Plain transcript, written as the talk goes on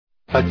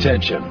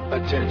Attention.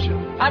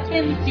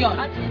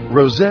 Atención.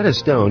 Rosetta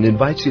Stone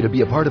invites you to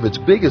be a part of its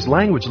biggest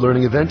language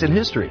learning event in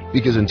history.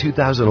 Because in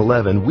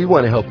 2011, we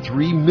want to help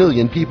 3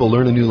 million people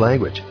learn a new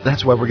language.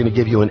 That's why we're going to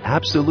give you an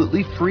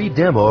absolutely free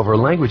demo of our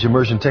language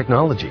immersion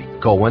technology.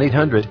 Call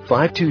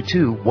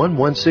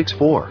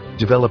 1-800-522-1164.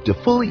 Developed to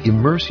fully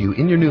immerse you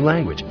in your new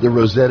language, the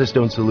Rosetta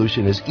Stone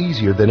solution is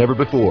easier than ever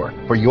before.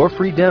 For your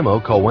free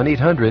demo, call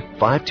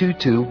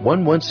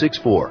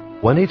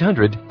 1-800-522-1164.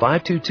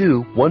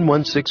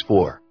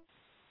 1-800-522-1164.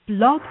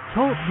 Blog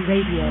Talk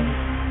Radio.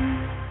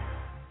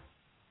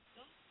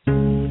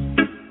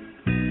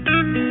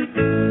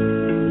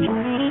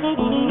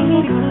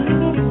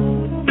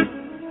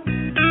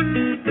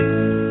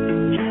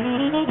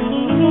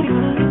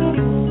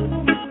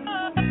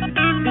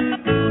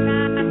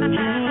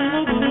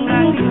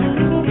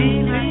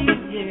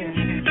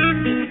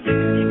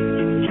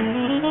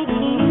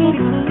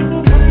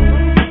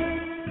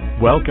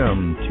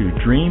 Welcome to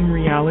Dream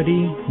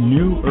Reality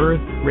New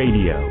Earth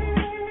Radio,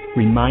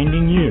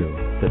 reminding you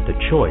that the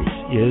choice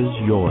is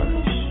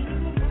yours.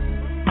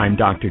 I'm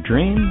Dr.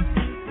 Dream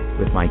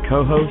with my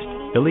co-host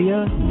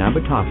Ilya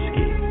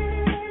Nabokovsky.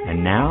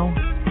 And now,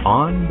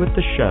 on with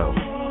the show.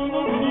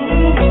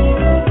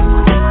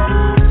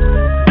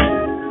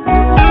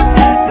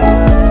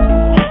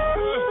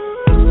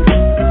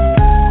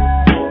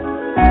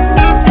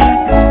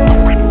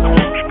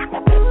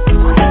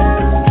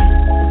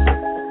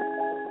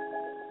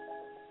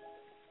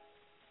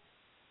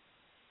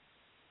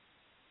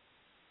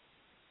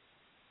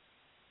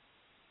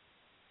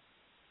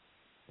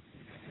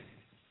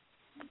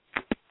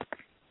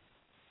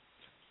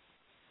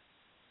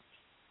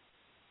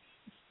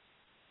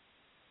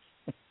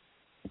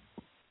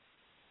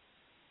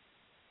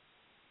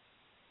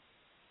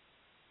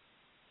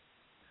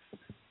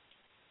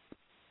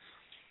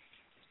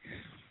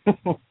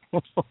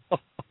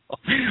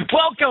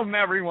 Welcome,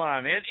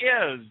 everyone. It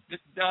is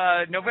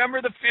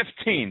November the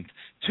 15th,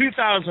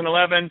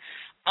 2011.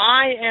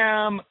 I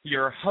am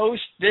your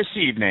host this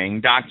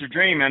evening, Dr.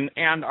 Dreamin,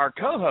 and our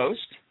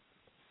co-host.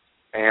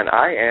 And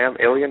I am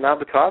Ilya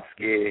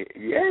Nabokovsky.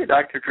 Yay,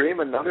 Dr.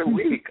 Dream, another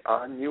week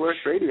on New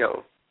Earth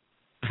Radio.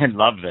 I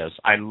love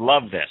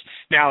this.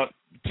 Now,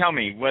 tell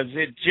me, was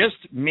it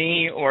just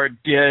me, or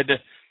did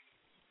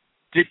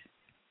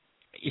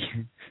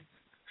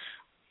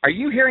are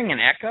you hearing an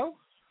echo?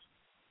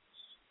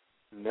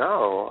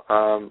 No,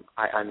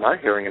 I'm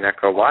not hearing an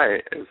echo. Why?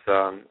 Is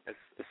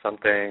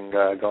something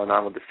going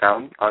on with the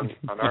sound on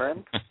our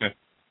end?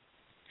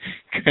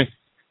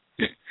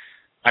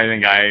 I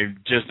think I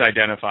just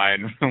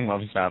identified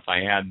myself. I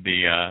had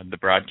the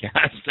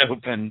broadcast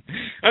open.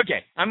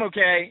 Okay, I'm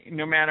okay,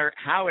 no matter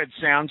how it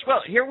sounds.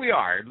 Well, here we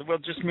are. We'll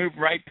just move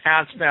right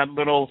past that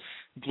little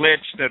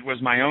glitch that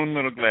was my own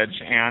little glitch.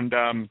 And,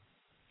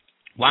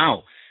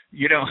 wow,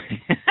 you know,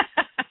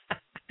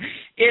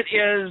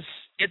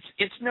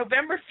 It's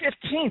November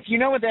 15th. You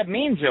know what that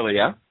means,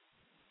 Ilya?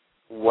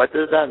 What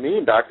does that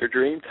mean, Dr.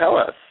 Dream? Tell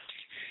us.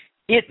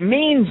 It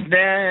means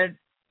that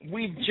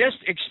we've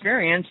just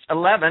experienced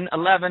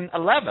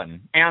 11/11/11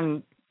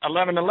 and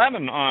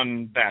 11/11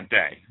 on that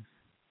day.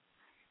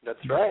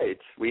 That's right.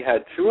 We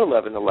had two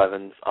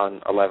 11/11s on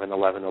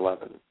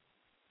 11/11/11.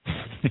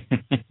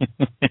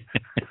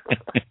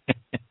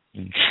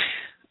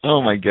 Oh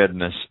my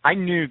goodness! I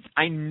knew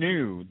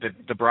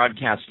that the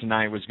broadcast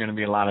tonight was going to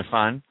be a lot of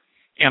fun,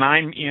 and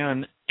I'm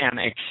in an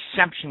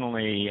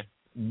exceptionally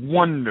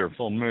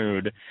wonderful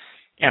mood.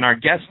 And our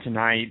guest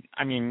tonight,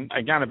 I mean,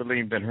 I gotta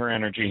believe that her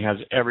energy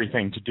has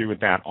everything to do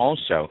with that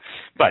also.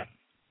 But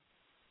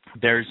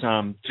there's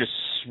just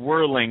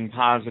swirling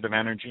positive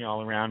energy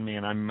all around me,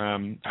 and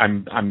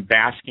I'm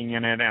basking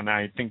in it. And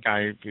I think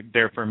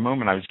there for a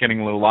moment I was getting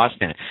a little lost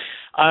in it.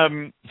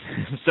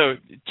 So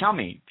tell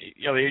me,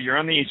 Ilya, you're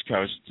on the East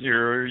Coast.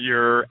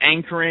 You're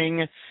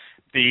anchoring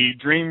the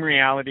Dream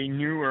Reality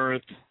New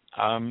Earth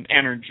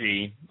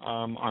energy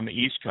on the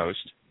East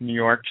Coast, New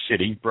York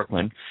City,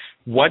 Brooklyn.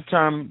 What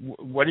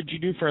did you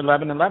do for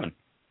 11/11?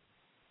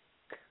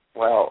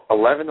 Well,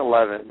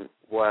 11/11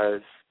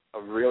 was a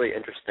really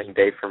interesting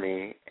day for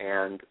me,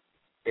 and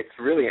it's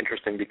really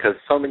interesting because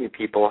so many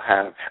people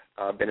have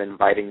been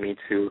inviting me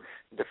to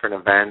different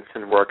events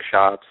and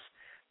workshops,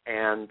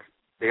 and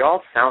they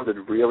all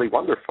sounded really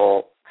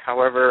wonderful.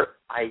 However,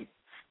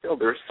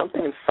 there's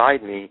something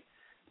inside me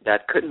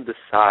that couldn't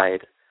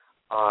decide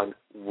on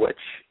which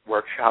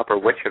workshop or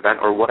which event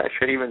or what I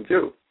should even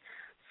do.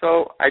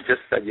 So I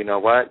just said, you know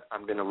what,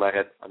 I'm going to let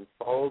it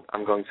unfold.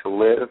 I'm going to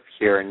live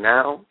here and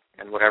now,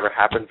 and whatever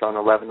happens on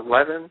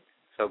 11/11,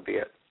 so be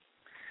it.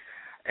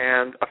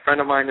 And a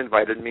friend of mine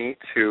invited me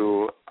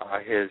to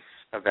his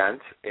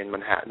event in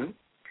Manhattan,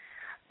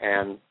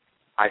 and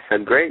I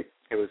said, great.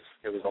 It was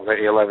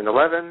already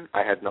 11/11.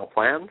 I had no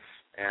plans,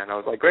 and I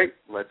was like, great,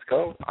 let's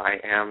go.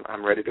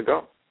 I'm ready to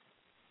go.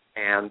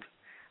 And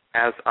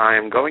as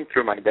I'm going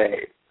through my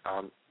day,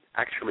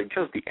 actually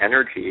just the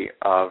energy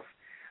of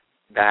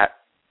that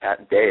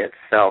day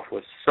itself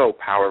was so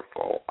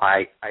powerful.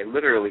 I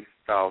literally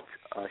felt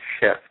a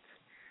shift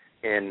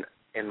in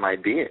in my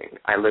being.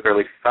 I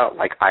literally felt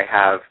like I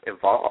have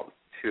evolved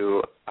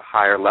to a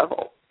higher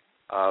level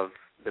of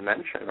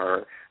dimension,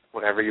 or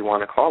whatever you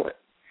want to call it.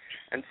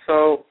 And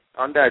so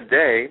on that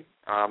day,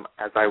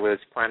 as I was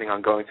planning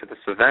on going to this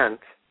event,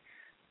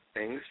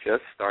 things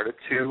just started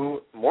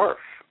to morph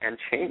and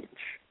change.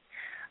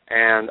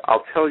 And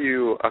I'll tell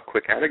you a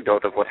quick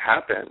anecdote of what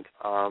happened.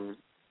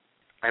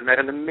 I met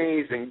an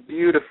amazing,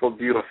 beautiful,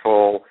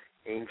 beautiful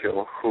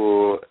angel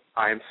who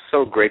I am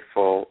so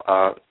grateful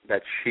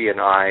that she and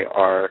I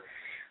are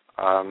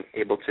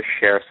able to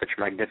share such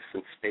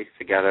magnificent space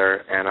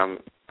together, and I'm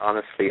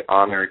honestly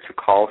honored to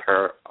call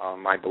her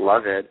my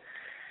beloved.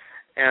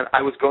 And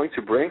I was going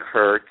to bring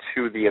her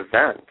to the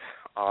event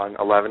on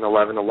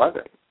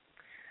 11/11/11,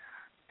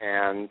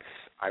 and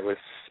I was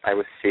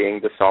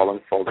seeing this all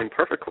unfolding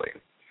perfectly.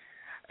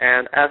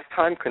 And as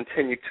time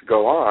continued to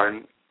go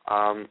on,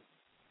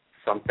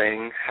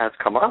 something has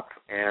come up,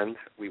 and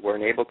we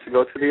weren't able to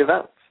go to the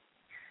event.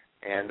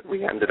 And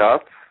we ended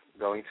up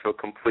going to a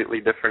completely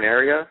different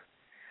area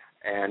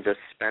and just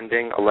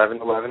spending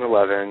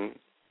 11/11/11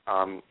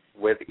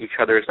 with each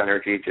other's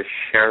energy, just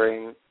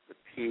sharing the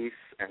peace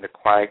and the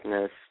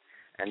quietness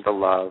and the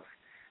love.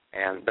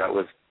 And that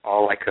was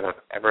all I could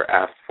have ever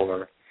asked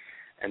for.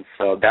 And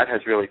so that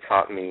has really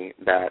taught me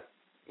that,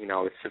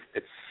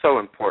 it's so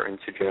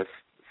important to just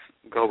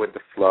go with the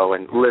flow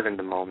and live in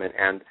the moment,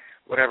 and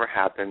whatever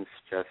happens,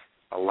 just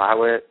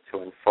allow it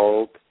to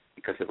unfold,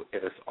 because it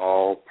is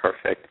all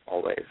perfect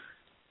always.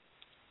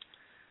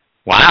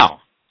 Wow.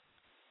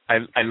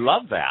 I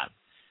love that.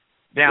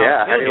 Now,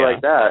 yeah, how do you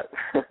like that?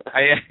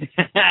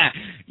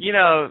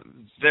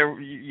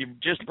 You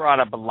just brought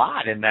up a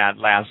lot in that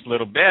last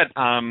little bit,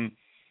 and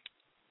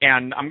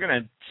I'm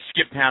going to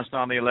skip past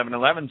all the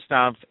 11/11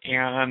 stuff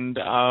and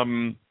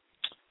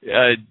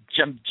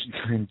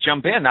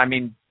jump in. I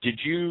mean, did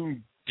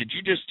you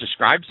just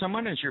describe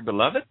someone as your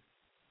beloved?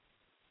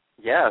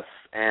 Yes,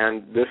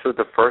 and this is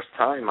the first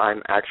time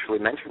I'm actually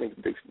mentioning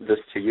this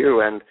to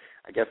you, and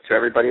I guess to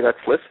everybody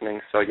that's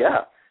listening. So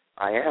yeah,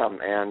 I am,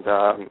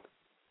 and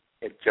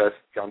it just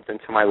jumped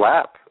into my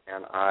lap,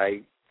 and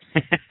I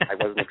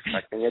wasn't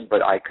expecting it,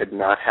 but I could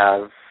not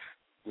have,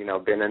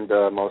 been in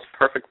the most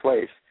perfect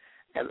place.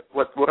 And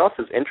what else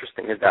is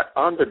interesting is that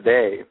on the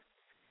day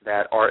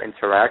that our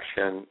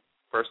interaction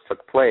first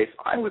took place,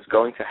 I was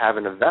going to have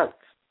an event,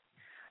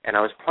 and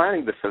I was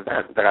planning this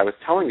event that I was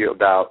telling you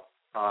about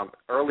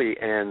early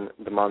in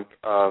the month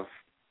of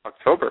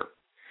October,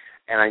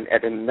 and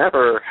it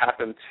never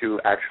happened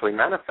to actually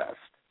manifest.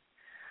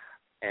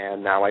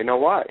 And now I know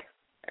why.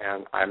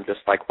 And I'm just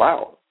like,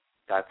 wow,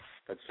 that's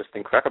just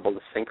incredible.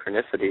 The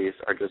synchronicities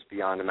are just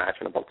beyond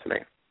imaginable to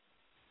me.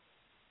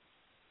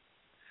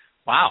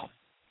 Wow.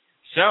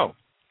 So,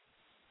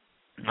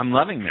 I'm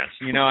loving this.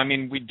 We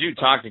do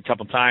talk a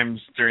couple times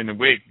during the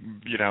week,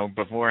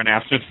 before and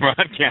after the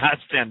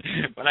broadcast,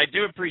 but I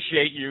do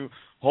appreciate you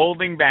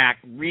holding back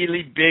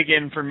really big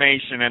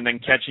information and then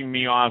catching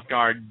me off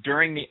guard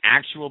during the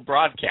actual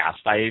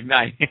broadcast. I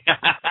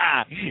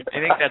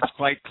think that's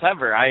quite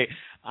clever. I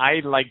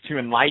like to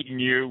enlighten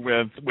you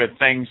with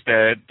things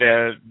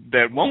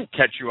that won't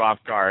catch you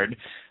off guard,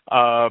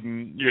 so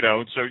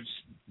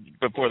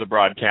before the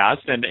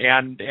broadcast, and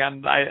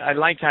I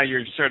like how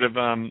you're sort of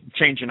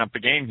changing up the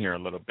game here a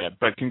little bit.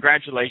 But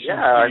congratulations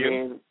to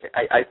you.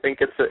 I think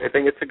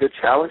it's a good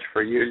challenge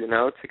for you,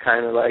 to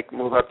kind of like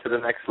move up to the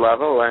next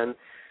level and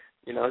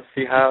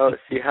see how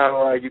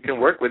you can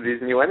work with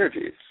these new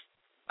energies.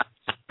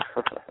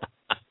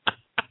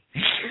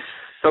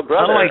 So,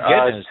 brother, oh my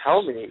goodness.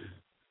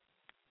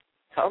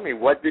 Tell me,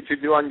 what did you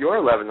do on your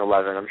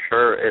 11/11? I'm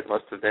sure it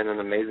must have been an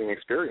amazing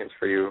experience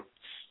for you.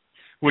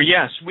 Well,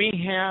 yes, we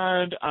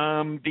had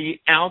the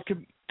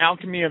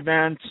alchemy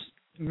event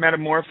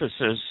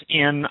Metamorphosis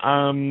in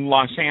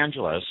Los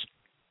Angeles,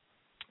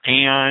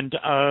 and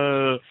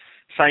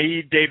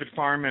Saeed David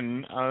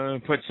Farman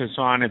puts this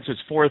on. It's his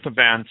fourth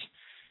event.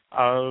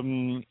 This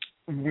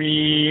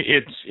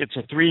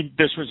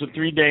was a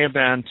 3-day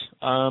event,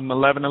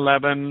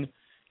 11/11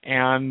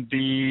 and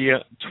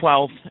the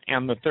 12th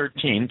and the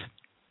 13th,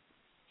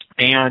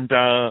 and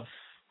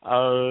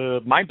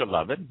my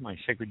beloved, my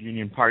Sacred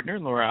Union partner,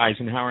 Laura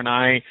Eisenhower, and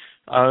I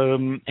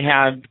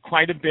had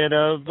quite a bit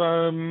of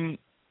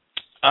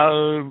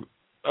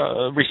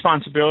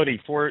responsibility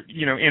for,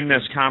 in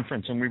this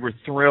conference, and we were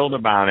thrilled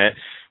about it.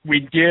 We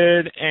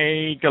did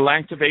a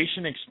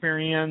galactivation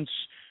experience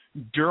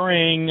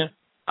during,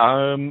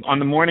 on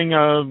the morning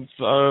of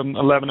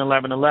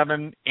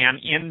 11/11/11 and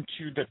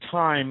into the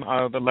time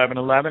of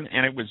 11/11,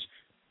 and it was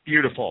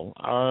beautiful.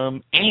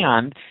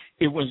 And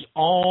it was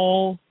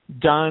all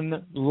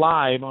done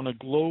live on a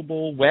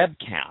global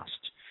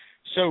webcast.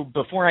 So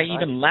before I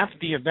even left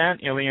the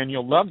event, Ilya, and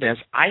you'll love this,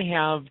 I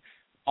have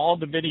all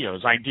the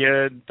videos. I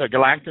did the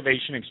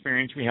galactivation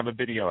experience. We have a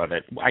video of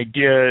it. I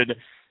did,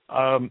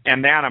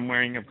 and that I'm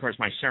wearing, of course,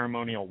 my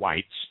ceremonial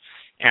whites.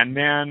 And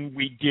then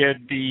we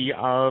did the,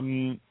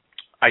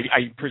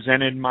 I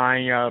presented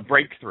my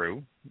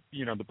breakthrough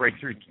the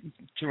Breakthrough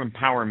to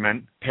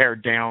Empowerment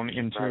pared down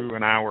into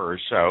an hour or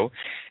so.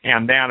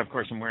 And that, of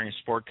course, I'm wearing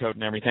a sport coat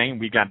and everything.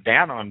 We got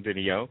that on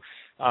video.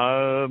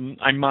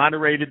 I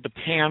moderated the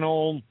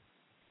panel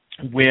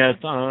with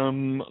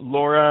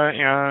Laura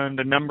and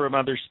a number of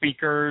other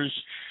speakers.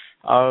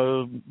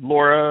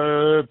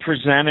 Laura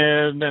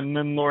presented, and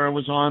then Laura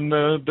was on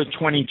the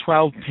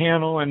 2012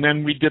 panel, and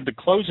then we did the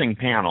closing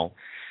panel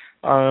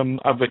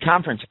of the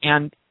conference,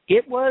 and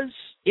it was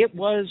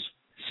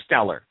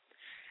stellar.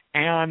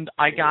 And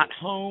I got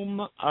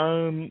home,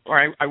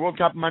 I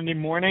woke up Monday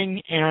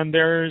morning, and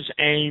there's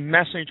a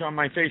message on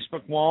my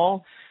Facebook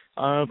wall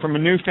from a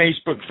new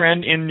Facebook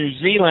friend in New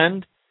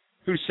Zealand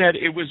who said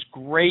it was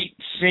great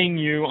seeing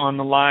you on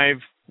the live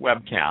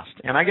webcast.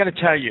 And I got to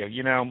tell you,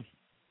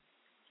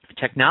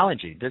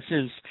 technology,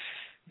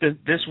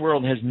 this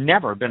world has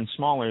never been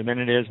smaller than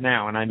it is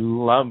now, and I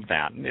love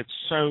that. And it's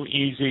so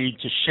easy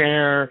to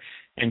share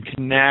and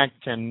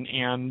connect,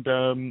 and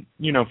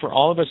for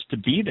all of us to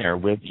be there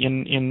with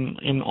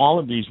in all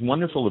of these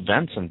wonderful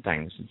events and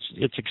things.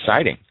 It's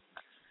exciting.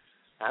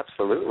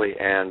 Absolutely,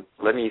 and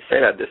let me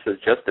say that this is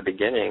just the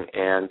beginning,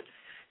 and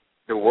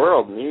the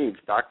world needs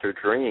Dr.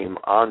 Dream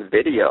on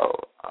video.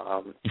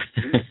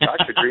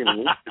 Dr. Dream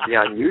needs to be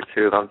on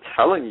YouTube, I'm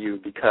telling you,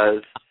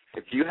 because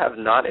if you have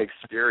not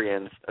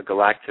experienced a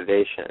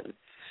galactivation,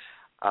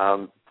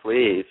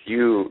 please,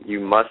 you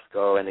must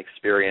go and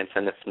experience,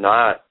 and if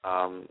not,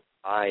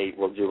 I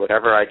will do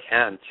whatever I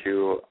can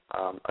to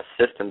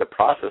assist in the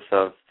process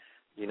of,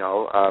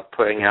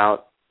 putting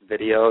out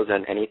videos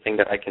and anything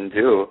that I can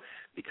do,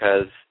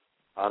 because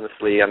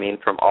honestly,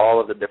 from all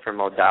of the different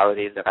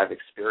modalities that I've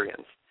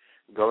experienced,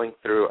 going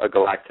through a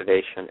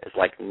galactivation is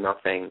like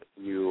nothing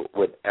you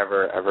would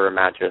ever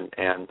imagine,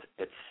 and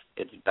it's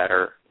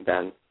better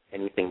than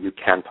anything you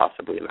can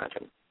possibly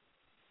imagine.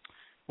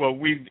 Well,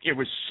 it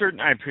was certain.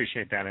 I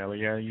appreciate that,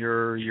 Elia.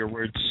 Your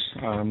words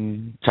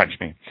touch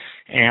me,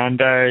 and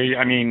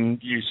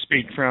you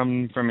speak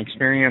from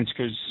experience,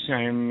 because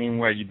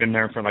you've been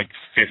there for like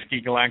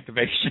 50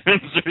 galactivations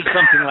or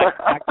something like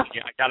that.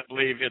 I got to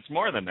believe it's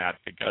more than that,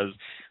 because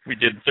we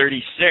did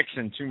 36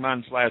 in 2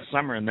 months last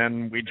summer, and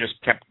then we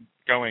just kept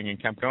going and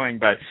kept going.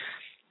 But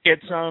it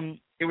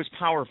was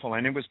powerful,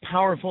 and it was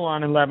powerful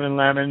on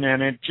 11/11,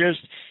 and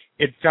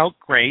it felt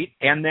great,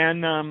 and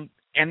then.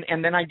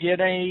 And then I did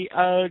a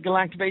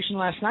galactivation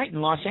last night in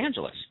Los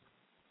Angeles.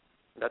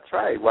 That's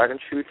right. Why don't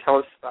you tell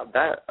us about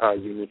that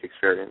unique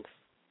experience?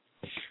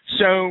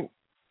 So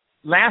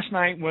last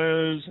night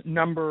was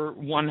number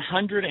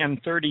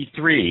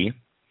 133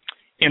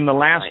 in the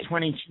last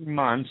 22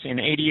 months in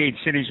 88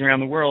 cities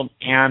around the world,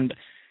 and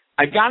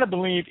I got to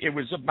believe it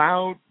was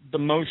about the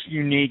most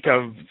unique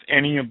of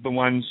any of the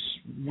ones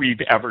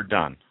we've ever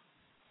done.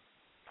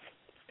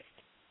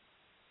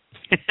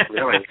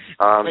 Really?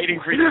 Waiting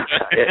for you.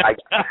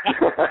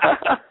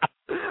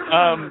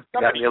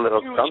 Got me a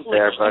little stumped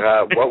there,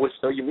 but what was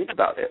so unique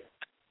about it?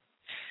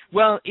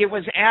 Well, it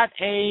was at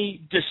a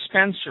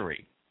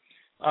dispensary,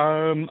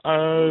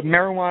 a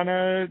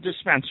marijuana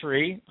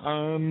dispensary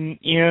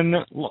in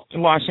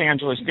Los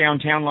Angeles,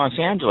 downtown Los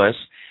Angeles.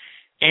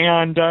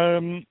 And,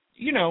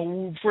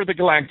 for the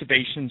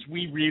galactivations,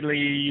 we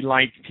really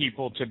like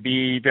people to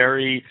be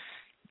very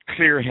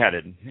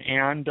clear-headed,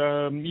 and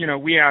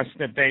we ask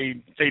that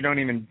they don't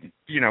even,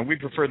 we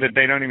prefer that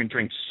they don't even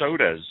drink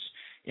sodas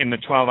in the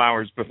 12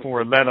 hours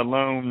before, let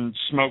alone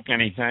smoke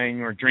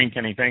anything or drink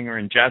anything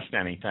or ingest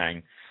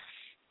anything.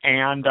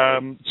 And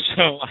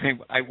so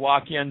I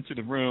walk into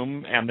the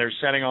room, and they're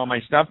setting all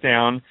my stuff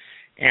down,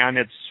 and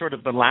it's sort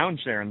of the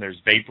lounge there, and there's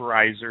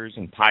vaporizers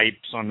and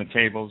pipes on the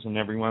tables, and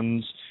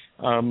everyone's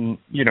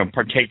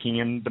partaking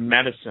in the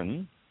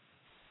medicine,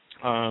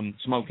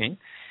 smoking.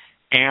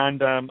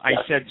 And I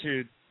said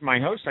to my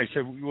host, I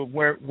said, well,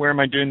 where am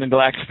I doing the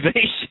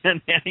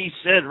galactivation? And he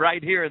said,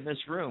 right here in this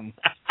room.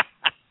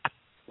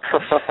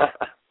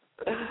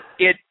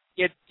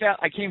 It felt,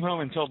 I came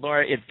home and told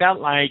Laura, it felt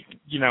like,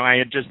 I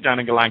had just done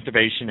a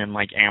galactivation in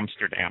like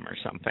Amsterdam or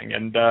something.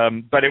 And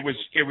but it was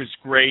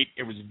great.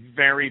 It was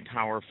very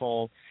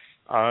powerful.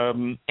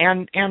 And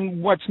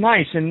what's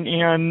nice, and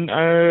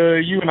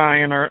you and I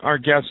and our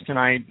guests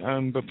tonight,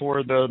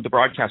 before the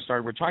broadcast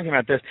started, we're talking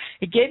about this.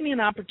 It gave me an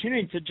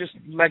opportunity to just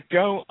let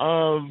go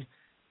of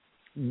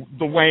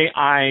the way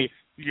I,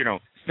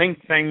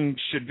 think things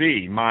should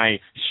be, my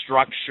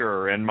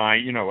structure and my,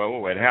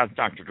 it has,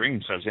 Dr.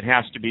 Dream says it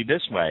has to be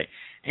this way.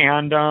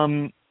 And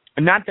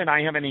not that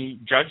I have any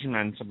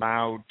judgments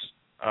about,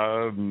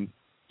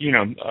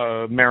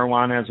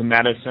 marijuana as a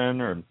medicine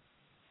or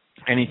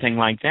anything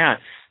like that.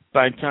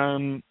 But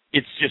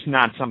it's just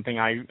not something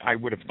I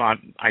would have thought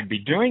I'd be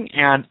doing,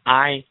 and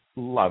I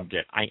loved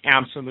it. I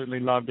absolutely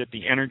loved it.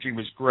 The energy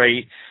was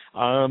great.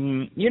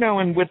 And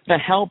with the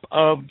help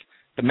of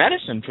the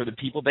medicine for the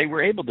people, they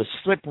were able to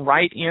slip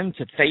right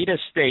into theta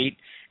state,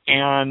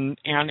 and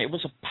it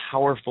was a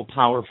powerful,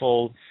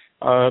 powerful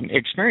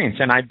experience,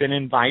 and I've been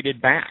invited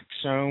back.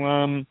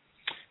 So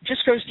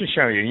just goes to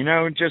show you,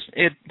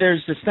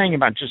 there's this thing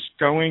about just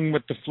going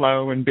with the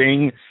flow and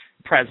being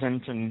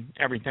present and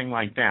everything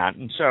like that.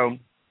 And so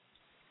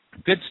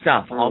Good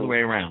stuff all the way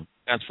around.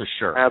 That's for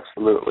sure.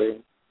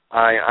 Absolutely.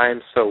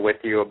 I'm so with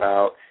you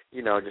about,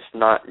 just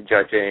not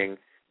judging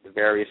the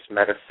various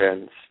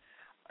medicines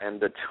and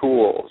the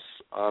tools,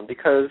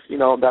 because,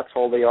 that's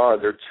all they are.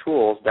 They're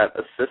tools that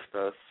assist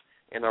us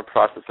in our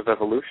process of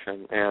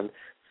evolution. And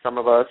some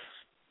of us,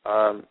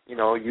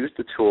 use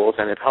the tools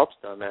and it helps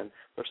them, and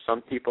for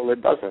some people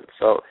it doesn't.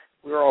 So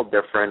we're all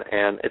different,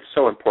 and it's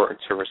so important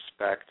to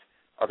respect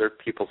other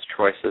people's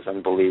choices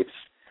and beliefs.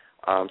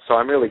 So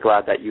I'm really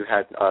glad that you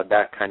had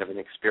that kind of an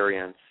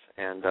experience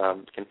and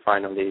can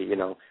finally,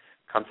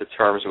 come to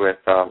terms with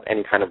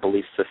any kind of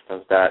belief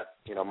systems that,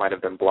 might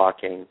have been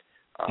blocking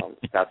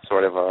that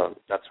sort of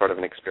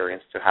an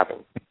experience to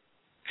happen.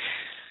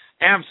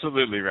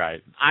 Absolutely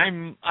right.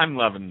 I'm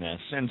loving this,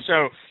 and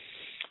so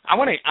I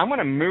want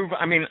to move.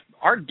 I mean,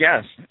 our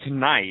guest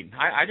tonight.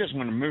 I just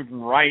want to move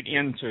right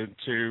into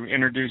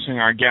introducing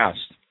our guest.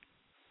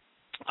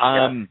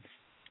 A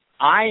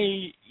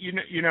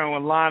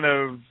lot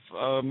of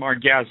our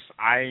guests,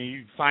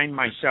 I find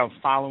myself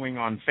following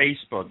on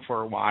Facebook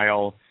for a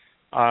while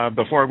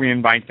before we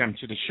invite them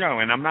to the show,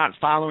 and I'm not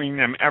following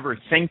them ever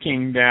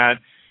thinking that,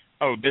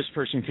 oh, this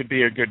person could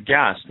be a good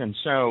guest. And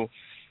so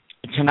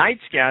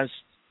tonight's guest,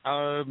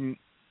 and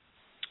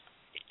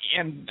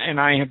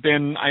I have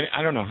been,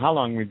 I don't know how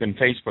long we've been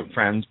Facebook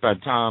friends, but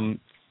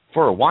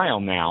for a while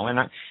now,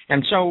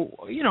 and so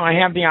I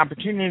have the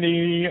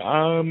opportunity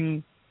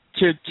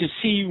to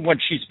see what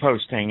she's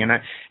posting,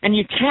 and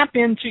you tap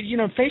into,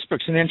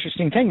 Facebook's an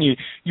interesting thing.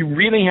 You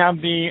really have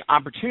the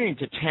opportunity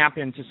to tap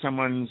into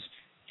someone's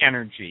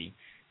energy,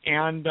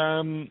 and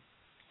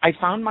I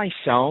found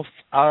myself,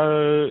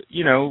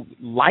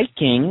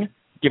 liking,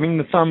 giving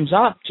the thumbs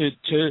up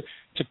to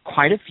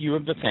quite a few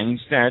of the things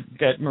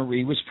that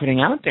Marie was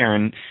putting out there,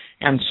 and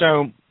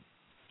so,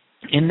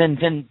 and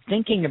then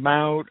thinking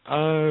about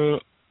a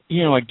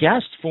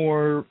guest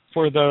for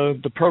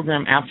the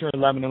program after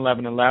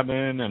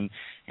 11/11/11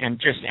 and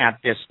just at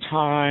this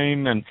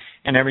time and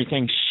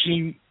everything.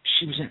 She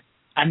was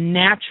a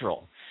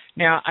natural.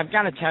 Now I've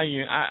got to tell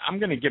you, I'm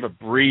going to give a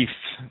brief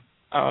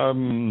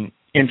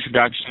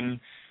introduction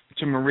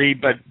to Marie,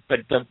 but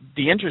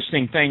the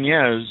interesting thing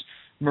is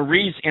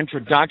Marie's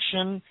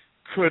introduction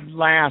could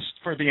last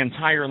for the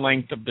entire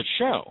length of the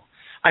show.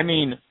 I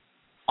mean,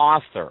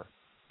 author,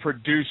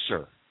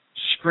 producer,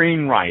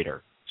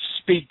 screenwriter,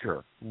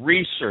 speaker,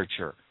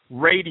 researcher,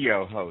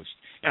 radio host.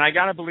 And I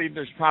got to believe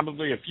there's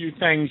probably a few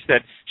things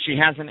that she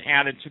hasn't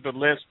added to the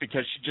list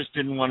because she just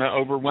didn't want to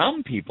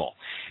overwhelm people.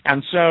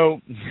 And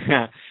so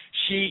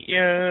she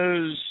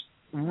is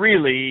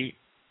really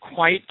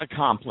quite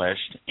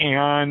accomplished,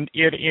 and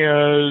it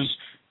is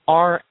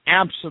our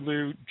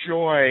absolute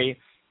joy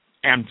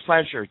and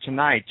pleasure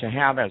tonight to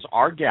have as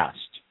our guest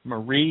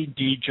Marie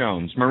D.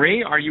 Jones.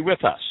 Marie, are you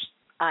with us?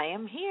 I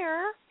am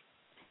here.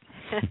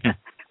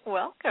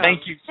 Welcome.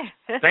 Thank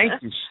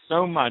you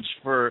so much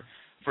for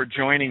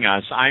joining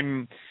us.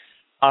 I'm,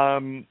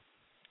 I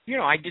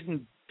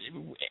didn't,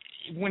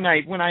 when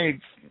I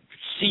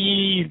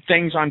see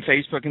things on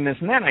Facebook and this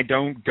and that, I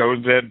don't go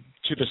to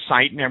the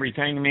site and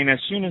everything. I mean, as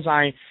soon as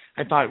I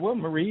thought, well,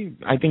 Marie,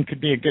 I think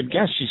could be a good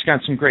guest. She's got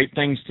some great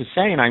things to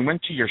say, and I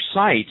went to your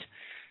site.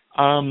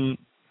 I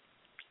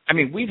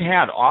mean, we've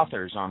had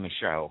authors on the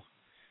show,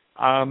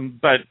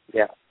 but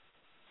yeah,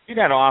 we've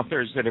had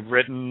authors that have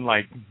written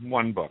like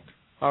one book.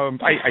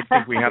 I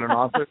think we had an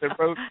author that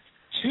wrote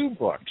 2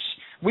 books.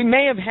 We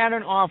may have had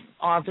an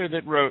author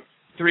that wrote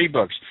 3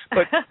 books.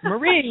 But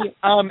Marie,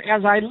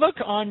 as I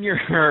look on your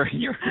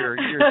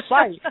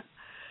site,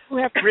 you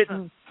have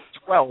written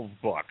 12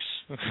 books.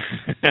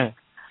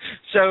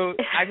 So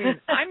I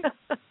mean,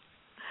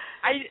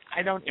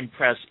 I don't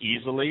impress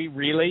easily,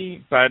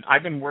 really, but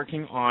I've been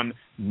working on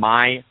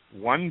my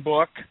one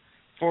book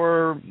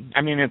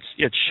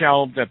it's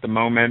shelved at the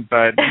moment,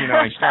 but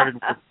I started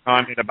working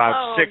on it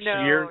about 6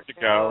 years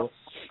ago.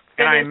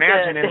 And I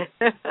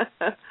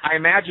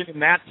imagine in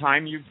that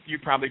time you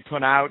probably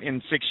put out,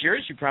 in 6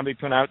 years, you probably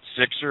put out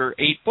 6 or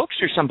 8 books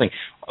or something.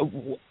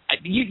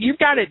 You've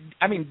got to,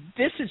 I mean,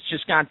 this has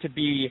just got to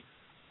be,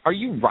 are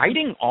you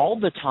writing all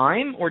the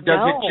time, or does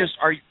it just,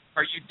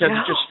 does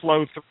it just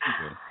flow through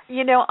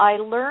you? I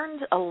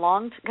learned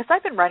because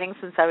I've been writing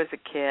since I was a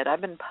kid.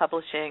 I've been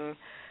publishing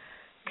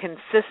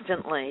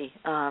consistently,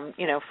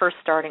 first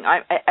starting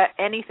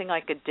anything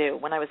I could do.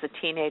 When I was a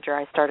teenager,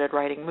 I started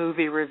writing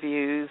movie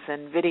reviews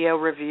and video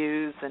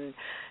reviews and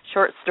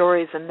short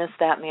stories and this,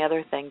 that, and the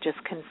other thing, just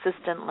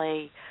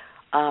consistently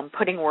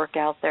putting work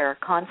out there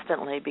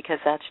constantly, because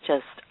that's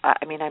just,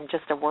 I'm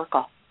just a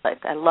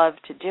workaholic. I love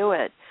to do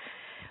it.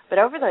 But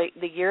over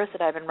the years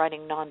that I've been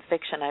writing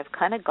nonfiction, I've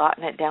kind of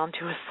gotten it down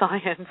to a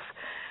science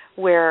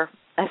where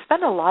I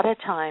spend a lot of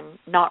time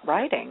not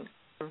writing.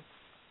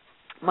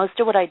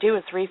 Most of what I do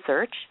is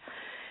research,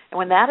 and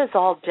when that is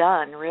all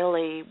done,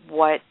 really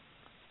what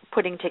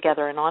putting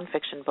together a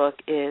nonfiction book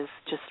is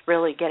just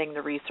really getting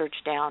the research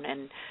down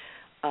and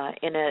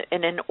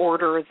in an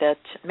order that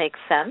makes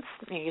sense.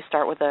 You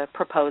start with a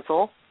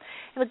proposal,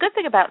 And the good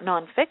thing about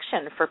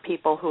nonfiction for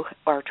people who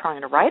are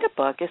trying to write a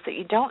book is that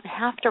you don't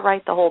have to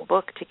write the whole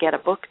book to get a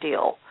book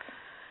deal.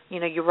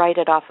 You write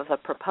it off of a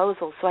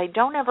proposal. So I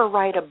don't ever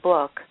write a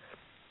book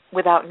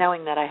without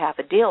knowing that I have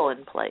a deal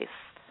in place.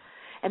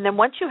 And then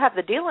once you have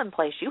the deal in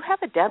place, you have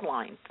a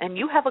deadline and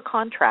you have a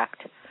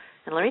contract.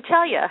 And let me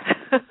tell you,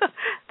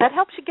 that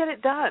helps you get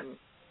it done.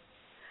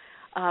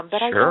 But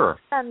sure.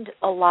 I don't spend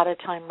a lot of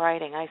time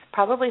writing. I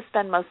probably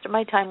spend most of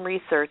my time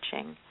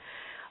researching.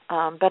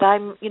 But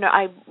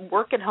I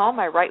work at home.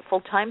 I write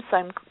full time, so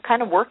I'm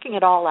kind of working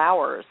at all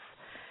hours.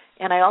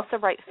 And I also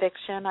write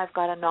fiction. I've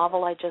got a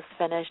novel I just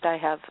finished. I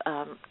have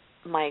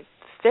my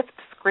 5th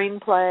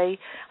screenplay.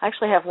 I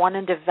actually have one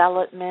in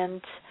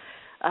development.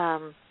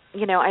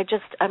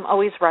 I'm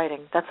always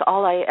writing. That's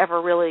all I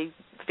ever really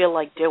feel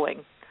like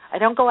doing. I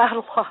don't go out a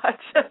lot.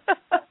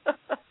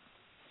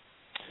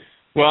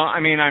 Well,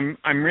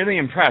 I'm really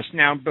impressed.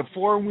 Now,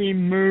 before we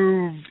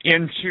move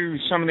into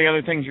some of the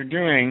other things you're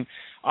doing,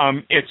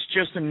 it's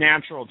just a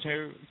natural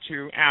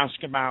to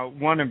ask about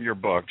one of your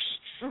books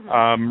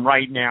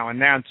right now,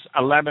 and that's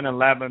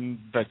 1111,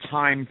 The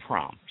Time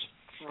Prompt.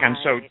 Right. And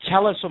so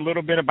tell us a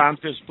little bit about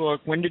this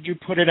book. When did you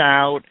put it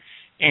out?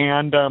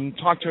 And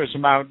talk to us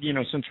about,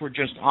 since we're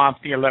just off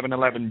the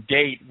 11/11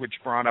 date, which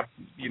brought up,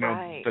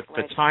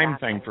 the time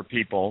thing for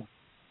people.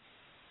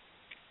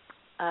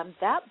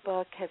 That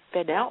book has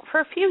been out for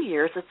a few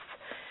years. It's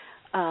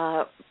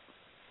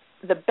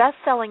the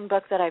best-selling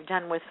book that I've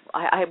done with,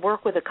 I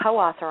work with a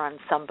co-author on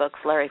some books,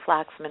 Larry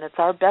Flaxman. It's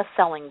our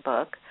best-selling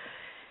book.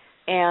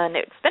 And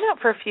it's been out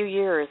for a few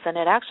years, and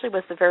it actually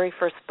was the very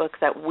first book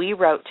that we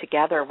wrote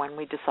together when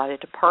we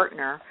decided to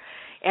partner.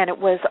 And it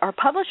was our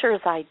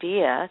publisher's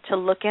idea to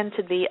look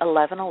into the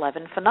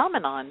 11/11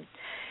 phenomenon,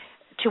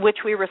 to which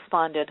we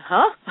responded,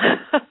 huh?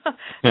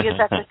 Because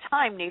at the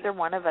time, neither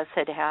one of us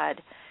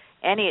had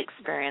any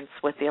experience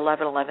with the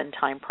 11/11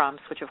 time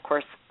prompts, which, of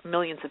course,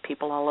 millions of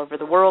people all over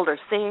the world are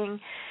seeing.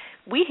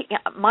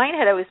 Mine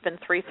had always been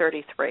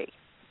 3:33.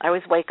 I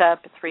always wake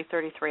up at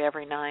 3:33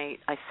 every night.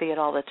 I see it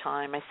all the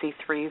time. I see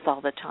threes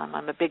all the time.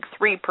 I'm a big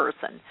 3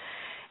 person.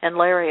 And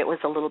Larry, it was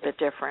a little bit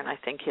different. I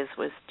think his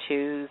was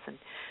 2s. And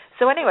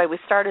so anyway, we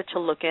started to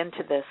look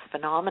into this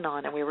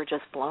phenomenon, and we were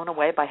just blown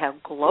away by how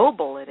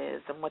global it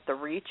is and what the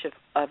reach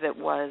of it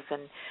was.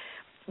 And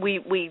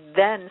we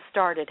then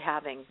started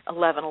having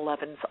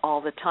 11/11s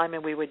all the time,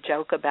 and we would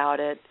joke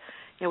about it.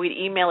 We'd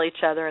email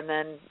each other, and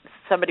then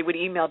somebody would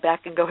email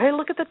back and go, hey,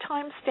 look at the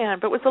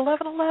timestamp. It was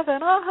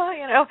 11/11,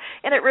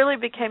 and it really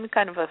became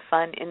kind of a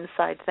fun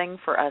inside thing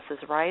for us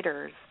as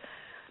writers.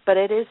 But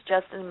it is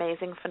just an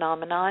amazing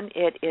phenomenon.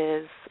 It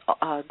is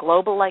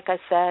global, like I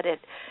said. It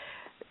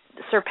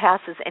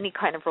surpasses any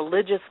kind of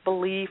religious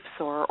beliefs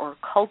or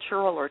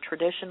cultural or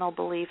traditional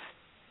beliefs.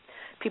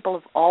 People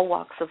of all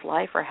walks of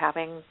life are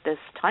having this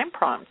time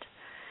prompt.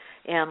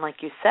 And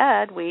like you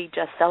said, we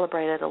just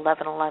celebrated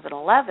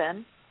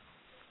 11/11/11,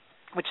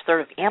 which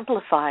sort of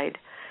amplified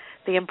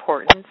the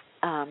importance.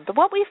 But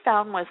what we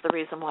found was the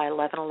reason why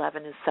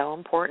 11/11 is so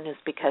important is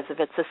because of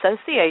its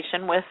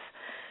association with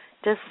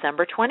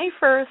December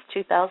 21st,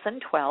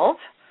 2012,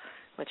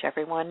 which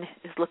everyone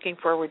is looking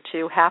forward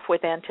to, half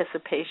with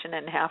anticipation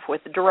and half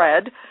with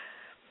dread,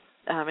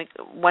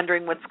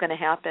 wondering what's going to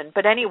happen.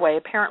 But anyway,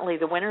 apparently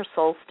the winter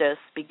solstice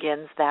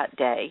begins that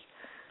day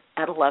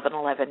at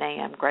 11:11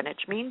 a.m.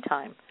 Greenwich Mean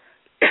Time.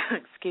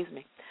 Excuse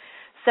me.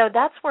 So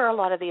that's where a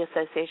lot of the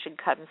association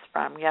comes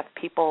from. You have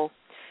people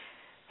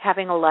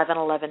having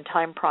 11/11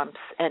 time prompts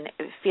and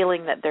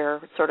feeling that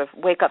they're sort of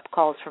wake-up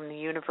calls from the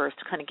universe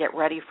to kind of get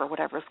ready for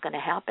whatever's going to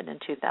happen in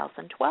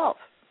 2012.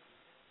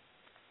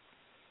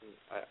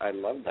 I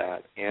love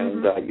that.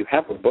 And you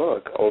have a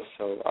book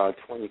also,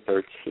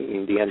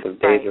 2013, The End of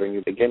Days or a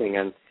New Beginning.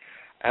 And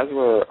as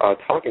we're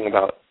talking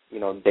about,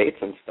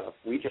 dates and stuff,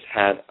 we just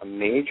had a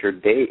major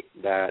date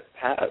that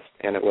passed,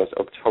 and it was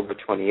October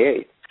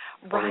 28th,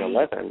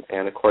 2011.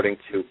 And according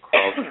to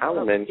Carl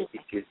Kalleman, he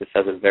sees this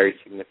as a very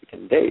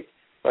significant date.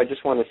 So I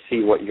just want to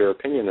see what your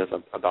opinion is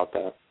about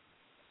that.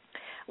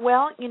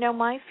 Well,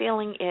 my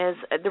feeling is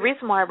the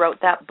reason why I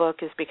wrote that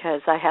book is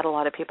because I had a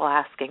lot of people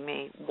asking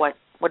me, what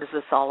is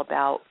this all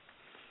about?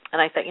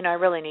 And I thought, I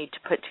really need to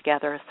put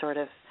together a sort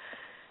of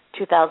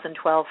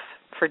 2012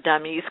 for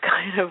dummies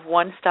kind of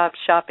one-stop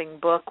shopping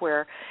book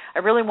where I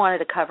really wanted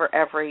to cover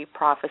every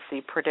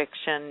prophecy,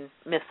 prediction,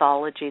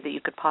 mythology that you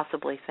could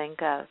possibly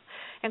think of.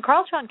 And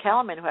Carl John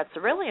Kalleman, who had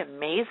some really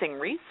amazing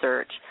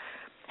research,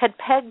 had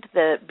pegged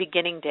the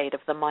beginning date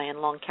of the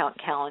Mayan long count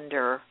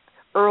calendar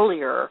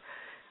earlier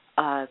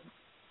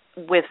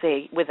with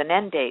an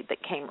end date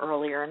that came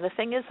earlier. And the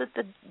thing is that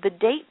the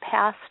date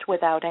passed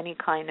without any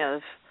kind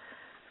of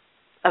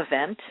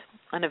event,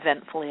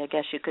 uneventfully, I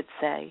guess you could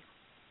say.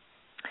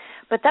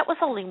 But that was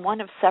only one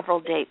of several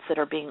dates that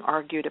are being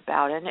argued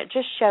about, and it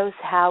just shows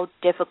how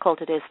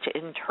difficult it is to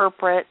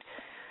interpret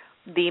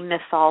the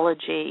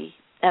mythology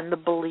and the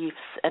beliefs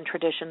and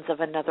traditions of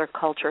another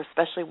culture,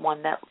 especially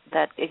one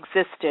that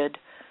existed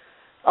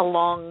a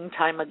long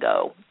time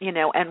ago,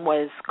 and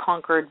was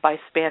conquered by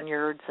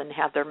Spaniards and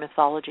had their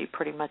mythology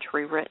pretty much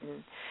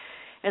rewritten.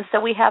 And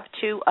so we have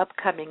 2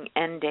 upcoming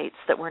end dates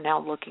that we're now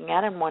looking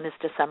at, and one is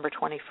December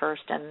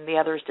 21st and the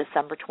other is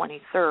December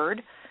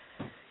 23rd.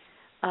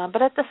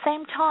 But at the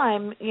same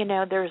time,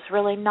 there's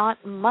really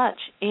not much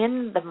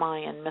in the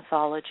Mayan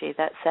mythology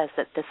that says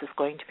that this is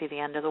going to be the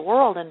end of the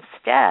world.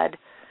 Instead,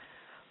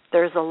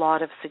 there's a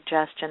lot of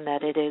suggestion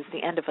that it is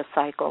the end of a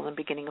cycle and the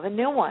beginning of a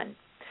new one.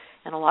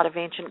 And a lot of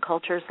ancient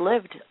cultures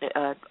lived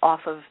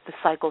off of the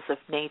cycles of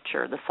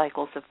nature, the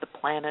cycles of the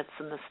planets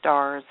and the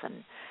stars,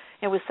 and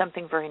it was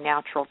something very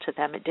natural to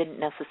them. It didn't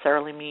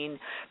necessarily mean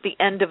the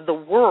end of the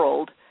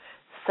world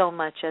so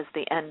much as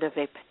the end of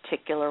a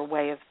particular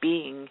way of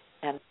being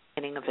and the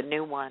beginning of a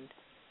new one.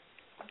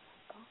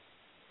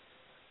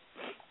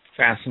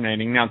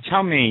 Fascinating. Now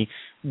tell me,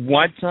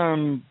 what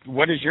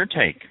is your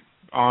take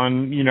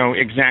on,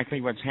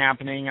 exactly what's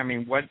happening? I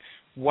mean,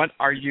 what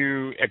are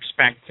you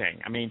expecting?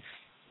 I mean,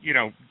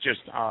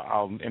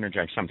 I'll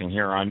interject something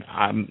here.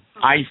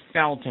 I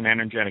felt an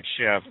energetic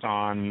shift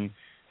on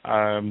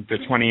the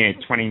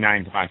 28th,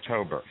 29th of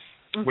October.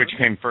 Mm-hmm. Which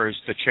came first,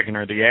 the chicken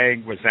or the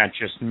egg? Was that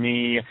just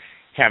me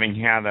having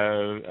had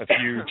a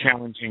few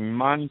challenging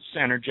months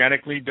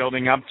energetically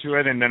building up to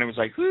it, and then it was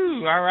like,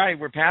 whoo, all right,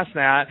 we're past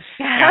that,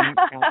 and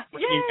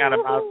bringing that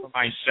about for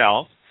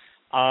myself?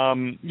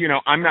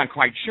 I'm not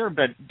quite sure,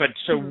 but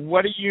so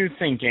what are you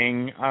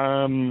thinking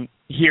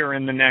here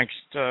in the next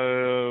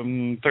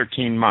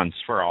 13 months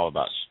for all of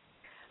us?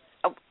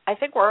 I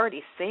think we're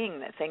already seeing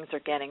that things are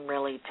getting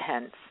really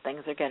tense.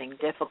 Things are getting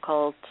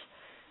difficult,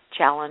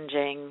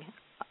 challenging.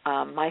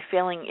 My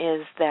feeling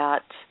is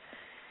that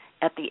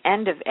at the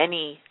end of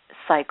any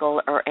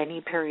cycle or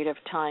any period of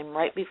time,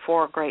 right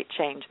before a great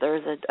change,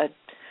 there's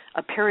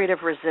a period of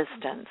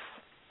resistance.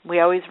 We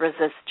always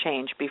resist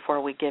change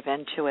before we give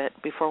into it,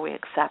 before we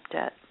accept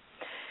it.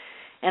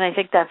 And I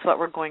think that's what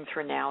we're going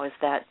through now, is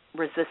that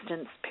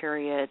resistance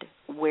period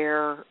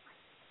where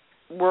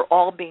we're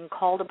all being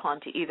called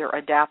upon to either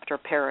adapt or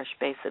perish,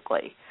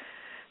 basically.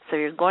 So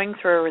you're going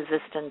through a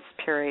resistance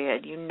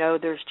period.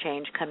 There's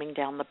change coming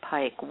down the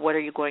pike. What are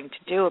you going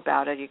to do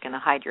about it? Are you going to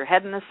hide your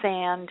head in the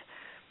sand?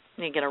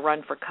 Are you going to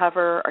run for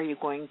cover? Are you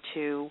going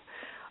to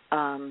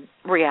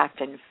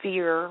react in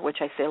fear, which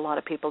I see a lot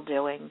of people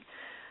doing?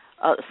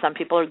 Some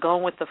people are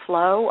going with the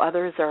flow.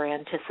 Others are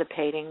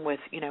anticipating with,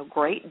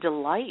 great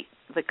delight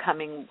the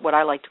coming, what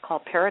I like to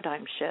call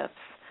paradigm shifts.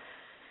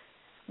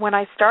 When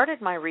I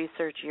started my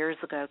research years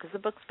ago, because the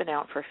book's been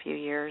out for a few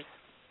years,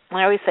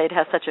 I always say it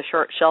has such a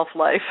short shelf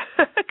life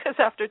because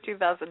after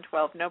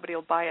 2012, nobody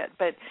will buy it.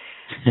 But,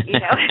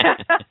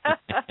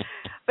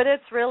 but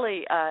it's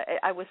really,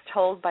 I was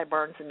told by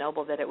Barnes &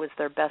 Noble that it was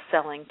their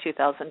best-selling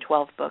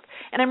 2012 book.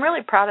 And I'm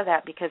really proud of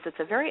that because it's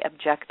a very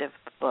objective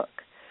book.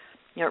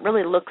 It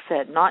really looks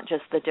at not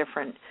just the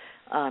different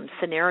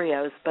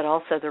scenarios, but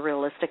also the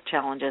realistic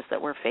challenges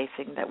that we're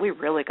facing that we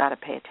really got to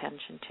pay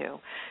attention to.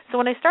 So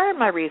when I started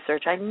my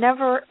research, I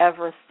never,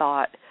 ever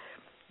thought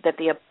that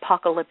the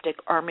apocalyptic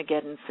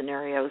Armageddon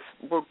scenarios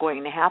were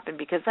going to happen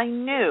because I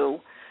knew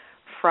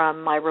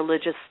from my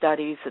religious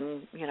studies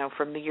and,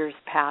 from the years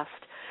past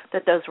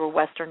that those were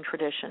Western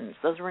traditions.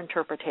 Those were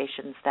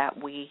interpretations that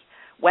we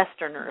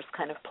Westerners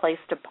kind of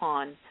placed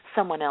upon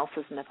someone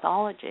else's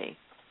mythology.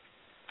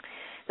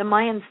 The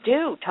Mayans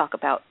do talk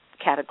about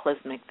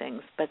cataclysmic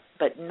things, but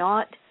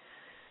not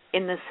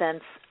in the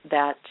sense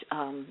that,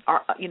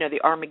 the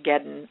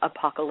Armageddon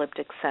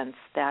apocalyptic sense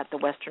that the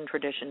Western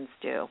traditions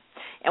do.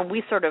 And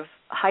we sort of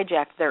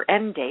hijacked their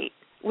end date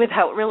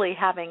without really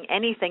having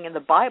anything in the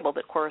Bible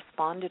that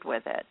corresponded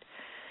with it.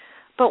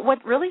 But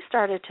what really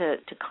started to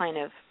kind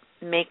of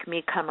make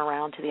me come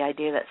around to the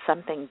idea that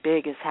something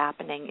big is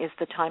happening is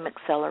the time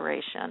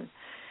acceleration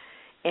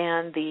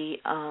and the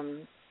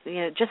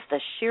just the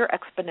sheer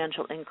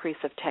exponential increase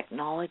of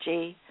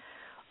technology,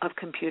 of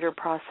computer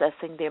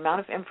processing, the amount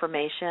of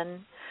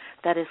information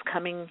that is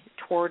coming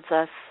towards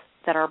us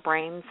that our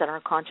brains and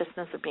our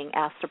consciousness are being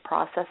asked to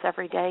process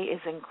every day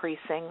is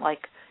increasing like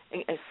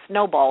a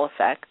snowball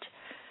effect.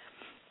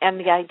 And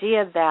the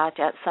idea that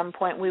at some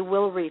point we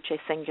will reach a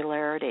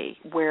singularity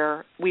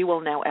where we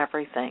will know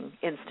everything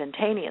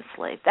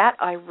instantaneously, that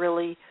I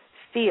really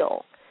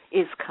feel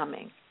is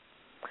coming.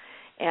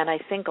 And I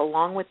think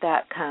along with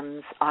that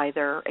comes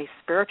either a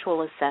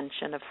spiritual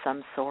ascension of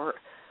some sort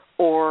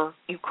or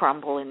you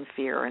crumble in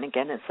fear. And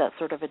again, it's that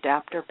sort of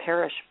adapt or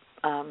perish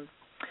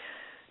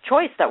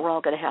choice that we're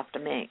all going to have to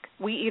make.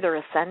 We either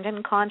ascend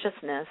in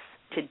consciousness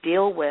to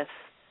deal with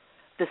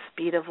the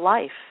speed of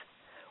life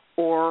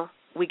or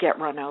we get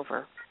run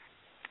over.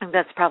 And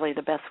that's probably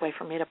the best way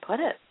for me to put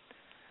it.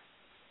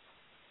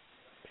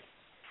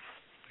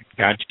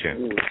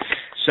 Gotcha.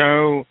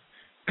 So,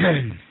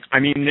 I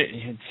mean,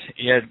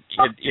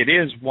 it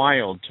is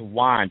wild to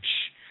watch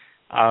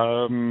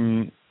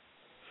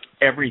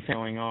everything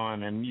going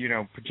on, and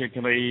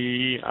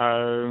particularly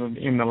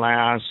in the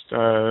last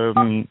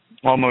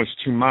almost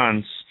 2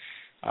 months,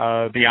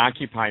 the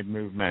Occupy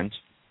movement.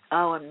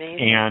 Oh,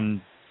 amazing!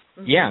 And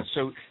yeah,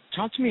 so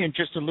talk to me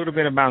just a little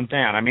bit about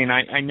that. I mean,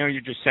 I know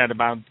you just said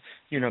about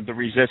the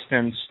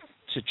resistance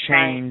to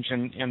change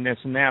and this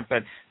and that.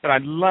 But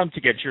I'd love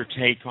to get your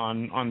take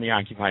on the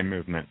Occupy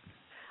movement.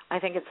 I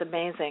think it's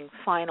amazing,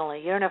 finally.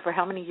 You don't know for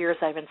how many years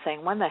I've been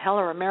saying, when the hell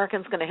are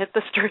Americans going to hit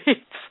the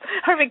streets?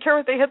 I don't even care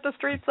what they hit the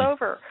streets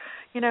over.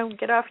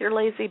 Get off your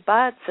lazy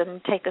butts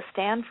and take a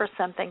stand for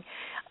something.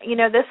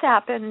 This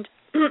happened,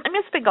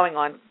 it's been going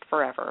on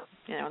forever.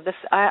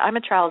 I'm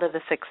a child of the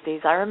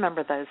 60s. I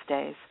remember those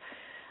days.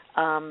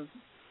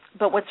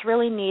 But what's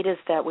really neat is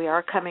that we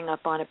are coming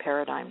up on a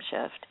paradigm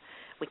shift.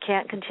 We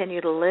can't continue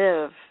to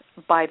live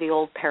by the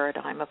old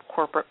paradigm of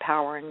corporate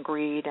power and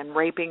greed and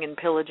raping and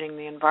pillaging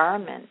the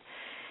environment.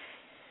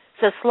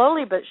 So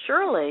slowly but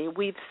surely,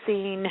 we've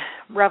seen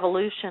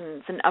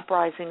revolutions and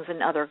uprisings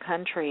in other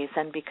countries,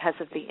 and because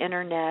of the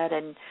Internet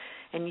and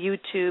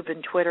YouTube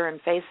and Twitter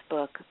and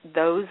Facebook,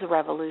 those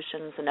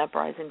revolutions and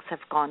uprisings have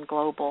gone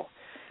global,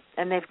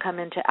 and they've come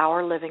into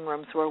our living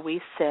rooms where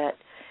we sit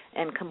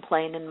and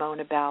complain and moan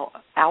about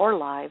our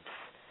lives,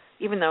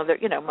 even though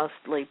they're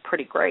mostly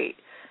pretty great.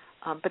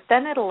 But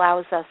then it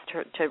allows us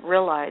to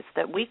realize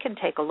that we can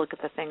take a look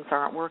at the things that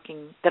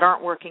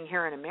aren't working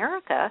here in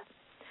America,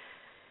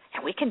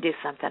 and we can do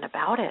something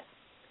about it.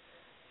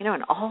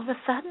 And all of a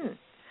sudden,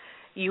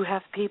 you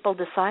have people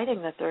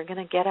deciding that they're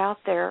going to get out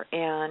there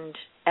and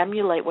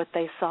emulate what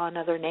they saw in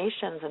other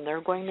nations, and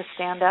they're going to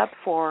stand up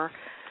for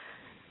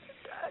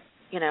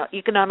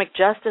economic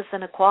justice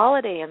and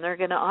equality, and they're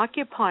going to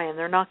occupy, and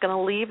they're not going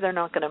to leave, they're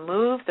not going to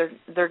move,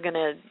 they're going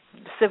to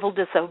civil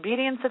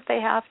disobedience if they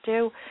have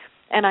to.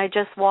 And I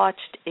just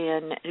watched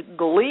in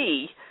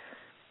glee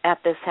at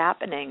this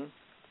happening,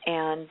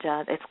 and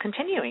it's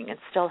continuing.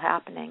 It's still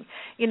happening.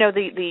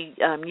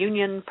 The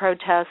union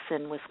protests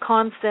in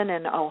Wisconsin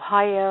and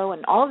Ohio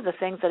and all of the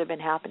things that have been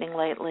happening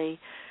lately,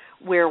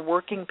 where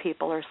working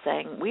people are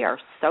saying, we are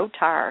so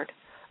tired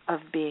of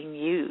being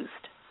used,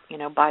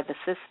 by the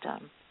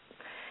system.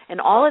 And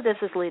all of this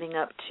is leading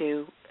up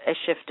to a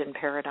shift in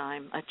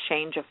paradigm, a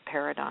change of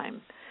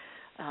paradigm.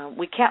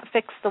 We can't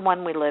fix the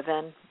one we live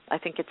in. I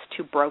think it's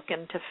too broken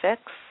to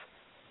fix.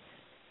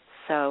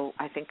 So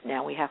I think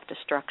now we have to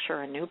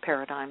structure a new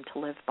paradigm to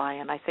live by,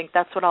 and I think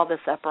that's what all this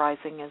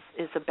uprising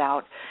is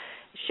about,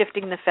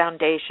 shifting the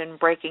foundation,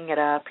 breaking it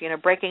up,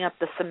 breaking up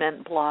the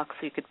cement blocks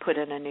so you could put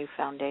in a new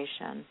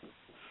foundation.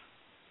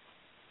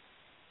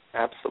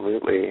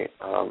 Absolutely.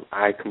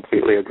 I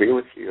completely agree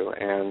with you,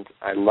 and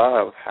I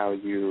love how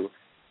you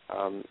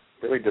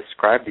really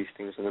describe these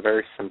things in a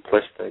very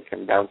simplistic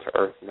and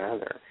down-to-earth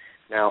manner.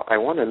 Now, I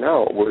want to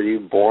know, were you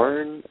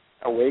born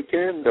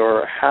awakened,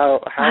 or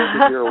how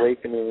did your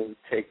awakening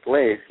take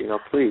place?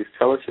 Please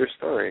tell us your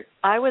story.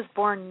 I was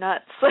born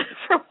nuts,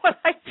 from what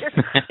I hear.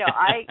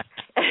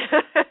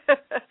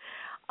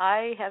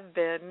 I have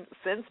been,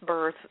 since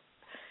birth,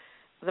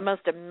 the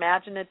most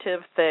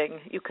imaginative thing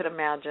you could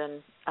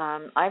imagine.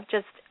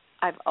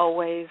 I've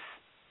always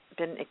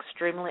been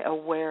extremely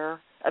aware,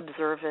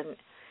 observant,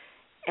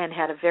 and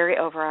had a very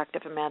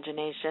overactive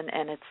imagination,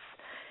 and it's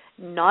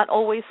not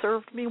always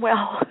served me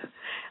well,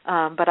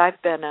 but I've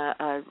been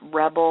a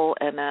rebel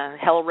and a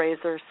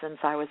hellraiser since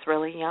I was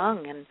really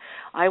young, and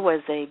I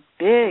was a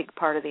big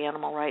part of the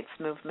animal rights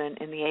movement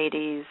in the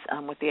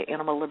 80s with the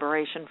Animal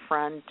Liberation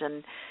Front,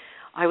 and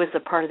I was a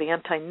part of the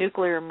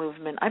anti-nuclear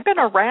movement. I've been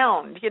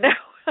around,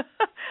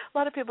 A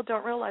lot of people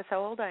don't realize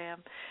how old I am,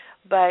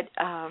 but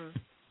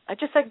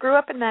I grew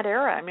up in that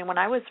era. I mean, when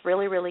I was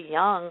really, really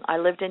young, I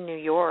lived in New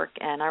York,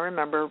 and I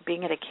remember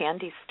being at a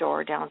candy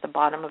store down at the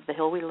bottom of the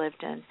hill we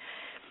lived in,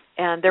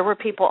 and there were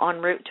people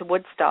en route to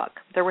Woodstock.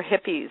 There were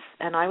hippies,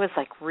 and I was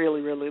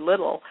really, really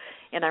little,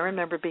 and I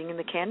remember being in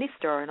the candy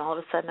store, and all of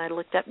a sudden I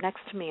looked up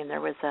next to me, and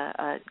there was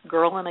a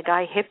girl and a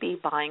guy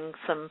hippie buying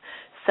some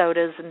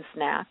sodas and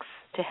snacks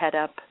to head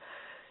up,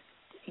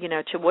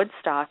 to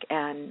Woodstock,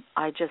 and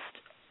I just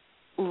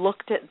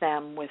looked at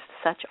them with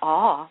such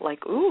awe,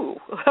 like, ooh,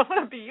 I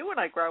want to be you when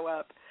I grow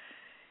up.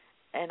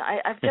 And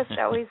I've just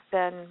always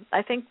been,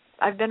 I think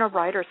I've been a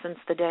writer since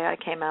the day I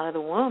came out of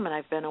the womb, and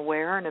I've been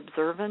aware and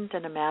observant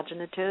and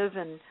imaginative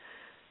and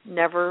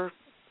never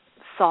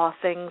saw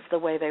things the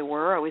way they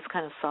were. I always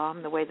kind of saw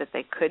them the way that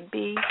they could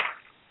be.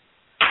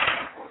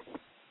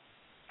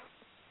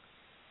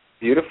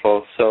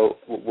 Beautiful. So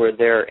were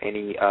there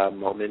any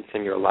moments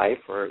in your life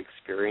or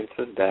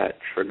experiences that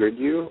triggered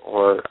you,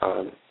 or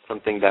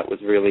something that was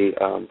really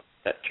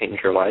that changed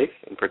your life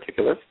in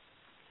particular?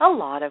 A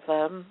lot of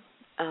them.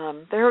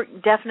 There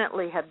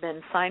definitely have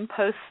been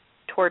signposts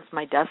towards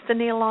my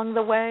destiny along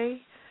the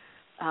way.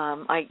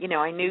 I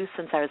knew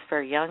since I was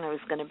very young I was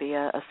going to be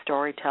a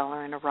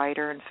storyteller and a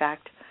writer. In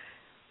fact,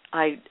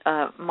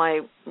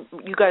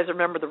 you guys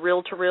remember the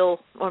reel-to-reel,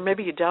 or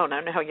maybe you don't, I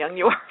don't know how young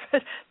you are,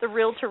 but the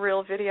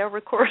reel-to-reel video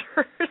recorders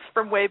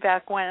from way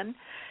back when.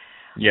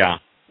 Yeah.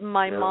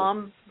 My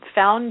mom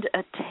found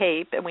a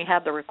tape, and we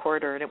had the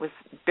recorder, and it was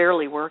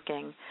barely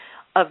working,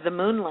 of the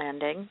moon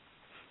landing,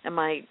 and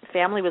my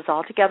family was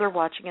all together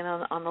watching it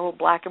on the little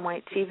black and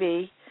white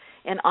TV,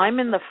 and I'm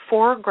in the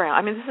foreground.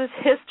 I mean, this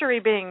is history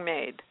being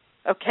made,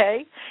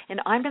 okay? And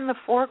I'm in the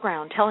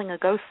foreground telling a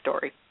ghost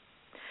story.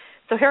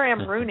 So here I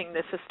am ruining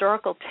this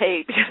historical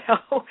tape,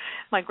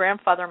 My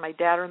grandfather and my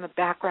dad are in the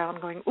background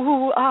going,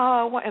 ooh,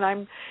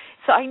 and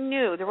so I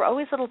knew there were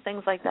always little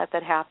things like that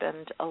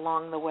happened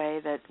along the way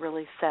that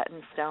really set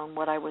in stone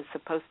what I was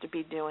supposed to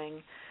be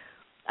doing.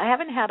 I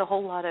haven't had a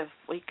whole lot of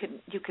what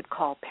you could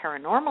call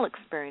paranormal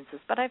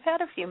experiences, but I've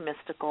had a few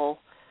mystical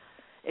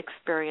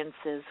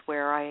experiences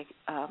where I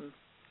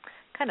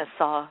kind of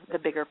saw the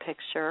bigger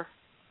picture,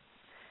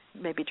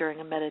 maybe during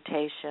a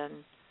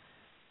meditation.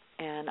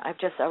 And I've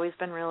just always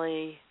been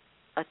really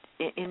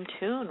in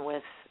tune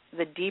with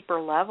the deeper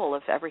level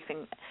of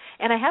everything.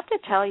 And I have to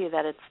tell you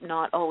that it's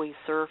not always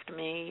served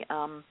me.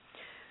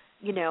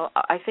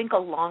 I think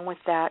along with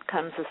that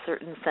comes a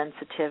certain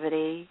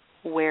sensitivity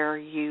where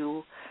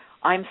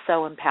I'm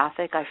so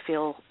empathic, I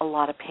feel a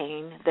lot of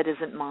pain that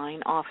isn't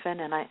mine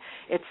often, and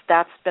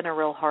that's been a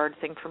real hard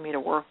thing for me to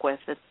work with.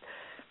 It's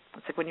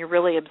like when you're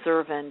really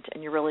observant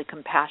and you're really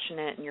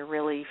compassionate and you're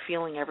really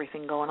feeling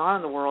everything going on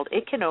in the world,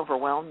 it can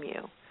overwhelm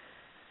you.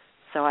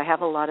 So I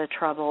have a lot of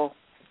trouble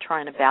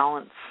trying to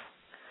balance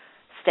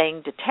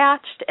staying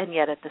detached and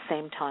yet at the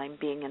same time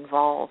being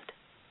involved.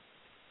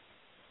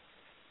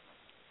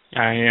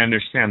 I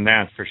understand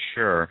that for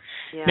sure.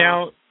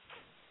 Yeah.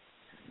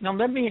 Now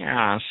let me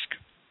ask,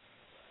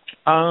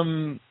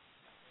 oh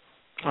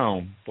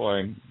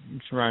boy,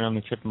 it's right on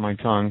the tip of my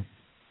tongue.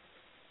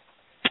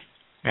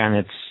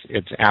 And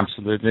it's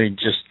absolutely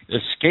just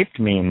escaped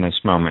me in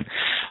this moment.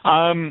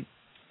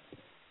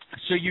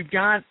 So you've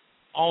got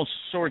all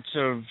sorts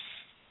of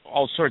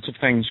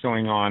things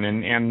going on,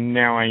 and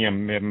now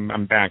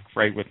I'm back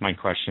right with my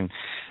question.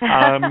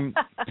 One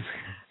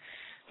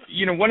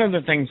of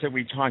the things that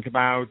we talk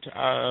about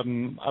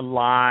a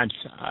lot,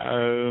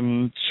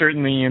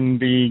 certainly in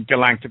the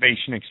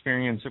Galactivation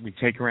experience that we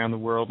take around the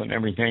world and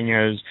everything,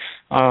 is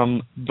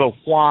the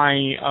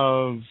why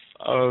of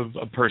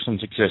a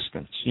person's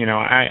existence.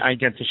 I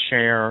get to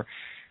share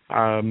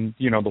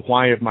the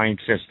why of my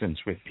existence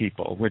with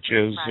people, which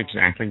is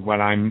exactly what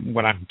I'm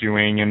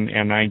doing,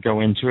 and I go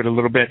into it a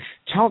little bit.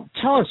 Tell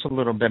us a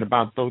little bit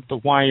about the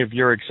why of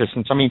your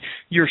existence. I mean,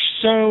 you're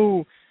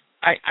so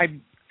I've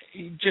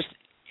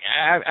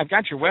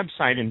got your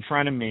website in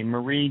front of me,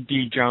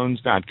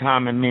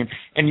 mariedjones.com.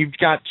 And you've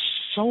got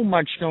so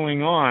much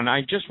going on.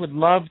 I just would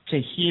love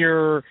to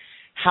hear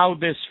how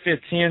this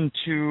fits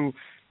into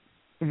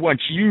what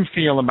you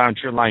feel about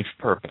your life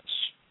purpose.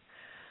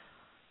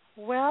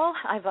 Well,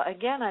 I've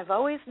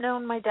always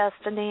known my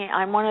destiny.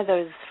 I'm one of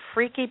those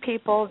freaky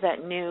people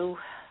that knew,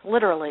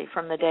 literally,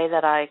 from the day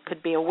that I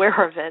could be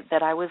aware of it,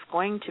 that I was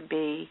going to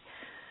be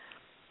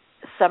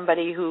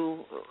somebody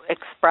who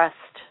expressed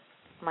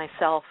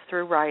myself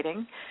through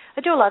writing.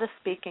 I do a lot of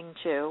speaking,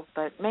 too,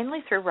 but mainly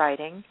through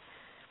writing.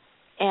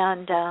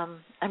 And,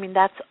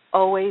 that's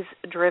always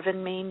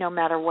driven me, no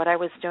matter what I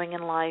was doing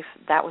in life.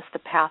 That was the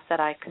path that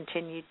I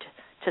continued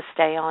to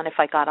stay on. If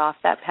I got off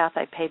that path,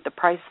 I paid the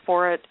price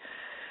for it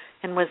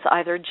and was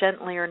either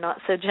gently or not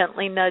so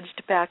gently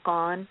nudged back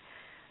on.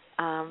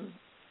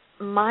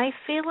 My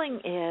feeling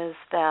is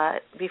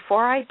that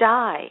before I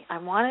die, I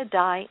want to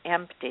die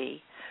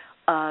empty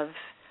of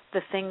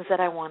the things that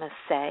I want to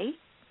say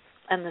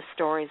and the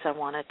stories I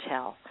want to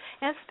tell.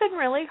 And it's been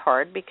really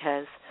hard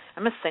because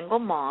I'm a single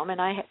mom, and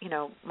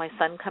my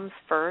son comes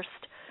first.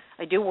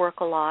 I do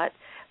work a lot,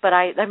 but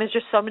there's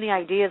just so many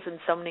ideas and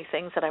so many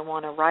things that I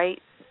want to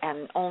write,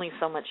 and only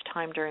so much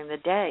time during the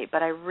day.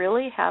 But I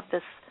really have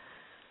this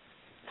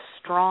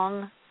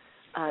strong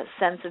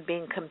sense of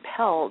being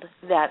compelled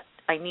that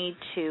I need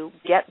to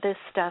get this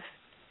stuff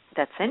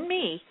that's in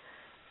me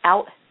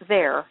out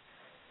there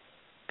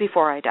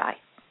before I die.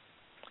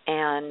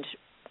 And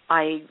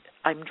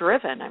I'm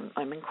driven.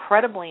 I'm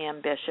incredibly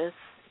ambitious.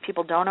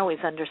 People don't always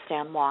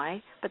understand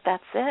why, but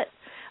that's it.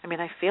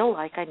 I feel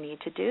like I need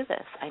to do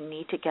this. I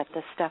need to get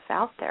this stuff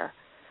out there.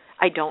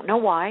 I don't know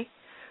why.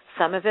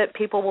 Some of it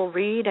people will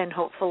read and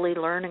hopefully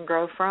learn and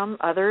grow from.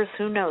 Others,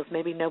 who knows,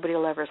 maybe nobody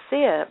will ever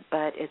see it,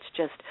 but it's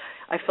just,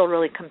 I feel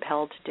really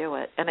compelled to do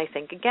it. And I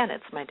think, again,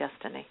 it's my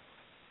destiny.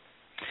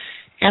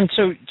 And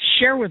so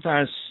share with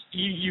us,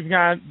 you've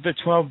got the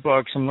 12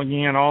 books. I'm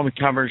looking at all the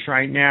covers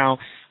right now.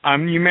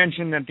 You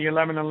mentioned that the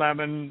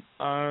 1111,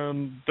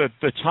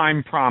 the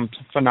time prompt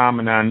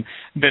phenomenon,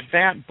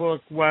 that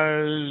book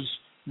was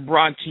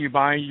brought to you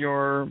by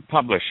your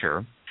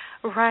publisher.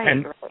 Right.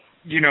 And,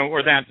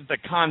 or that the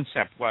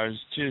concept was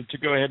to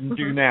go ahead and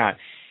do that.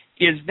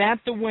 Is that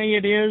the way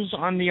it is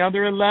on the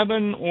other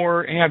 11,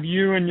 or have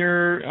you and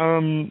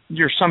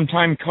your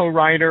sometime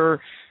co-writer,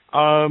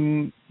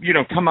 come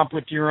up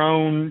with your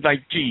own,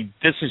 like, gee,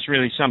 this is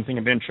really something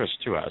of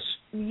interest to us?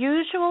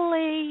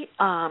 Usually,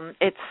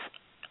 it's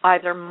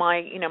either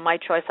my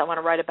choice, I want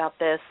to write about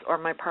this, or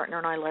my partner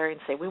and I, Larry,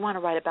 and say, we want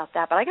to write about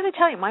that. But I got to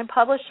tell you, my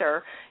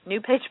publisher,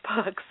 New Page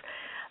Books,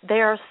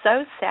 they are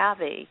so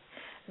savvy.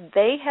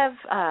 They have,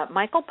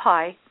 Michael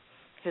Pye,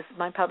 who's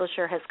my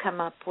publisher, has come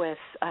up with,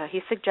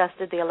 he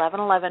suggested the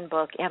 1111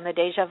 book and the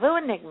Deja Vu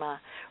Enigma,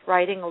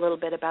 writing a little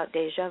bit about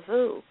Deja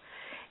Vu,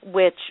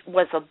 which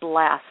was a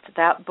blast.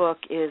 That book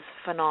is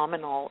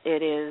phenomenal.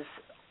 It is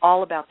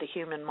all about the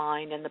human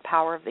mind and the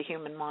power of the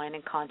human mind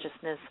and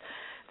consciousness,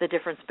 the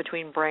difference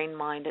between brain,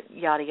 mind,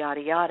 yada,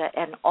 yada, yada.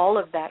 And all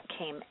of that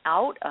came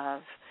out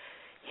of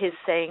his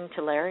saying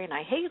to Larry and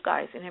I, hey, you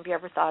guys, and have you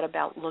ever thought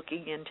about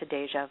looking into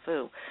deja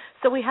vu?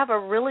 So we have a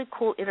really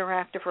cool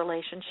interactive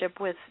relationship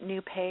with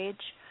New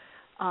Page.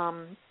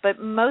 But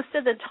most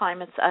of the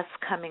time it's us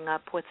coming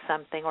up with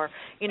something. Or,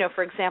 you know,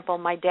 for example,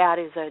 my dad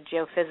is a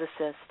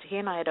geophysicist. He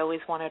and I had always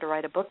wanted to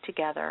write a book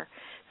together.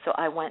 So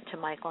I went to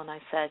Michael and I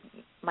said,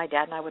 my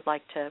dad and I would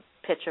like to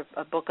pitch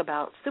a book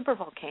about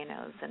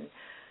supervolcanoes. And,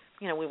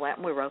 you know, we went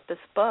and we wrote this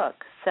book.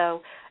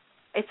 So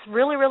it's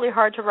really, really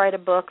hard to write a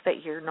book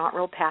that you're not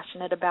real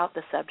passionate about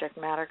the subject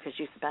matter, because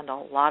you spend a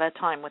lot of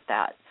time with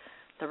that,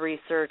 the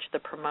research, the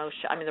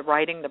promotion, the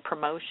writing, the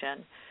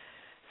promotion.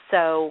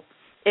 So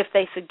if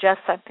they suggest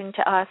something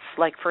to us,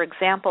 like, for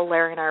example,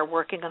 Larry and I are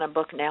working on a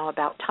book now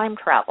about time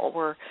travel.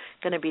 We're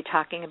going to be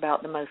talking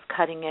about the most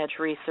cutting-edge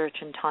research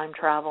in time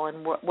travel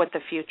and what the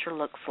future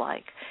looks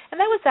like. And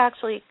that was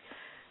actually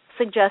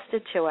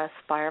suggested to us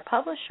by our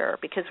publisher,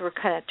 because we're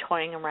kind of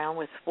toying around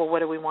with, well, what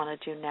do we want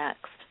to do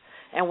next?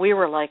 And we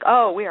were like,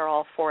 oh, we are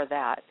all for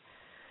that,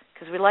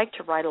 because we like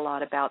to write a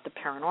lot about the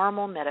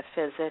paranormal,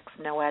 metaphysics,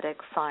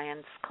 noetics,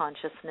 science,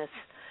 consciousness,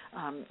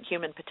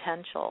 human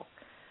potential.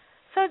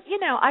 So, you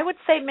know, I would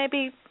say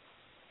maybe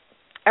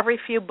every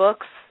few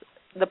books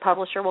the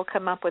publisher will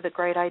come up with a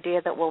great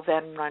idea that we'll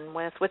then run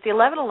with. With the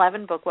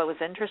 1111 book, what was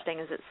interesting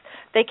is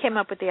they came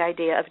up with the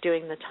idea of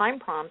doing the time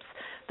prompts.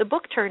 The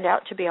book turned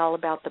out to be all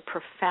about the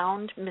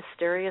profound,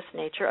 mysterious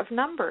nature of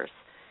numbers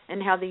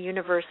and how the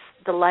universe,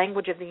 the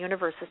language of the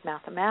universe is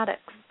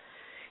mathematics.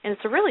 And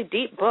it's a really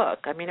deep book.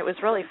 I mean, it was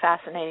really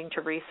fascinating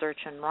to research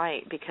and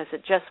write, because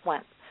it just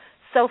went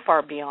so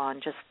far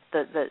beyond just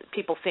the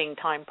people seeing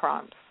time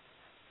prompts.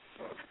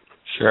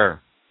 Sure.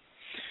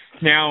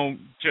 Now,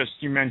 just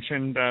you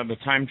mentioned the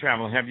time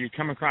travel. Have you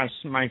come across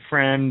my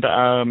friend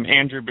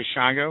Andrew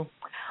Basiago?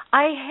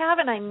 I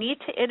haven't. I need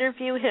to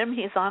interview him.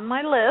 He's on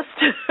my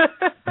list.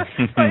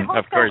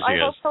 Of course he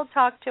is. I hope he'll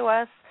talk to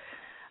us.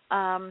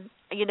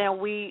 You know,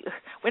 we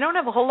don't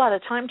have a whole lot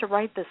of time to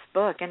write this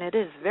book, and it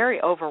is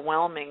very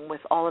overwhelming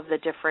with all of the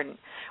different.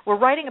 We're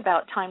writing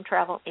about time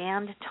travel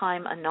and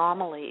time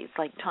anomalies,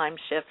 like time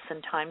shifts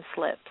and time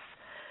slips.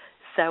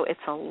 So it's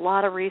a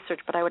lot of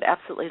research, but I would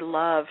absolutely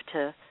love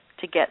to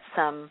get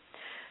some,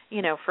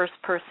 you know,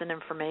 first-person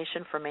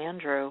information from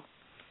Andrew.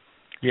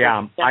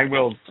 Yeah, I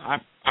will.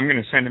 I'm going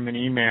to send him an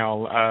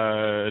email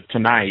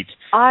tonight.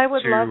 I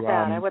would love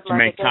that. I would to love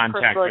make to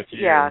contact with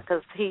you. Yeah,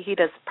 because he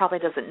probably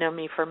doesn't know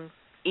me from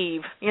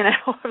Eve. You know,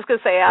 I was going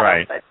to say Adam,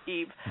 right. but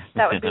Eve.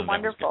 That would be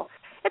wonderful.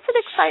 It's an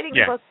exciting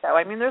book, though.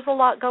 I mean, there's a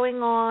lot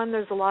going on.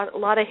 There's a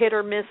lot of hit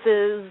or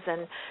misses,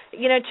 and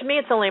you know, to me,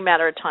 it's only a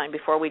matter of time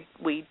before we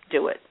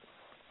do it.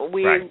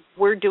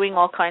 We're doing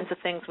all kinds of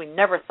things we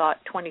never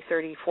thought 20,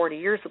 30, 40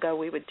 years ago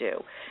we would do.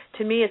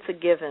 To me, it's a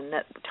given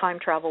that time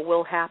travel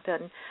will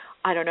happen.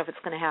 I don't know if it's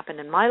going to happen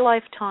in my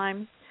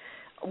lifetime,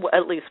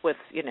 at least with,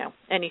 you know,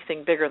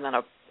 anything bigger than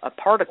a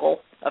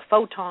particle, a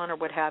photon or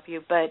what have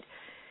you, but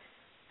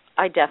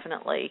I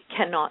definitely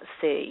cannot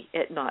see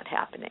it not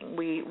happening.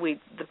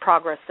 The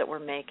progress that we're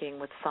making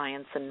with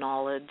science and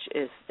knowledge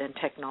and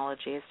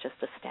technology is just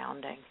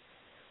astounding.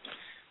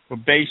 Well,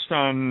 based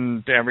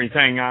on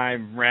everything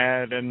I've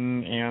read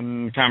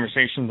and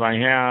conversations I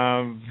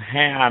have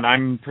had,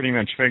 I'm pretty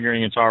much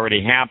figuring it's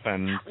already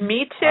happened.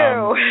 Me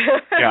too.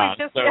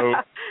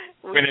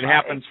 When it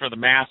happens for the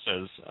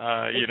masses,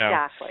 you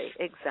know.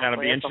 Exactly. That'll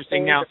be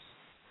interesting. Now,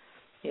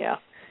 yeah.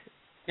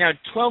 Now,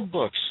 12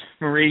 books,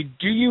 Marie.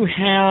 Do you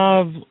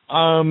have,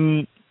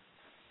 and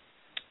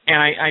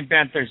I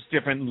bet there's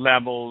different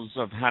levels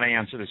of how to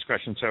answer this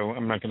question, so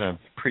I'm not going to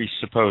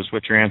presuppose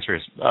what your answer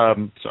is.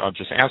 So I'll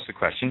just ask the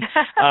question.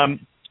 Do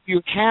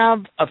you have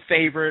a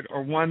favorite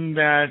or one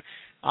that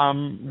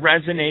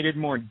resonated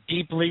more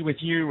deeply with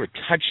you or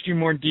touched you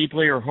more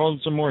deeply or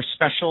holds a more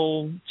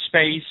special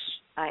space?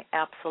 I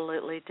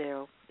absolutely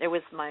do. It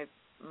was my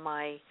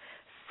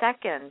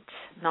second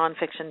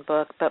nonfiction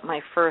book, but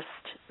my first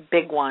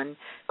big one,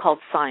 called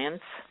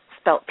Science,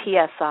 spelled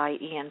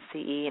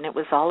P-S-I-E-N-C-E, and it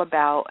was all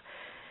about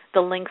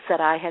the links that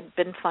I had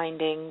been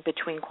finding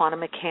between quantum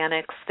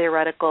mechanics,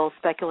 theoretical,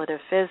 speculative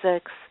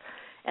physics,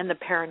 and the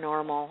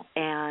paranormal.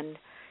 And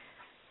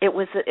it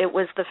was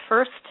the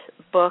first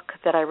book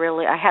that I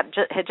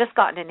had just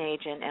gotten an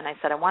agent, and I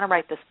said, I want to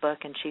write this book,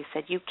 and she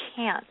said, you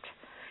can't.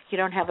 You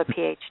don't have a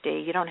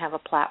PhD. You don't have a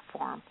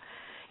platform.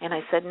 And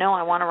I said, no,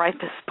 I want to write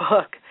this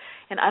book.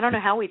 And I don't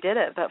know how we did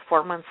it, but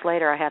 4 months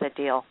later I had a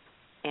deal.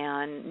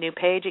 And New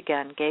Page,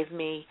 again, gave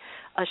me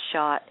a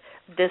shot.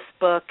 This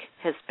book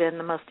has been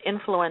the most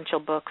influential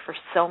book for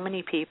so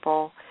many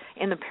people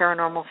in the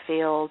paranormal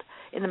field,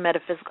 in the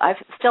metaphysical. I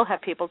still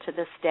have people to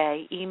this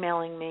day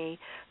emailing me,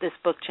 this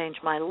book changed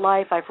my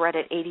life. I've read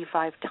it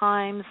 85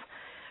 times.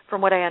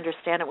 From what I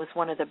understand, it was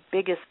one of the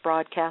biggest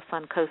broadcasts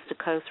on Coast to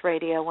Coast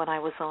radio when I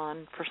was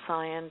on for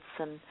Science,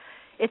 and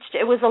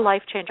it was a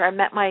life changer. I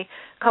met my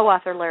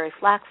co-author Larry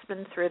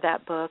Flaxman through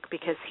that book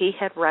because he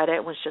had read it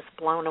and was just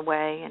blown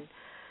away, and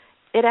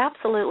it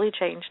absolutely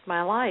changed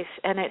my life,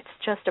 and it's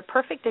just a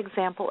perfect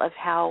example of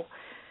how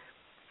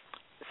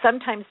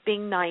sometimes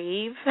being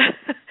naive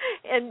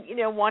and, you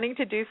know, wanting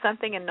to do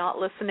something and not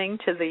listening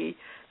to the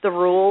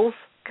rules,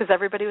 because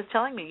everybody was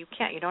telling me,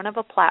 you don't have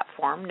a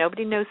platform,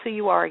 nobody knows who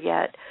you are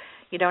yet,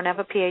 you don't have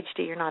a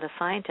PhD, you're not a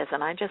scientist.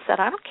 And I just said,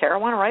 I don't care, I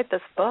want to write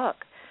this book.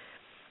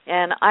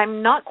 And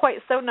I'm not quite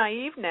so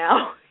naive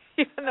now,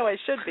 even though I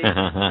should be,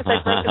 because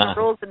I've broken the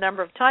rules a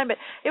number of times. But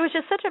it was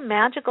just such a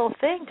magical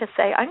thing to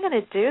say, I'm going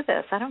to do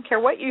this, I don't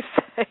care what you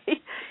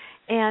say,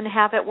 and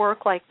have it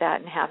work like that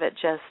and have it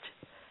just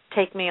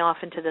take me off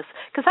into this.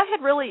 Because I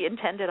had really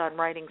intended on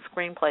writing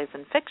screenplays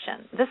and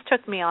fiction. This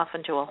took me off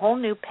into a whole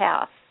new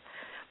path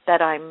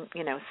that I'm,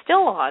 you know,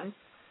 still on,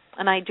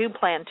 and I do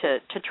plan to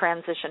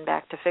transition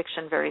back to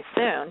fiction very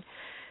soon,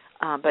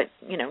 but,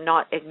 you know,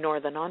 not ignore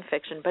the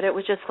nonfiction. But it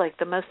was just like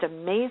the most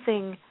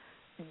amazing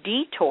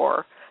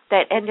detour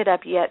that ended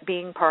up yet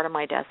being part of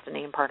my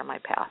destiny and part of my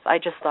path. I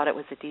just thought it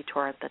was a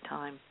detour at the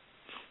time.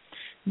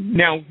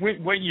 Now,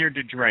 what year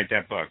did you write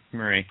that book,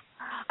 Marie?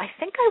 I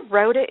think I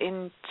wrote it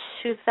in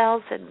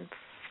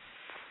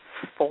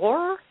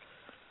 2004.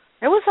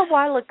 It was a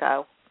while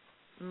ago.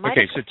 I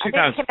think it came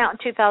out in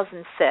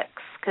 2006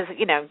 because,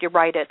 you know, you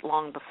write it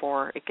long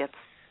before it gets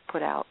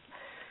put out.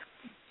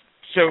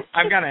 So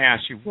I've got to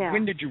ask you,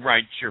 when did you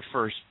write your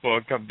first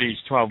book of these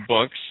 12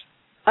 books?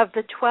 Of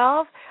the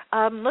 12,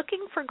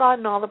 Looking for God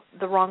in All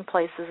the Wrong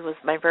Places was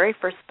my very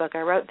first book.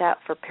 I wrote that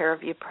for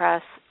Paraview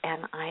Press,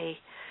 and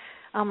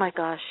oh my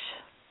gosh,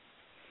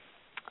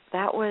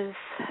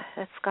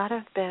 it's got to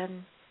have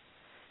been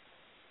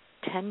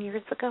 10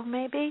 years ago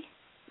maybe.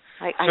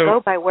 I go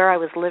by where I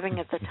was living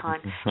at the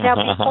time. Now,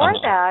 before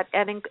that,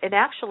 and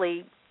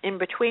actually in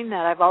between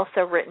that, I've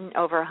also written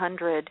over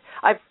 100,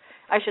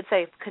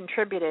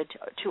 contributed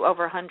to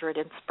over 100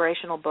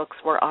 inspirational books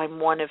where I'm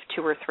one of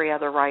 2 or 3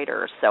 other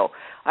writers. So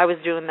I was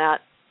doing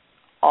that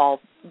all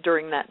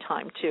during that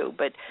time too.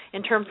 But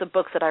in terms of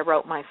books that I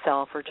wrote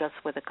myself or just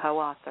with a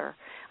co-author,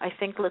 I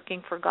think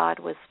Looking for God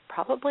was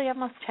probably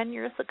almost 10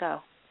 years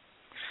ago.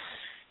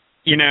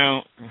 You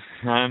know,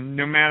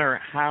 no matter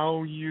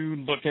how you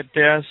look at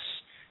this,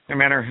 no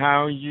matter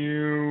how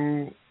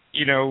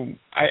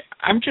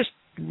I'm just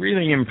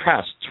really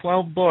impressed.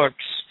 12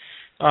 books,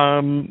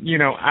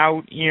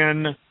 out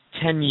in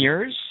 10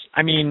 years.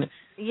 I mean,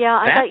 yeah,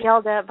 I got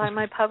yelled at by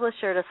my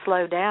publisher to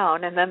slow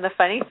down. And then the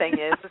funny thing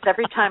is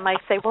every time I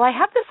say, well, I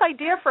have this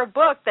idea for a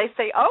book, they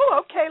say,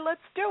 oh, okay, let's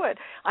do it.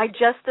 I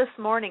just this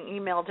morning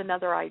emailed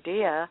another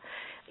idea,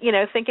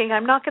 thinking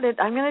I'm going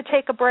to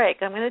take a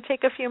break. I'm going to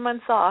take a few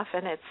months off.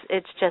 And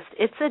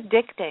it's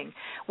addicting.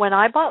 When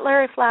I bought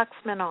Larry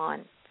Flaxman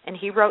on, and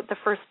he wrote the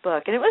first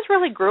book, and it was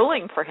really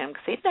grueling for him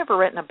because he'd never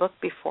written a book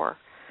before.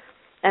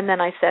 And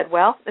then I said,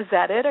 well, is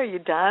that it? Are you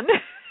done?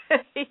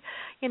 He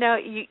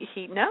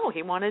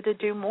wanted to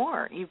do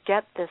more. You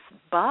get this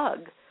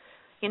bug.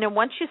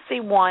 Once you see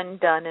one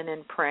done and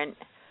in print,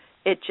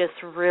 it's just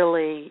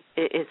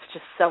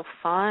so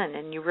fun.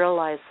 And you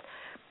realize,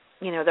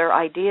 there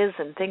are ideas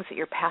and things that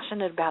you're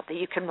passionate about that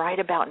you can write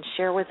about and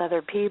share with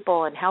other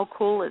people. And how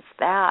cool is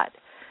that?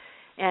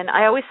 And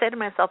I always say to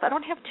myself, I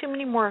don't have too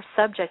many more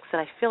subjects that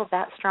I feel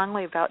that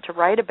strongly about to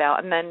write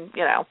about. And then,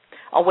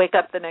 I'll wake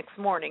up the next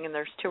morning and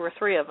there's 2 or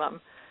 3 of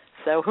them.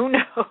 So who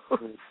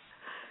knows?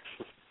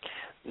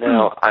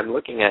 Now, I'm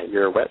looking at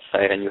your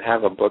website, and you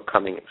have a book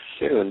coming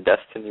soon,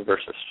 Destiny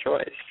versus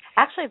Choice.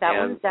 Actually, that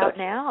one's out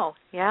now.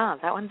 Yeah,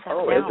 that one's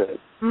out now. Oh, is it?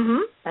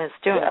 Mm-hmm. And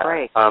it's doing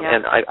great.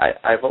 And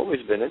I've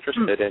always been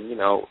interested in,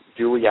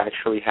 do we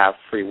actually have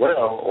free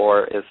will,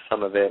 or is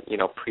some of it,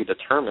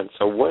 predetermined?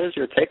 So what is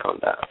your take on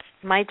that?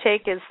 My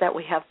take is that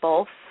we have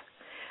both.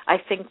 I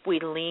think we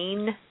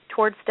lean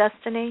towards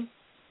destiny.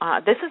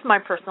 This is my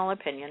personal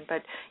opinion,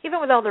 but even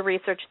with all the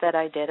research that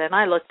I did, and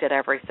I looked at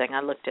everything.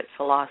 I looked at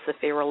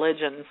philosophy,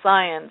 religion,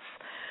 science,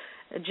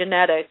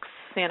 genetics,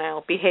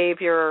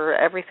 behavior,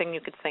 everything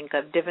you could think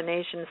of,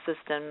 divination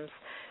systems.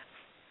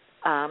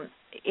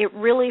 It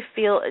really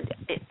feels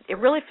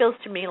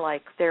to me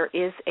like there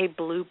is a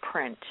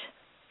blueprint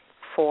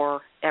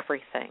for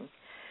everything.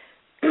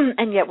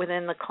 And yet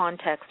within the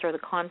context or the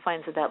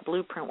confines of that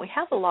blueprint, we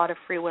have a lot of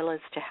free will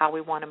as to how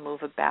we want to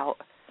move about.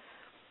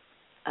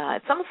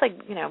 It's almost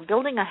like,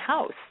 building a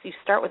house. You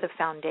start with a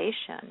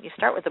foundation. You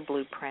start with a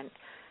blueprint.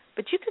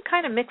 But you can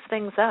kind of mix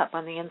things up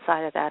on the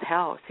inside of that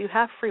house. You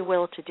have free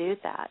will to do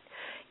that.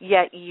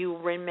 Yet you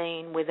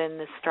remain within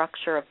the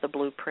structure of the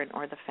blueprint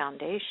or the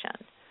foundation.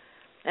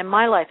 And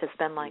my life has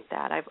been like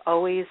that. I've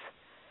always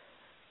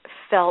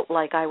felt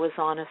like I was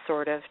on a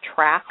sort of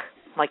track,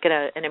 like in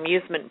an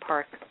amusement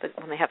park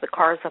when they have the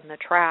cars on the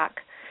track.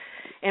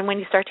 And when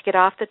you start to get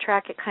off the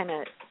track, it kind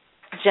of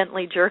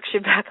gently jerks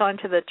you back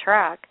onto the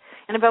track.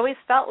 And I've always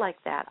felt like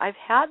that. I've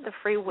had the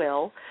free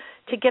will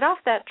to get off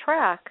that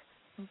track,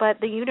 but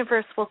the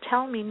universe will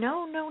tell me,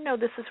 no,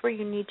 this is where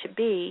you need to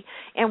be.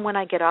 And when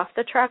I get off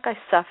the track, I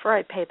suffer.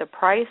 I pay the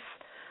price.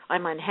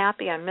 I'm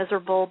unhappy. I'm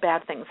miserable.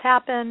 Bad things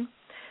happen.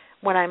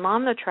 When I'm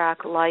on the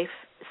track, life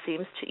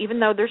seems to, even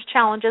though there's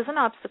challenges and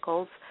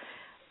obstacles,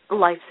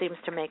 life seems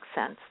to make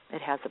sense.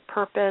 It has a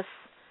purpose.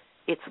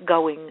 It's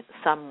going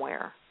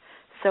somewhere.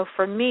 So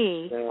for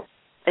me,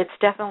 it's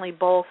definitely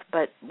both,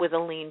 but with a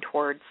lean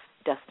towards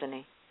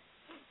destiny.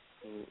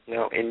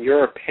 Now, in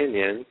your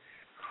opinion,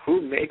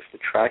 who makes the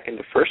track in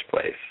the first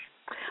place?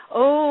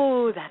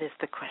 Oh, that is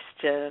the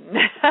question.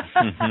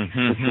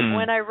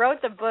 When I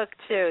wrote the book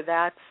too,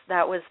 that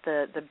was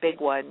the big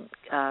one.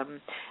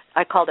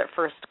 I called it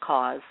First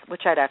Cause,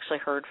 which I'd actually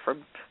heard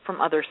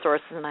from other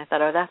sources, and I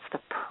thought, oh, that's the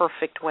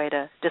perfect way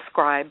to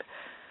describe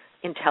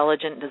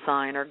intelligent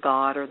design or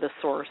God or the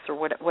source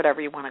or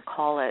whatever you want to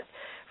call it.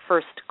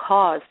 First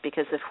cause,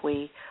 because if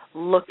we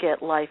look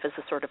at life as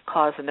a sort of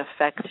cause and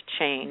effect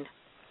chain,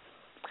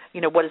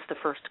 what is the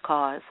first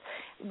cause?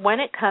 When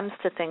it comes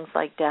to things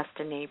like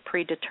destiny,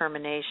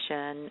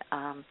 predetermination,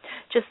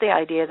 just the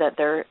idea that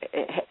there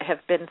have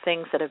been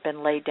things that have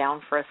been laid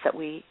down for us that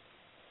we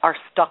are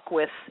stuck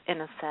with, in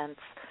a sense,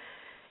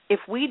 if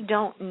we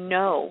don't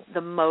know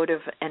the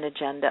motive and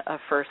agenda of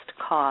first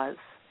cause,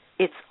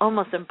 it's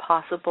almost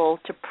impossible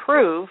to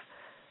prove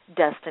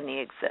destiny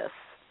exists.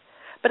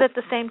 But at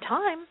the same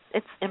time,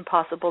 it's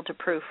impossible to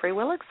prove free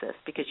will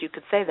exists, because you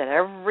could say that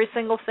every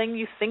single thing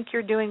you think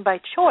you're doing by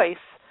choice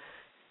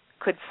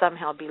could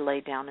somehow be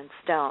laid down in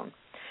stone.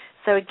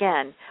 So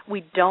again,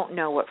 we don't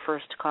know what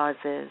first cause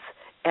is,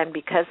 and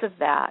because of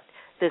that,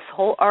 this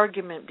whole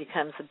argument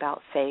becomes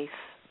about faith.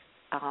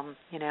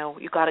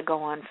 You got to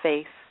go on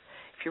faith.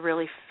 If you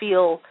really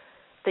feel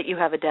that you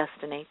have a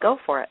destiny, go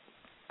for it.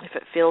 If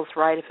it feels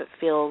right, if it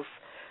feels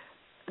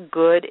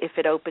good, if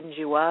it opens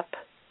you up,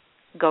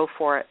 go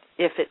for it.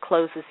 If it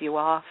closes you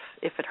off,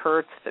 if it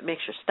hurts, if it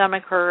makes your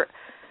stomach hurt,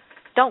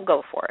 don't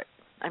go for it.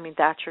 I mean,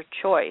 that's your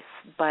choice.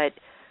 But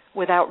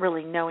without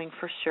really knowing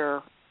for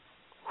sure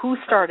who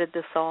started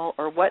this all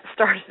or what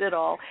started it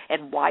all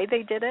and why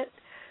they did it,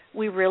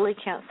 we really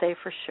can't say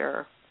for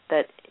sure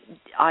that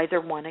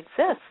either one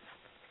exists.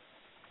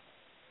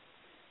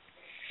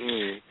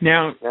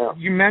 Now,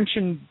 you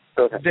mentioned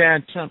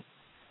that.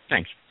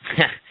 Thanks.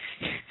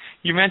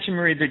 You mentioned,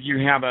 Marie, that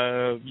you have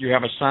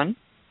a son.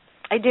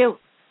 I do.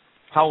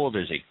 How old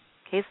is he?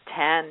 He's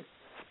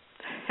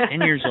 10.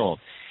 10 years old.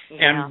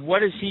 Yeah. And what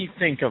does he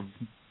think of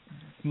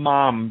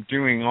Mom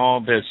doing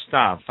all this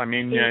stuff? I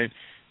mean,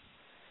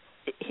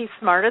 he's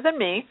smarter than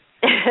me.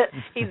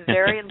 He's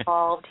very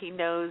involved. He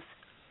knows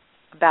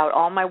about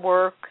all my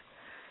work.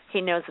 He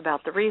knows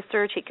about the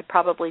research. He could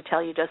probably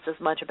tell you just as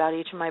much about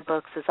each of my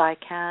books as I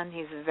can.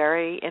 He's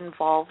very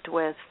involved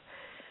with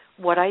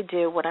what I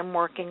do, what I'm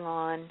working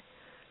on,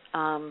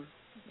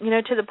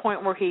 to the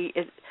point where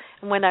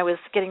when I was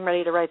getting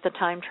ready to write the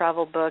time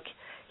travel book,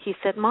 he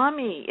said,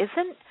 Mommy,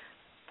 isn't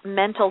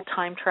mental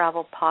time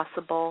travel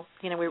possible?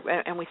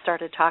 We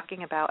started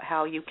talking about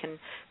how you can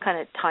kind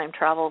of time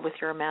travel with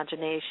your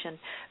imagination.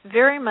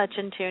 Very much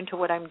in tune to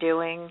what I'm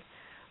doing.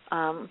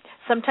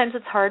 Sometimes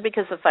it's hard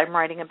because if I'm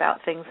writing about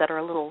things that are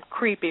a little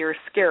creepy or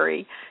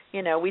scary,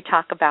 we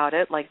talk about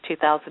it, like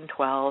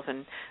 2012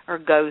 or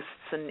ghosts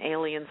and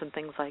aliens and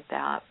things like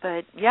that.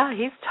 But yeah,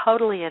 he's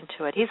totally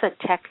into it. He's a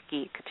tech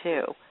geek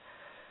too.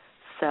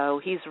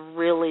 So he's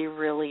really,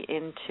 really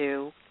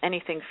into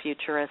anything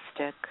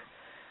futuristic.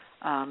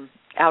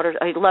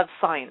 He loves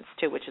science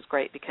too, which is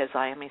great because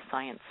I am a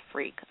science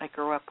freak. I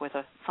grew up with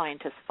a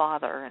scientist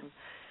father, and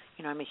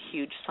I'm a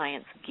huge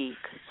science geek.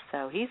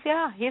 So he's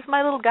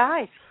my little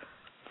guy.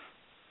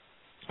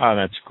 Oh,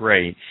 that's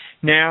great.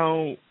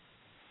 Now,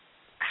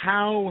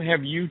 how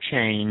have you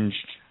changed?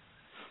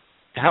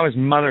 How has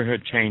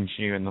motherhood changed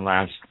you in the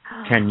last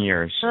 10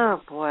 years?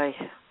 Oh, boy.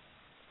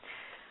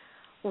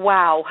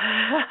 Wow.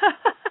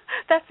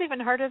 That's even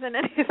harder than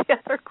any of the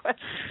other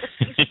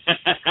questions.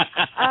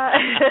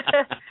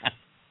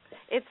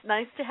 It's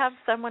nice to have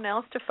someone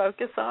else to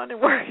focus on and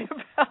worry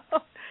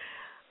about.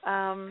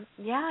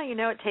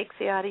 It takes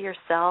you out of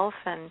yourself,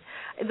 and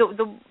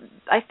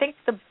I think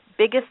the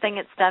biggest thing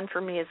it's done for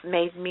me is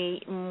made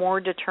me more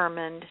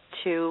determined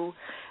to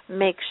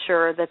make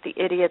sure that the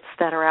idiots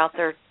that are out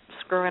there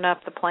screwing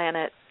up the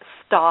planet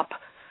stop.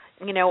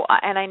 And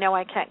I know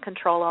I can't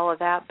control all of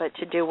that, but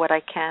to do what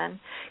I can,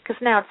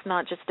 because now it's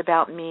not just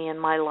about me and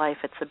my life,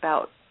 it's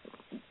about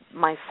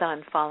my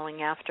son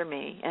following after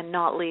me and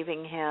not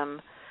leaving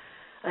him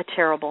a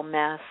terrible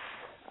mess.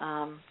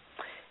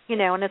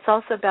 And it's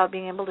also about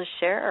being able to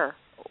share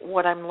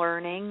what I'm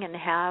learning and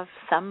have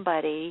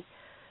somebody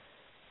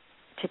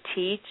to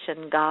teach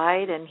and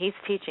guide, and he's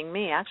teaching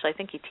me. Actually, I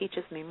think he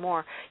teaches me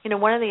more.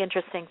 One of the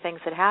interesting things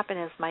that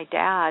happened is my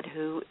dad,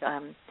 who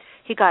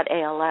he got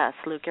ALS,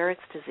 Lou Gehrig's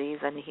disease,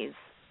 and he's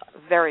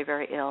very,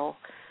 very ill.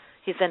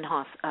 He's in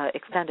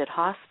extended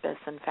hospice.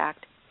 In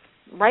fact,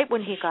 right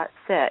when he got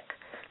sick,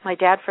 my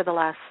dad for the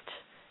last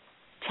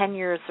 10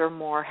 years or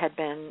more had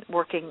been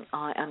working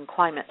on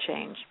climate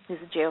change. He's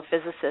a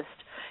geophysicist,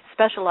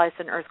 specialized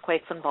in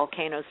earthquakes and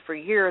volcanoes for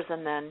years,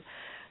 and then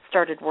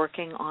started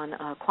working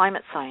on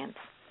climate science.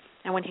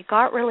 And when he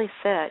got really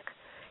sick,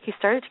 he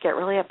started to get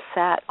really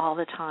upset all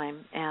the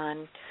time,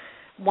 and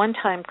one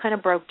time kind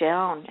of broke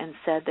down and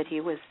said that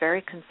he was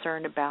very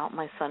concerned about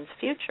my son's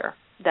future,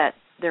 that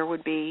there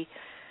would be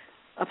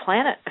a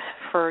planet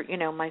for,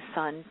 my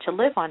son to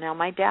live on. Now,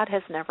 my dad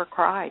has never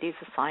cried. He's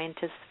a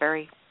scientist,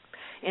 very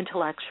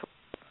intellectual.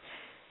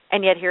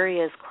 And yet here he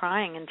is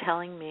crying and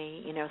telling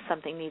me,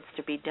 something needs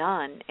to be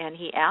done. And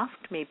he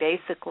asked me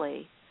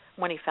basically,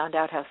 when he found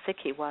out how sick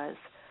he was,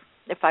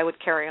 if I would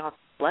carry on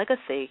his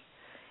legacy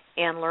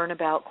and learn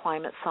about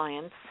climate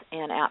science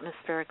and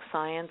atmospheric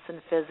science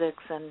and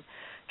physics and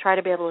try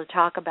to be able to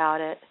talk about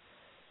it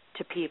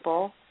to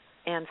people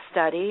and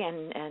study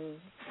and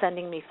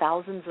sending me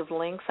thousands of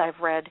links. I've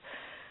read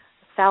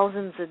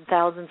thousands and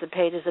thousands of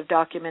pages of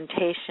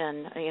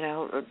documentation,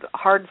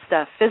 hard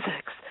stuff,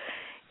 physics.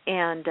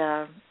 And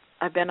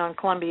I've been on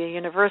Columbia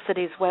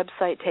University's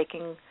website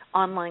taking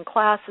online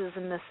classes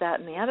and this, that,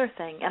 and the other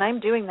thing. And I'm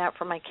doing that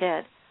for my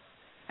kid.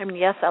 I mean,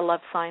 yes, I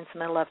love science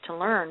and I love to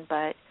learn,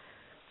 but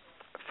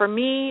for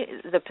me,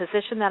 the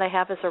position that I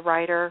have as a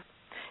writer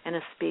and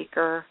a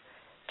speaker,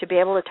 to be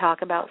able to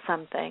talk about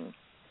something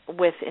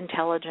with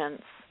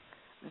intelligence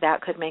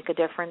that could make a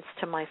difference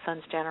to my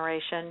son's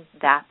generation,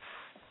 that's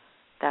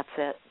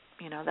it.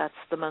 That's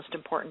the most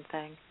important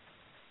thing.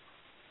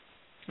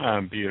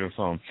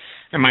 Beautiful.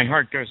 And my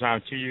heart goes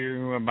out to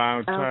you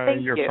about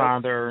your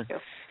father.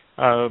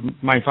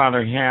 My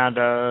father had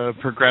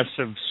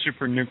progressive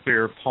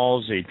supranuclear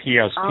palsy,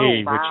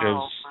 PSP, which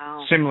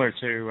is similar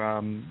to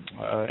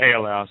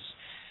ALS.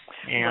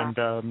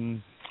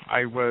 And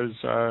I was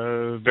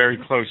very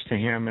close to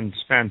him and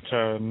spent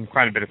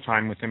quite a bit of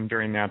time with him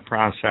during that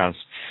process.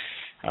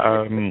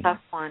 It's a tough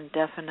one,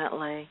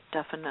 definitely.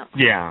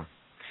 Yeah.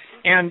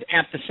 And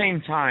at the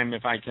same time,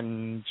 if I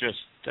can just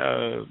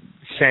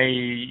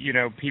say,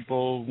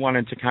 people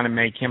wanted to kind of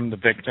make him the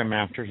victim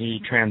after he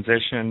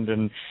transitioned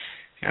and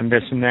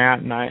this and that,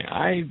 and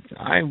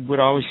I would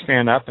always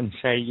stand up and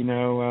say,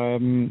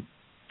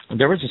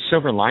 there was a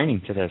silver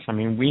lining to this. I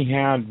mean, we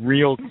had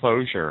real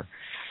closure.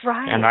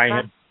 Right.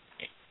 And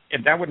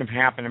if that wouldn't have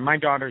happened, and my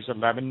daughter's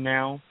 11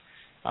 now,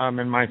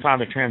 and my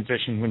father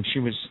transitioned when she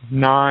was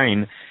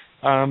 9,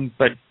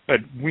 but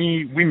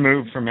we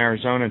moved from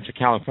Arizona to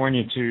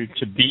California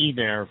to be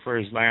there for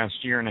his last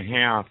year and a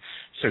half,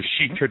 so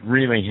she could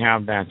really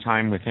have that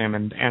time with him,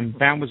 and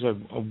that was a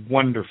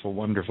wonderful,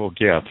 wonderful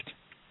gift.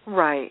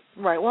 Right.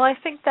 Well, I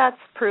think that's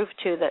proof,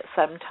 too, that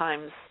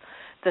sometimes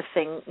the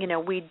thing,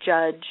 we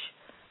judge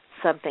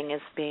something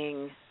as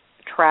being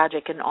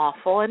tragic and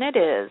awful, and it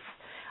is,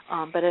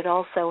 but it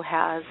also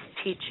has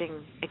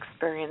teaching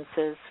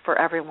experiences for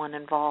everyone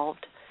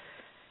involved,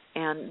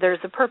 and there's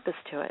a purpose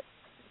to it.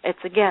 It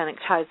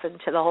ties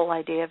into the whole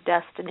idea of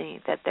destiny,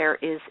 that there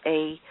is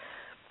a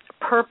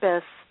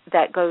purpose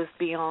that goes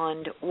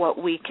beyond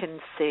what we can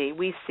see.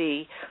 We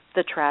see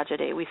the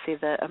tragedy, we see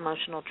the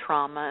emotional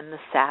trauma and the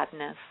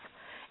sadness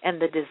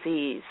and the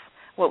disease,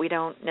 what we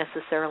don't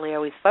necessarily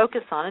always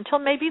focus on until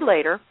maybe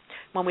later.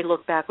 When we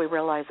look back, we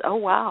realize, oh,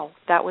 wow,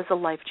 that was a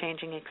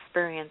life-changing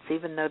experience,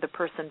 even though the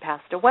person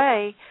passed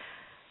away,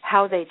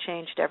 how they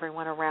changed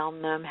everyone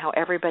around them, how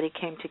everybody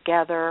came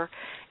together.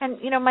 And,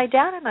 my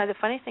dad and I, the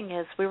funny thing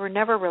is, we were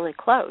never really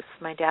close.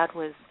 My dad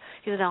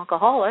he's an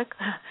alcoholic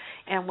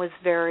and was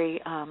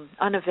very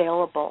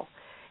unavailable.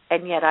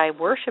 And yet I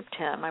worshipped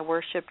him. I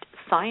worshipped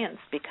science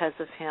because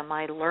of him.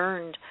 I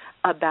learned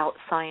about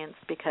science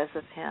because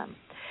of him.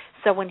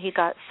 So when he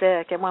got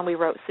sick, and when we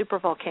wrote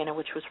Supervolcano,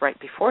 which was right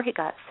before he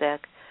got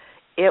sick,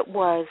 it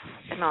was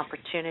an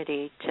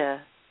opportunity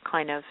to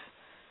kind of,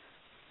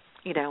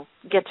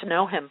 get to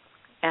know him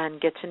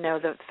and get to know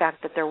the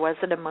fact that there was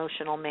an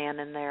emotional man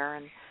in there.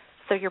 And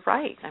so you're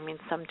right. I mean,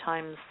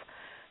 sometimes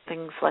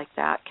things like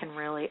that can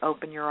really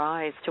open your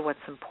eyes to what's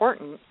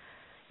important,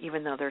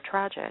 even though they're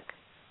tragic.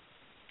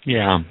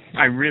 Yeah,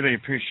 I really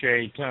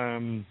appreciate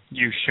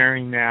you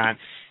sharing that.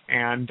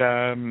 And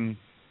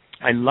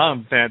I love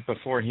that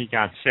before he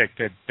got sick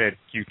that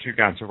you two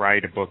got to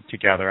write a book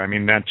together. I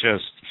mean, that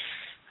just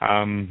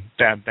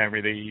that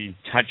really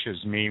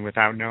touches me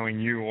without knowing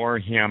you or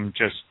him,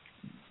 just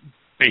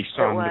based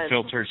on the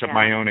filters of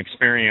my own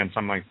experience.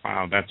 I'm like,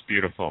 wow, that's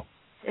beautiful.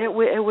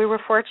 We were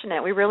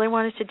fortunate. We really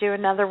wanted to do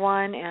another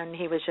one, and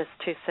he was just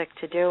too sick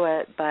to do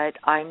it. But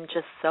I'm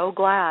just so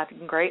glad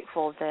and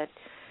grateful that,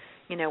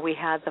 we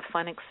had the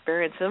fun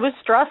experience. It was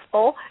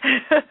stressful,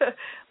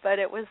 but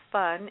it was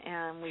fun,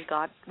 and we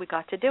got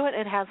to do it.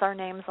 It has our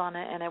names on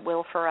it, and it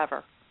will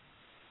forever.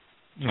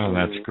 Oh,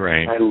 that's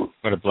great.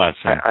 What a blessing.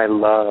 I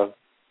love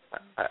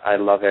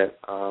it.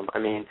 I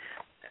mean,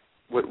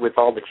 with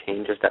all the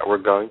changes that we're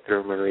going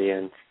through, Marie,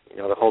 and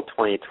the whole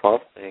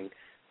 2012 thing,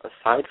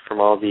 aside from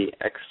all the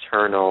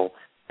external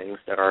things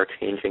that are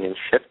changing and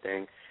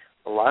shifting,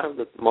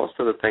 most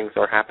of the things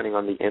are happening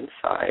on the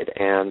inside,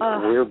 and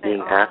we're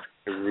being asked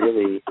to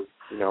really,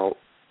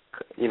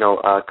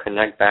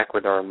 connect back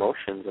with our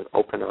emotions and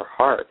open our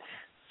heart.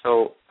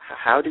 So,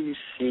 how do you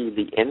see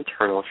the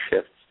internal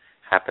shifts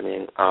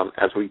happening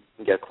as we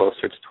get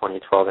closer to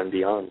 2012 and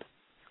beyond?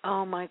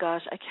 Oh my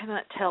gosh, I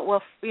cannot tell.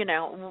 Well,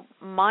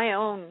 my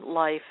own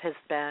life has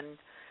been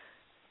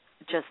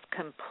just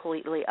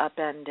completely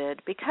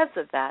upended because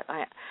of that.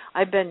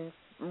 I've been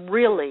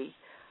really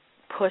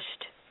pushed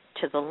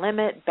to the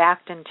limit,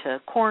 backed into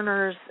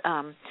corners,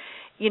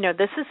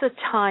 this is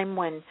a time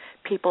when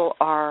people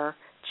are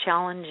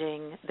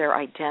challenging their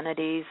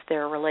identities,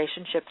 their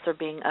relationships are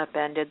being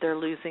upended, they're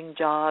losing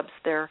jobs,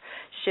 they're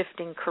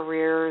shifting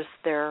careers,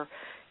 their,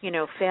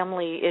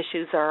 family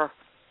issues are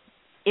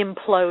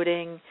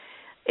imploding.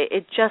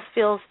 It just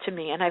feels to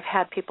me, and I've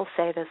had people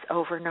say this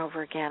over and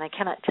over again, I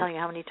cannot tell you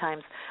how many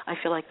times I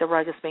feel like the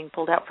rug is being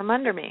pulled out from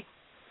under me.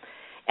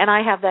 And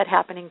I have that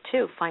happening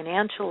too,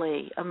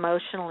 financially,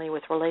 emotionally,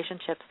 with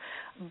relationships.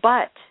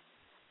 But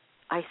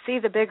I see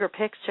the bigger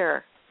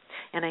picture,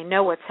 and I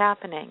know what's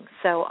happening.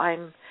 So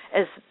I'm,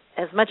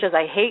 as much as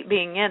I hate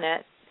being in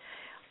it,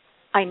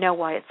 I know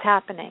why it's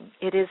happening.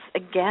 It is,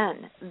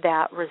 again,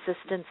 that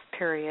resistance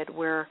period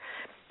where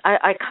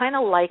I kind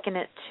of liken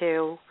it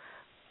to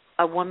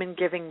a woman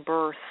giving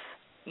birth.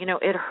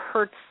 It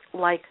hurts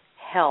like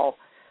hell.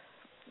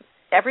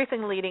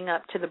 Everything leading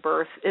up to the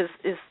birth is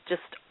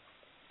just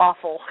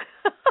awful.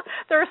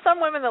 There are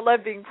some women that love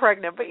being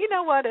pregnant, but you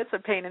know what? It's a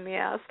pain in the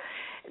ass.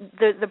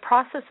 The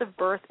process of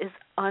birth is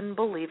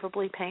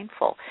unbelievably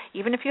painful,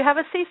 even if you have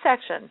a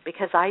C-section,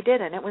 because I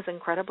didn't. It was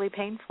incredibly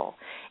painful.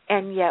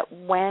 And yet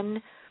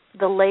when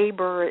the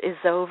labor is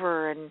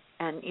over and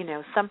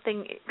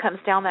something comes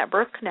down that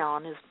birth canal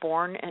and is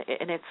born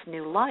in its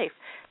new life,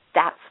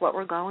 that's what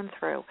we're going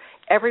through.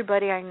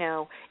 Everybody I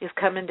know is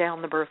coming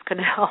down the birth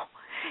canal.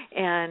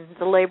 And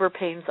the labor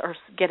pains are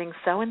getting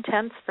so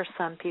intense for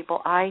some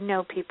people. I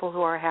know people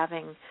who are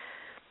having,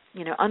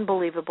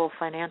 unbelievable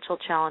financial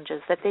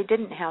challenges that they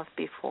didn't have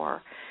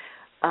before.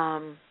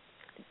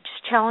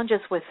 Just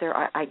challenges with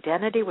their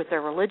identity, with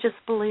their religious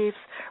beliefs.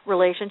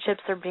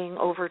 Relationships are being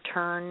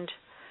overturned,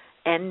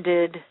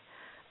 ended,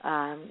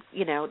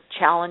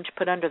 challenged,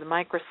 put under the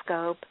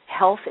microscope.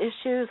 Health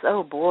issues,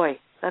 oh boy,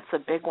 that's a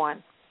big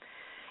one.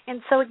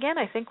 And so again,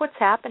 I think what's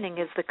happening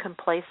is the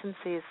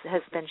complacency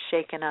has been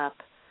shaken up.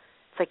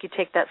 It's like you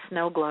take that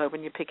snow globe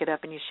and you pick it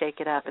up and you shake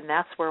it up, and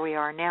that's where we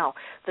are now.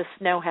 The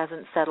snow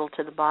hasn't settled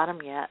to the bottom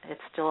yet.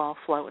 It's still all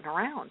floating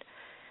around.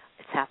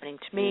 It's happening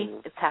to me.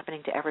 It's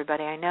happening to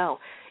everybody I know.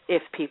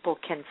 If people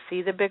can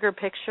see the bigger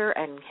picture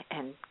and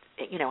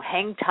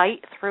hang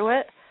tight through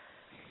it,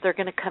 they're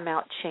going to come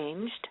out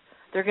changed.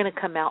 They're going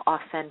to come out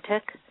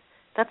authentic.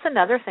 That's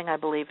another thing I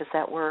believe, is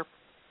that we're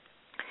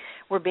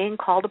being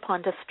called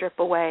upon to strip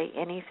away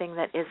anything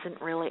that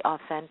isn't really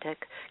authentic,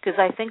 because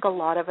I think a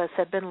lot of us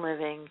have been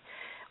living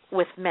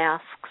with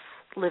masks,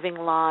 living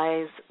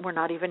lies. We're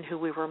not even who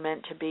we were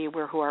meant to be.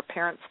 We're who our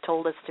parents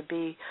told us to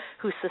be,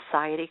 who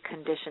society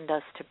conditioned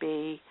us to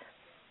be.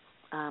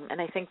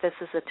 And I think this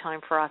is a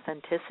time for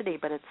authenticity,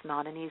 but it's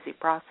not an easy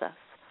process.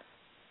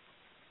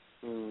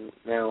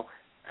 Now,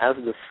 as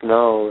the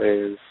snow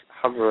is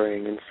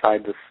hovering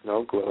inside the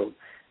snow globe,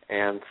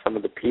 and some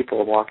of the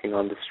people walking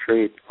on the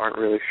street aren't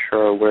really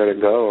sure where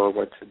to go or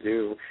what to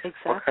do,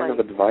 exactly. What kind of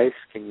advice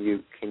can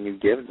you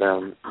give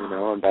them,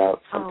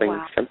 about something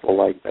simple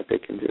like that they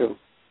can do?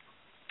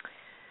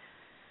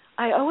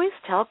 I always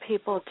tell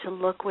people to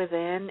look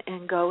within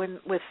and go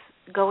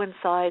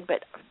inside,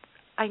 but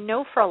I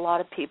know for a lot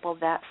of people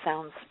that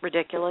sounds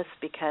ridiculous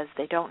because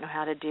they don't know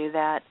how to do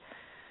that.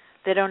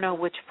 They don't know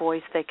which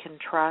voice they can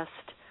trust.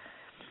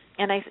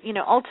 And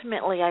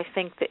ultimately, I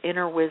think the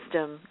inner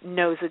wisdom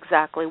knows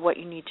exactly what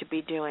you need to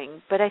be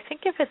doing. But I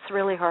think if it's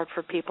really hard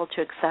for people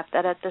to accept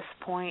that at this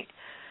point,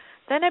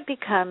 then it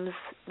becomes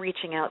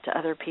reaching out to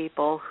other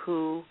people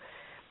who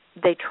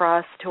they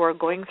trust, who are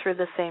going through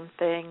the same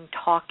thing,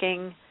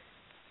 talking,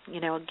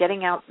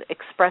 getting out,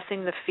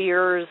 expressing the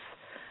fears,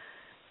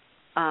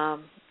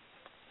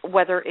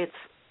 whether it's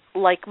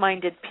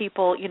like-minded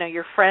people,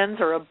 your friends,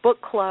 or a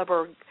book club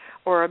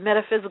or a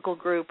metaphysical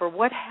group or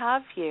what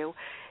have you.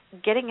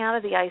 Getting out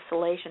of the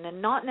isolation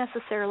and not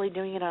necessarily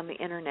doing it on the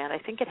internet. I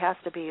think it has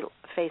to be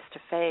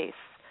face-to-face.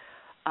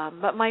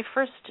 But my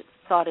first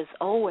thought is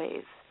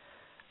always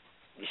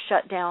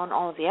shut down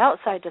all of the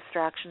outside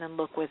distraction and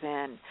look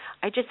within.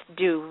 I just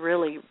do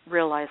really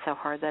realize how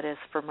hard that is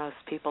for most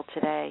people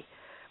today.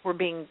 We're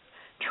being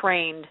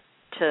trained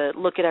to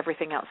look at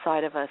everything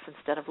outside of us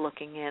instead of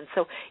looking in.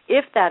 So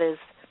if that is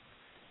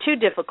too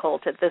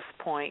difficult at this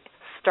point,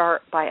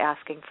 start by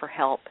asking for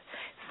help.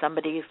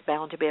 Somebody is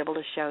bound to be able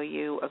to show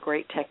you a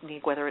great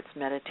technique, whether it's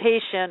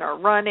meditation or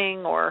running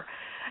or,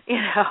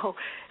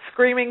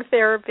 screaming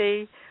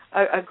therapy,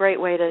 a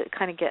great way to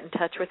kind of get in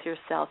touch with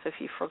yourself if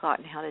you've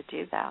forgotten how to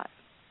do that.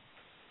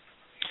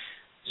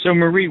 So,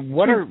 Marie,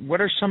 what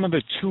are some of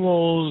the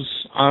tools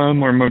or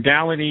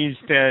modalities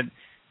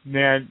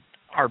that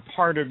are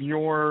part of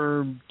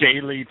your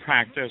daily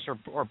practice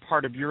or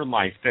part of your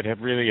life that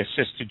have really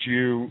assisted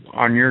you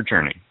on your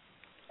journey?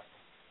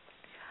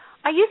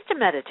 I used to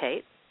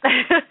meditate.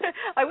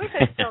 I wish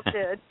I still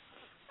did.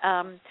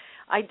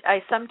 I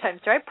sometimes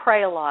do. I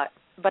pray a lot,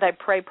 but I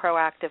pray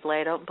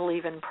proactively. I don't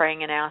believe in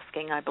praying and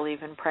asking. I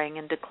believe in praying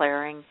and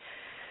declaring.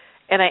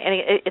 And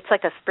it's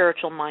like a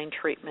spiritual mind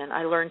treatment.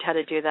 I learned how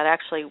to do that. I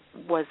actually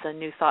was a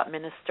New Thought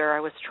minister. I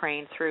was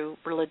trained through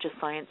Religious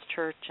Science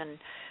Church, and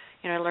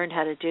I learned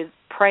how to do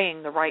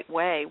praying the right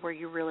way, where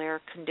you really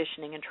are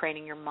conditioning and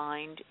training your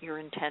mind, your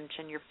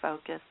intention, your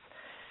focus.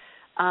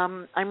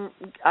 I'm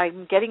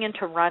getting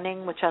into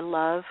running, which I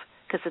love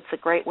because it's a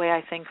great way,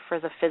 I think, for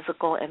the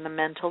physical and the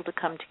mental to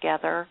come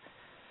together.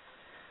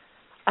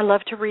 I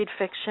love to read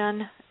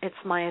fiction. It's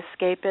my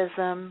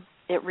escapism.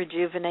 It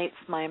rejuvenates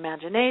my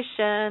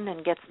imagination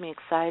and gets me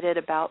excited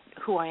about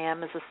who I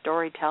am as a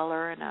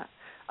storyteller and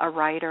a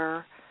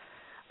writer.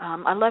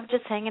 I love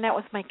just hanging out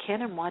with my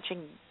kid and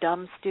watching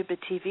dumb, stupid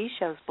TV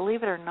shows.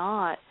 Believe it or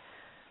not,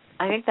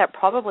 I think that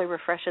probably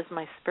refreshes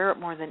my spirit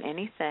more than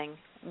anything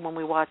when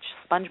we watch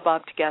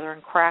SpongeBob together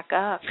and crack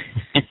up.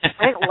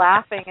 I think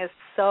laughing is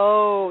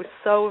so,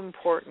 so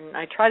important.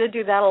 I try to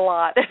do that a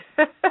lot.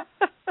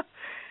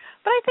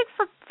 But I think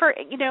for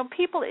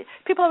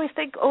people always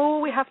think,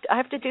 oh, I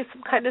have to do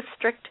some kind of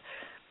strict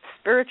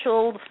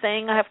spiritual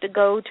thing. I have to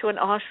go to an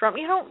ashram.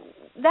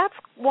 That's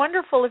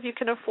wonderful if you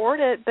can afford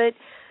it, but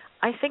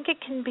I think it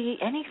can be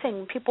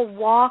anything. People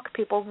walk,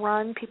 people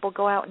run, people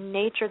go out in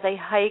nature, they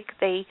hike,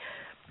 they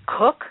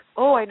cook.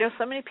 Oh, I know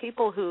so many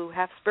people who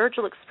have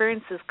spiritual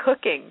experiences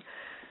cooking.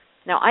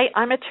 Now,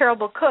 I'm a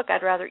terrible cook.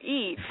 I'd rather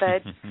eat,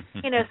 but,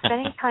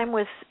 spending time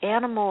with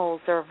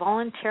animals or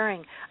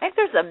volunteering. I think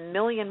there's a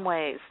million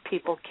ways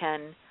people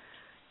can,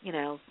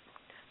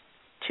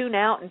 tune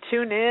out and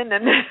tune in,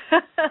 and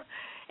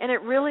and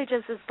it really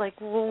just is like,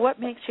 well, what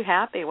makes you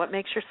happy? What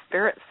makes your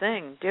spirit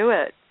sing? Do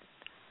it.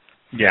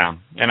 Yeah,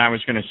 and I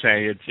was going to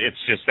say it's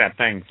just that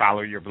thing,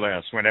 follow your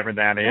bliss, whatever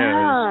that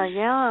is.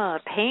 Yeah,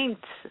 paint,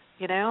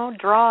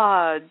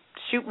 draw,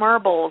 shoot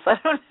marbles. I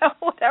don't know,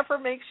 whatever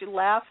makes you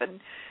laugh and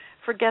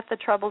forget the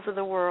troubles of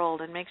the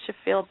world and makes you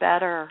feel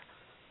better.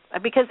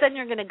 Because then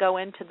you're going to go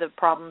into the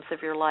problems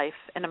of your life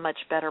in a much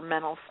better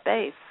mental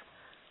space.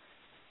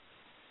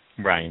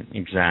 Right,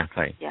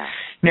 exactly. Yeah.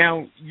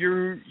 Now,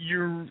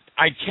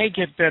 I take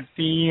it that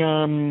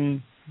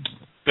the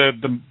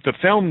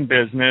film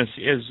business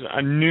is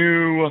a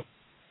new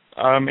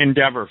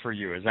endeavor for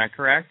you. Is that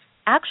correct?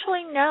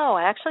 Actually, no.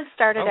 I actually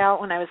started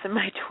out when I was in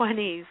my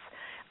 20s.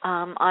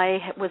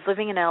 I was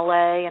living in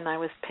L.A. and I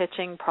was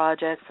pitching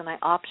projects, and I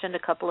optioned a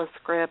couple of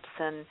scripts,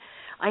 and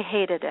I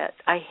hated it.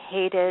 I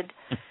hated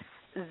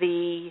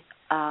the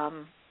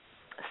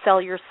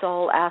sell your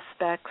soul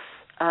aspects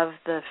of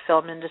the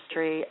film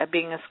industry,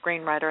 being a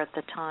screenwriter at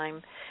the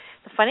time.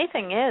 The funny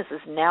thing is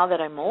now that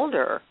I'm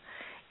older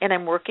and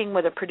I'm working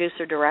with a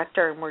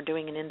producer-director and we're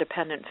doing an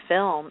independent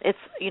film, it's,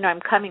 I'm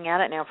coming at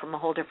it now from a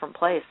whole different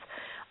place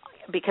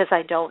because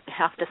I don't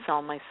have to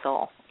sell my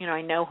soul.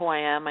 I know who I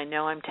am. I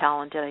know I'm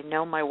talented. I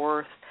know my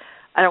worth.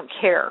 I don't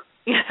care,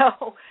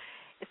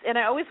 And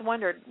I always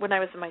wondered when I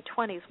was in my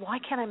 20s, why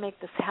can't I make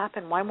this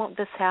happen? Why won't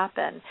this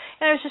happen? And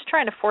I was just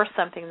trying to force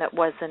something that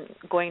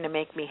wasn't going to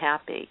make me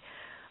happy.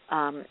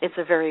 It's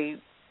a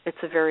very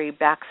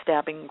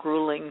backstabbing,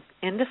 grueling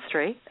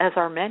industry, as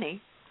are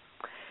many.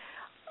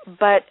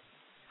 But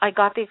I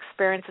got the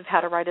experience of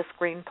how to write a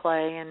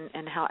screenplay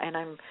and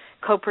I'm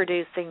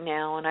co-producing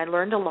now, and I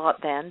learned a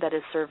lot then that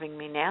is serving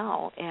me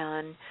now.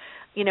 And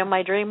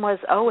my dream was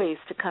always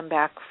to come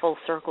back full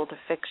circle to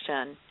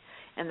fiction,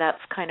 and that's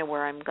kind of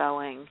where I'm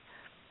going.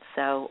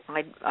 So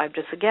I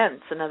just, again,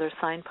 it's another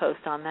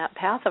signpost on that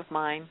path of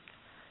mine.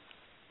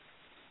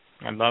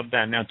 I love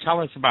that. Now tell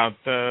us about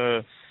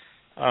the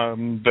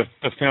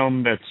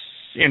film that's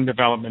in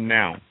development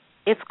now.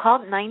 It's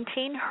called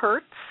 19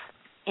 Hertz,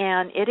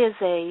 and it is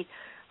a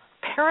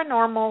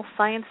paranormal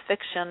science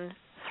fiction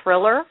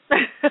thriller.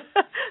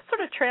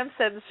 Sort of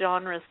transcends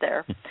genres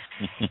there.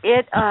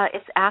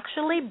 It's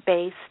actually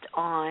based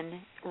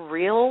on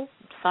real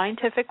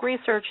scientific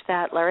research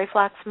that Larry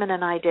Flaxman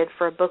and I did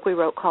for a book we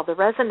wrote called The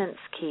Resonance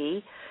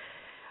Key,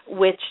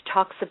 which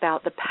talks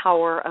about the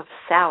power of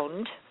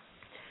sound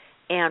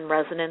and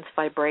resonance,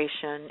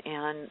 vibration,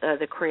 and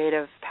the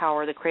creative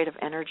power, the creative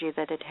energy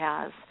that it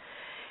has.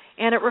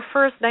 And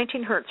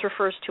 19 Hertz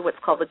refers to what's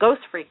called the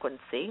ghost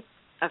frequency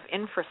of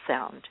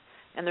infrasound.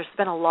 And there's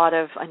been a lot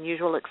of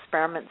unusual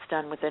experiments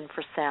done with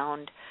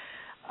infrasound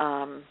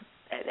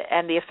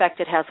and the effect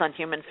it has on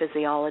human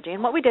physiology.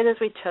 And what we did is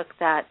we took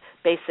that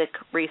basic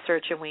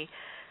research and we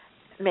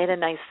made a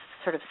nice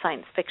sort of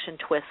science fiction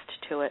twist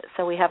to it.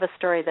 So we have a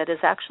story that is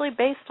actually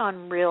based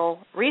on real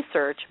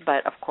research,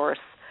 but of course,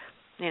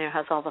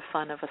 has all the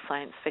fun of a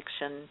science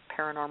fiction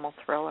paranormal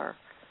thriller.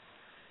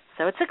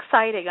 So it's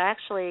exciting. I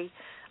actually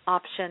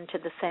optioned to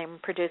the same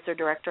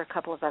producer-director a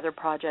couple of other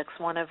projects,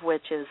 one of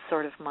which is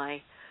sort of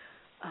my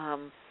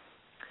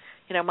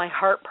my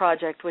heart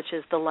project, which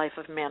is The Life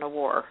of Man of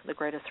War, the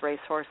greatest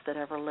racehorse that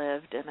ever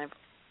lived. And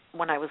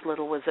when I was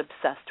little, was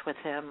obsessed with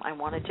him. I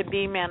wanted to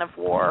be Man of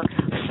War.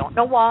 I don't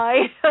know why.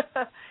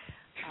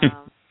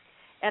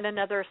 And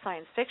another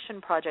science fiction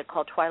project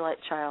called Twilight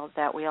Child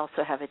that we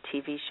also have a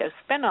TV show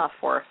spinoff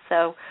for.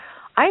 So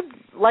I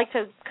like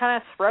to kind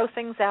of throw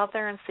things out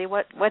there and see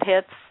what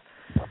hits.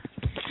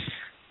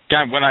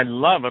 God, what I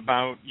love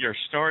about your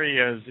story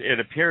is it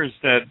appears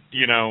that,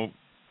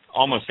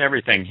 almost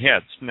everything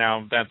hits.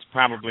 Now, that's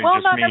probably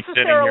just me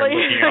sitting here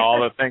looking at all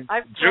the things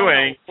I've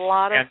doing. A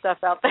lot of stuff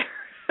out there.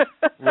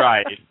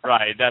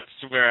 Right. That's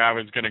where I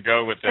was going to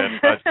go with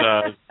it. But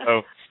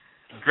so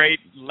great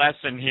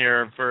lesson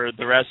here for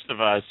the rest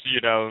of us.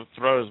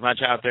 Throw as much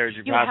out there as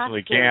you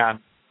possibly can.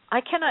 I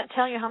cannot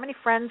tell you how many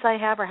friends I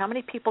have or how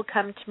many people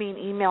come to me and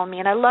email me,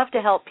 and I love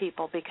to help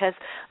people because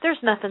there's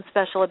nothing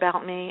special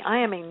about me. I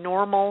am a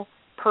normal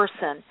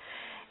person.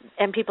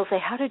 And people say,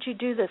 how did you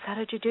do this? How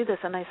did you do this?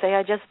 And I say,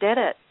 I just did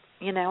it.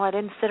 I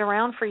didn't sit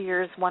around for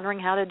years wondering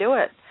how to do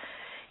it,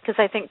 because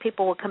I think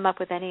people will come up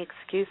with any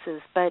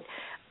excuses. But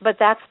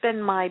that's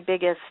been my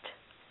biggest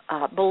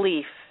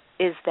belief,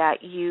 is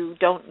that you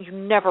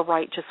never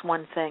write just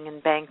one thing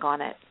and bank on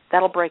it.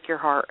 That'll break your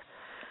heart.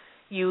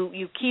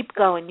 You keep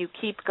going, you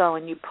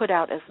put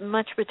out as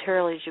much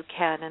material as you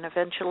can, and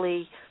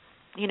eventually,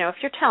 if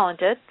you're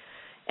talented,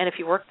 and if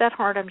you work that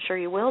hard, I'm sure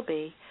you will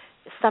be,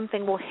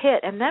 something will hit.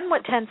 And then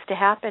what tends to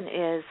happen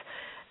is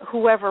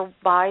whoever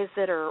buys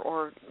it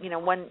or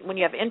when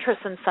you have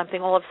interest in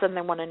something, all of a sudden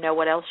they want to know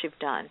what else you've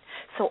done.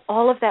 So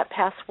all of that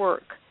past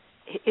work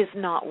is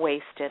not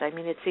wasted. I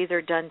mean, it's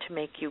either done to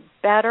make you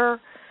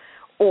better,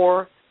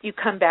 or you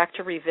come back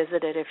to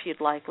revisit it if you'd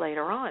like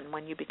later on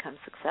when you become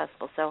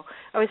successful. So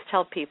I always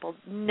tell people,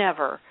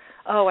 never,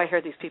 I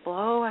hear these people,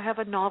 I have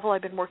a novel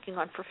I've been working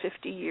on for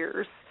 50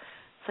 years.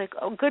 It's like,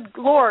 oh, good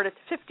Lord, at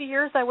 50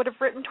 years I would have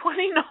written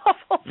 20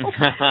 novels.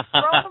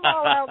 Throw them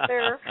all out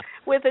there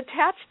with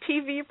attached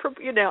TV,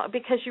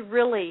 because you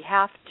really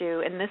have to.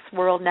 In this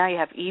world now you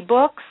have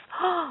e-books,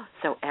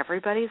 so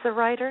everybody's a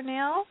writer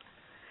now.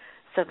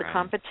 So the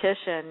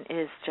competition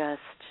is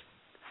just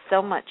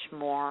so much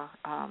more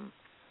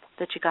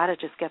that you got to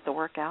just get the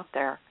work out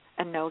there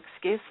and no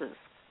excuses.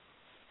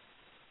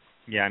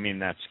 Yeah, I mean,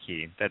 that's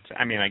key.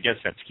 I guess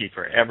that's key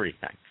for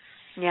everything.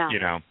 Yeah.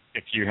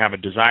 If you have a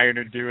desire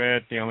to do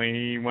it, the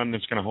only one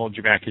that's going to hold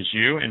you back is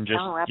you, and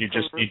you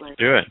just need to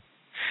do it.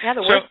 Yeah,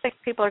 the worst thing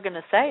people are going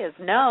to say is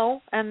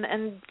no, and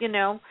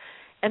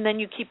then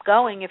you keep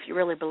going if you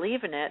really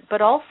believe in it.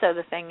 But also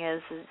the thing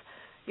is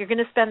you're going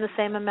to spend the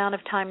same amount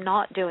of time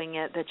not doing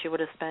it that you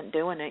would have spent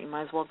doing it. You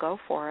might as well go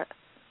for it.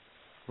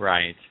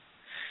 Right.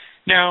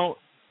 Now,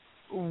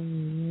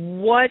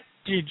 what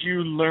did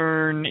you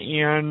learn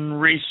in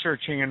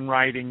researching and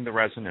writing The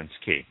Resonance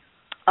Key?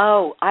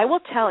 Oh, I will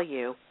tell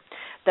you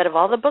that of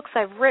all the books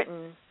I've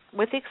written,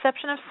 with the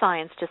exception of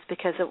Science, just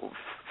because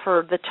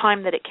for the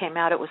time that it came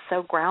out, it was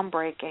so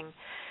groundbreaking,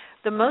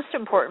 the most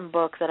important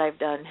book that I've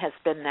done has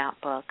been that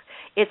book.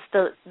 It's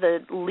the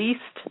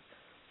least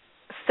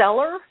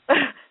seller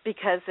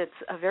because it's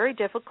a very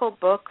difficult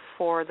book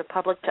for the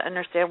public to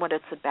understand what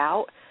it's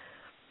about.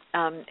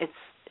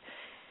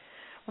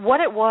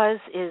 What it was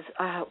is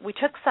we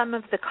took some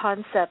of the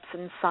concepts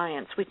in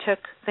science. We took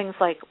things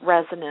like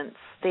resonance,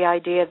 the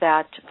idea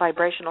that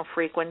vibrational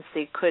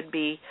frequency could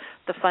be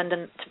the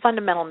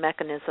fundamental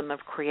mechanism of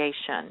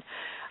creation.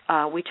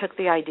 We took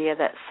the idea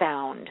that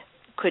sound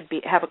could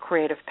have a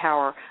creative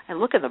power. And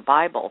look at the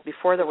Bible.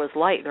 Before there was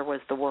light, there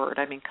was the Word.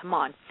 I mean, come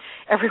on.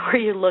 Everywhere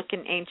you look in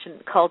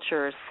ancient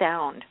cultures,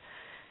 sound,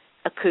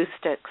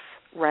 acoustics,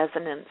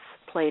 resonance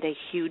played a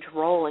huge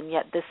role, and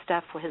yet this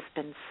stuff has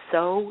been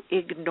so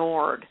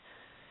ignored.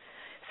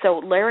 So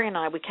Larry and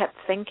I, we kept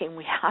thinking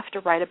we have to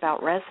write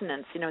about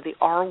resonance, the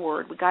R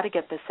word. We got to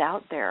get this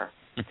out there.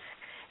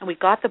 And we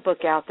got the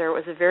book out there. It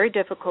was a very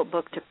difficult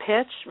book to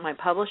pitch. My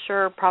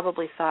publisher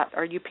probably thought,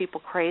 are you people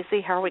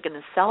crazy? How are we going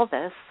to sell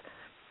this?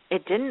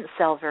 It didn't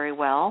sell very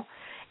well,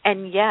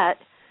 and yet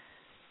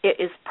it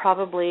is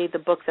probably the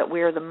book that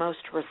we are the most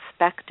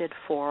respected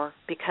for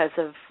because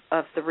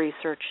of the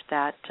research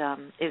that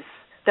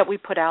we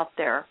put out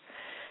there.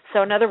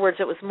 So in other words,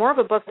 it was more of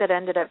a book that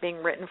ended up being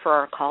written for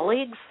our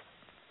colleagues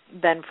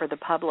than for the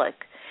public.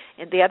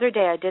 And the other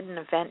day I did an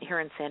event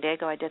here in San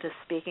Diego. I did a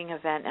speaking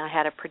event, and I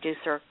had a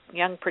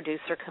young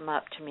producer come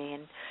up to me,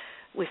 and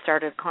we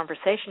started a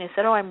conversation. He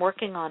said, I'm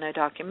working on a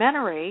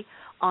documentary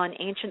on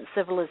ancient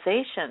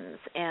civilizations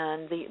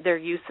and their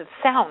use of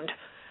sound.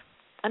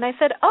 And I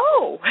said,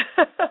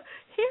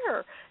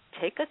 here,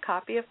 take a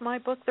copy of my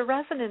book, The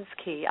Resonance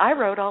Key. I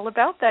wrote all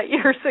about that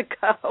years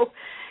ago.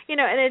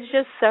 And it's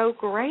just so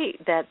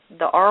great that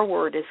the R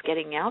word is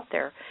getting out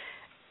there.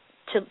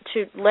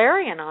 To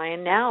Larry and I,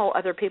 and now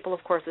other people,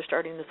 of course, are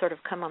starting to sort of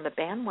come on the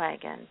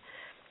bandwagon.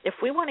 If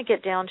we want to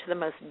get down to the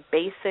most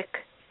basic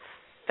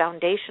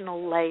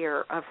foundational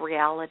layer of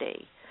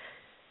reality,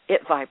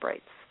 it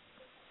vibrates.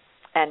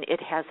 And it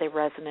has a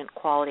resonant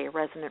quality, a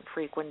resonant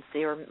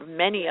frequency, or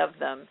many of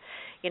them.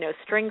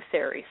 String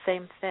theory,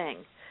 same thing.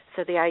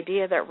 So the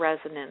idea that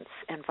resonance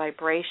and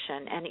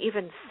vibration and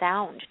even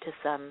sound to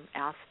some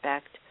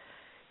aspect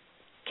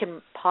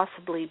can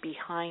possibly be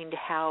behind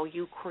how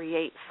you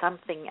create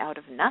something out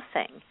of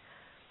nothing,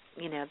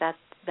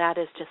 that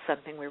is just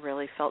something we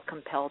really felt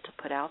compelled to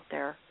put out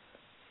there.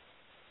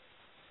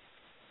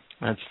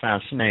 That's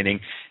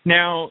fascinating.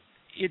 Now,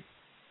 it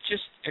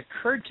just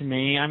occurred to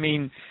me,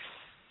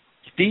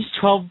 these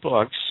 12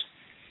 books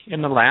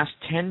in the last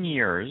 10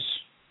 years,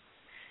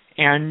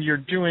 and you're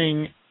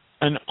doing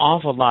an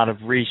awful lot of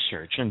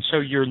research, and so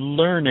you're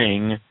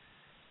learning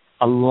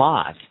a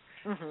lot.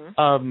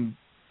 Mm-hmm.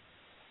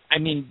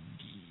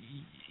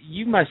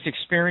 You must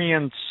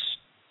experience,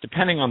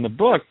 depending on the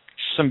book,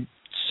 some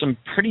some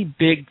pretty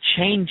big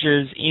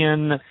changes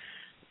in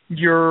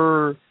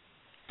your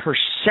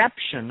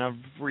perception of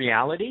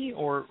reality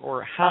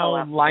or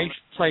how life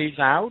plays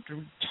out.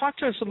 Talk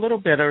to us a little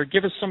bit, or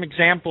give us some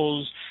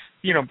examples,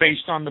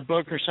 based on the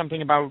book or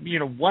something about,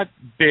 what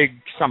big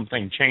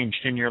something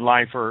changed in your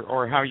life,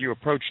 or how you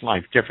approach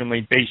life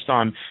differently based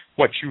on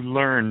what you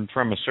learned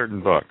from a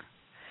certain book.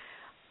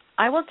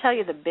 I will tell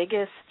you the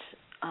biggest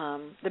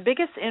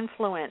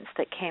influence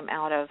that came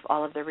out of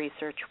all of the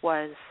research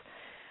was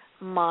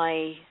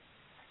my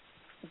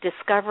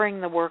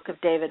discovering the work of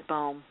David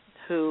Bohm,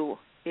 who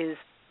is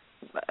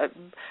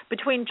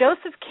between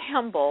Joseph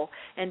Campbell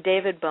and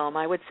David Bohm.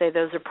 I would say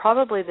those are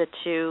probably the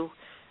two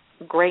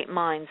great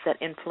minds that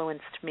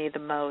influenced me the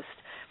most.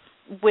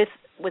 With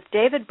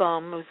David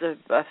Bohm, who's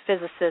a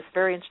physicist,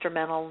 very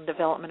instrumental in the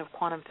development of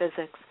quantum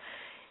physics,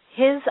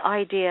 his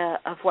idea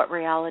of what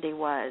reality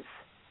was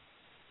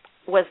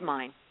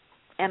mine.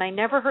 And I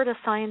never heard a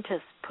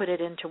scientist put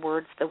it into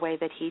words the way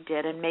that he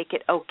did and make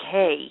it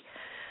okay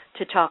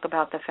to talk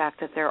about the fact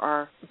that there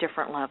are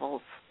different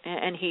levels.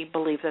 And he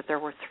believed that there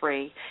were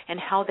three, and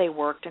how they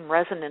worked, and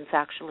resonance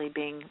actually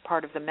being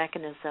part of the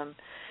mechanism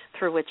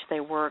through which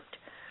they worked.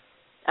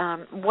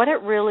 What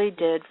it really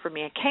did for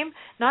me, it came,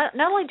 not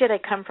only did I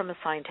come from a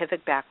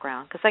scientific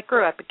background, because I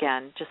grew up,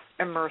 again, just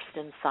immersed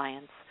in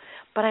science,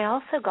 but I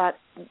also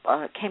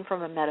came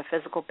from a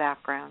metaphysical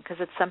background, because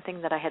it's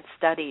something that I had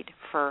studied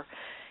for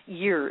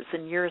years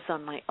and years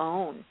on my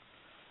own.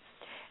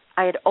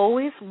 I had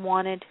always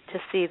wanted to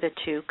see the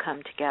two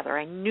come together.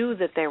 I knew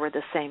that they were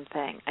the same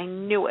thing. I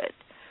knew it.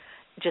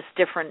 Just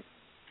different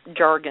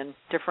jargon,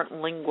 different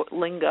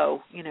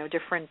lingo,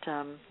 different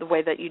the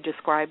way that you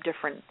describe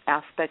different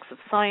aspects of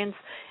science.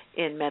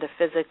 In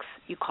metaphysics,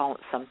 you call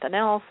it something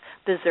else.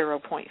 The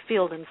zero-point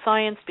field in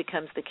science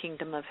becomes the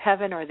kingdom of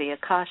heaven, or the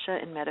akasha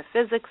in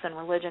metaphysics and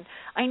religion.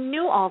 I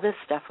knew all this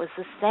stuff was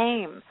the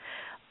same,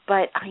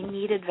 but I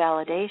needed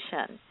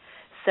validation.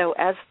 So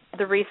as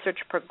the research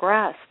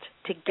progressed,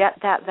 to get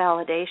that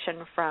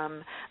validation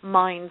from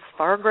minds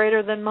far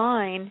greater than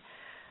mine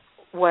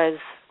was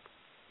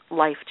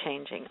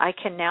life-changing. I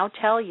can now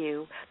tell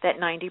you that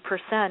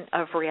 90%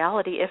 of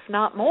reality, if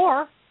not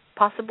more,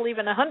 possibly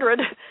even 100,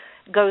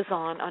 goes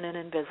on an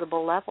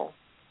invisible level.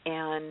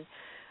 And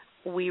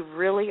we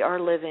really are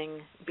living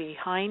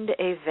behind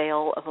a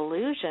veil of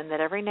illusion that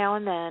every now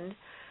and then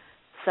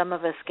some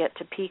of us get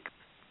to peek,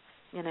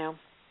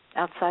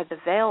 outside the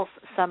veil.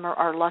 Some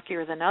are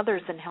luckier than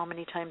others in how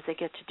many times they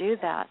get to do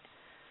that.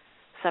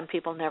 Some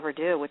people never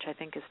do, which I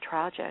think is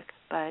tragic.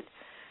 But,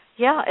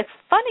 yeah, it's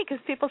funny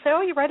because people say,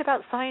 you write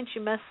about science,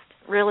 you must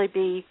really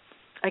be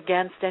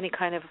against any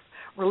kind of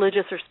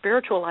religious or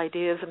spiritual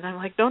ideas. And I'm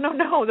like, no.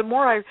 The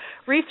more I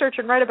research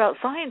and write about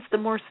science, the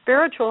more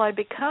spiritual I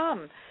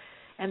become.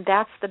 And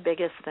that's the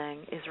biggest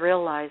thing, is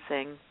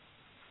realizing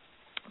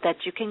that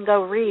you can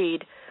go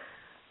read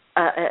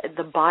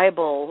the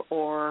Bible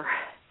or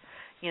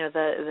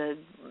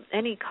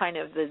any kind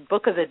of the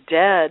Book of the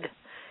Dead,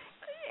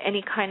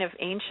 any kind of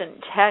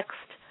ancient text,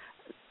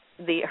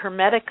 the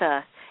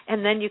Hermetica,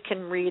 and then you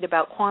can read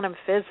about quantum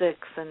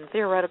physics and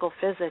theoretical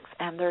physics,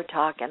 and they're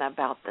talking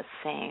about the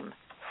same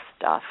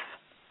stuff.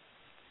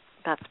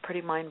 That's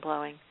pretty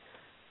mind-blowing.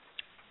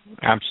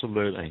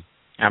 Absolutely.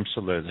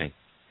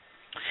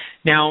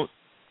 Now,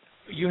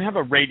 you have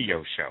a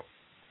radio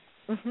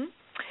show. Mm-hmm.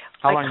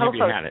 How long have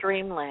you had it? I co-host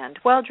Dreamland.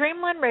 Well,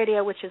 Dreamland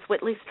Radio, which is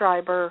Whitley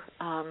Strieber,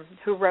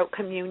 who wrote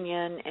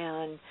Communion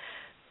and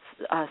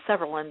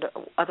several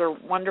other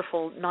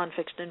wonderful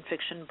nonfiction and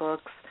fiction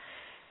books.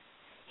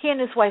 He and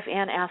his wife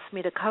Ann asked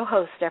me to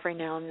co-host every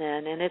now and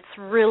then, and it's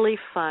really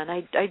fun.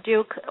 I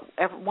do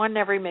one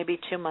every maybe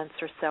 2 months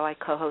or so. I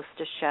co-host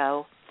a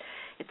show.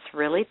 It's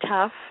really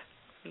tough.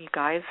 You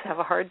guys have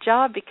a hard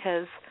job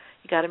because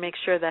you got to make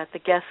sure that the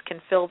guests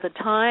can fill the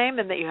time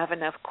and that you have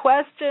enough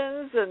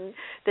questions and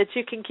that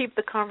you can keep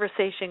the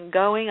conversation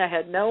going. I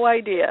had no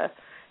idea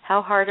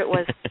how hard it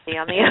was to be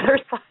on the other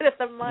side of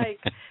the mic.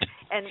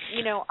 And,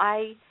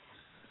 I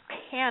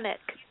panic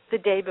the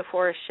day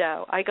before a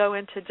show. I go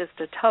into just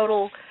a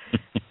total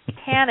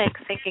panic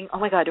thinking, oh,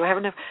 my God, do I have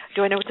enough?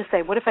 Do I know what to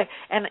say? What if I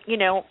 – and,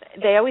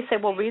 they always say,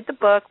 well, read the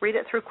book, read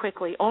it through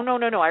quickly. Oh, no.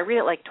 I read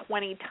it like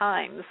 20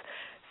 times.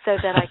 So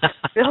that I can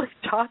really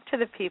talk to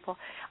the people.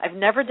 I've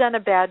never done a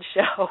bad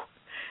show,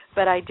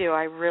 but I do.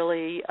 I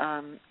really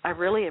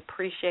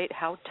appreciate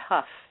how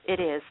tough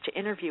it is to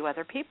interview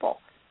other people.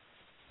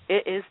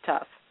 It is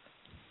tough.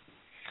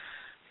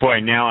 Boy,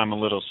 now I'm a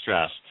little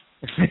stressed.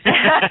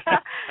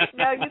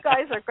 No, you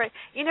guys are great.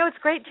 It's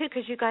great, too,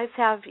 because you guys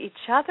have each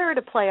other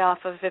to play off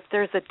of if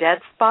there's a dead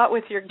spot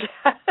with your guest.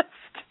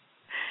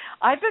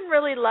 I've been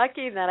really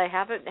lucky that I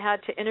haven't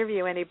had to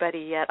interview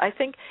anybody yet. I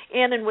think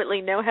Ann and Whitley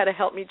know how to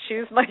help me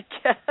choose my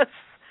guests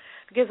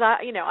because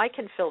I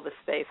can fill the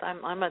space.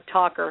 I'm a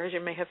talker, as you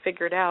may have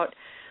figured out.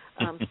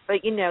 But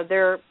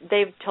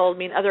they've told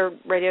me, and other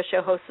radio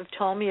show hosts have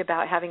told me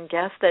about having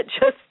guests that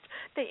just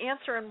they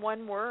answer in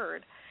one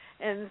word,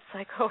 and it's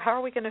like, how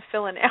are we going to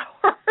fill an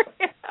hour?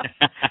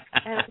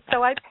 And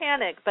so I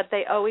panic, but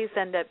they always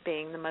end up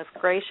being the most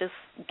gracious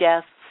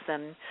guests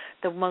and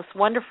the most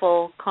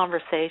wonderful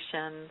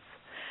conversations.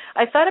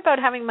 I thought about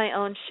having my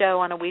own show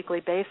on a weekly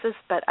basis,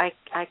 but I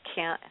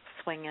can't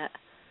swing it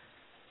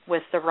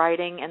with the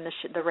writing and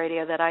the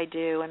radio that I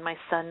do and my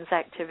son's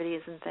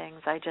activities and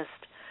things.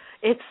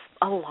 It's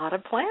a lot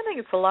of planning.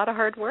 It's a lot of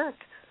hard work.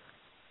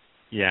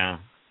 Yeah,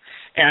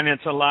 and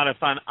it's a lot of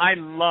fun. I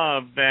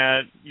love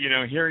that,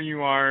 here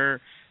you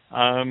are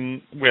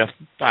with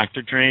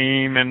Dr.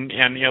 Dream and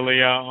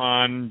Ilya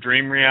on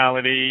Dream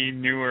Reality,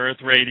 New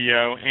Earth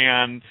Radio,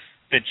 and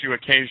that you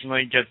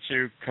occasionally get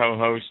to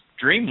co-host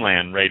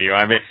Dreamland Radio.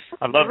 I mean,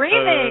 I love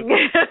Dreaming.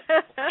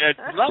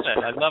 I love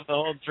it. I love the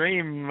whole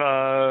dream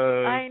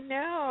I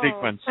know.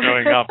 sequence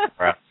showing up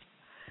for us.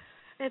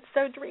 It's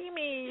so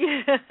dreamy.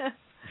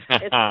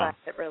 It's fun.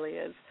 It really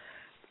is.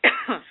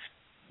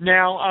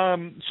 Now,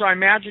 so I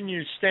imagine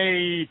you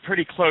stay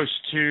pretty close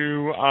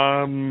to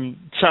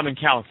Southern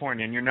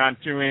California, and you're not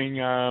doing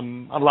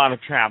a lot of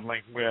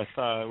traveling with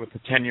a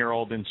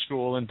 10-year-old in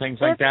school and things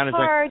like that. It's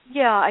hard.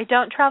 Yeah, I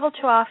don't travel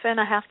too often.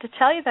 I have to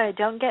tell you that I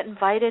don't get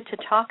invited to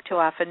talk too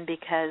often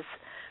because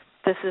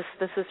this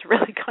is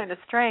really kind of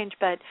strange.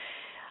 But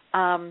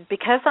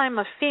because I'm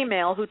a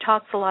female who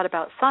talks a lot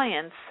about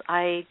science,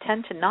 I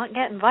tend to not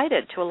get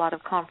invited to a lot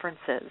of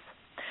conferences.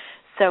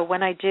 So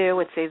when I do,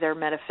 it's either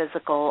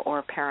metaphysical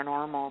or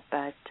paranormal,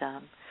 but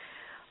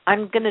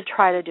I'm going to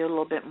try to do a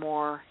little bit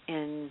more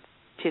in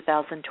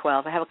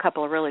 2012. I have a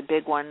couple of really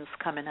big ones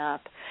coming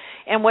up.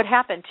 And what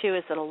happened, too,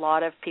 is that a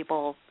lot of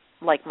people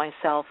like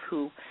myself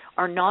who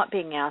are not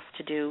being asked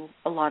to do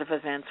a lot of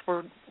events,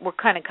 we're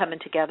kind of coming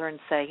together and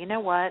say, you know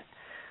what,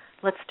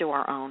 let's do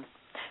our own.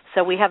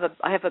 So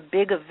I have a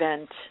big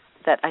event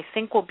that I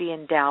think will be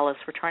in Dallas.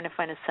 We're trying to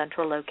find a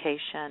central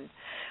location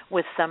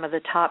with some of the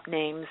top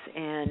names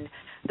in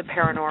the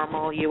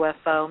paranormal,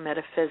 UFO,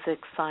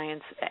 metaphysics,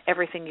 science,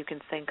 everything you can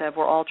think of.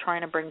 We're all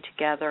trying to bring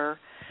together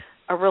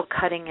a real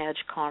cutting-edge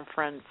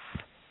conference.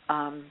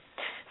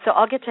 So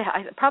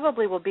I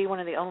probably will be one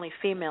of the only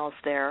females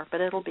there,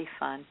 but it'll be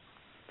fun.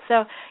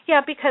 So,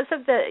 yeah, because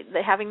of the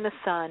having the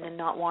son and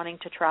not wanting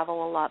to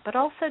travel a lot, but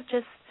also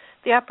just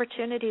the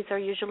opportunities are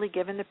usually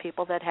given to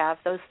people that have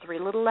those 3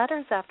 little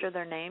letters after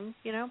their name,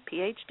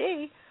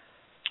 PhD.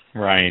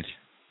 Right.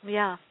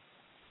 Yeah.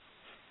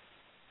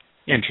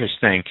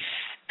 Interesting.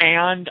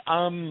 And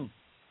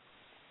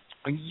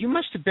you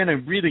must have been a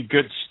really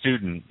good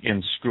student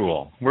in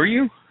school. Were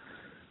you?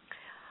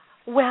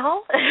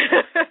 Well,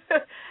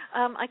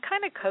 I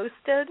kind of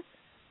coasted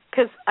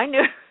because I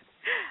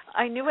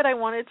knew what I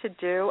wanted to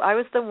do. I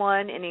was the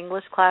one in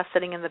English class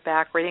sitting in the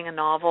back reading a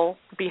novel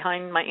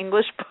behind my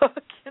English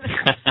book.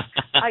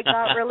 I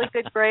got really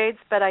good grades,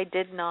 but I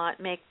did not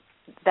make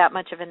that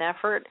much of an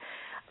effort.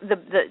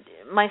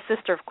 My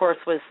sister, of course,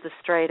 was the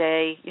straight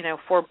A,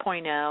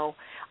 4.0.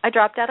 I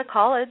dropped out of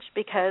college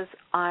because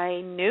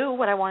I knew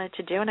what I wanted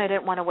to do, and I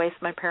didn't want to waste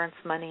my parents'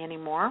 money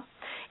anymore.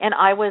 And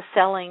I was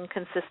selling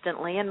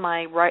consistently, and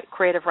my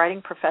creative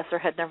writing professor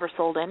had never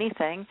sold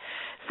anything.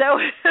 So,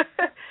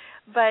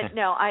 but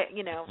no,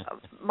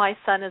 my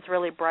son is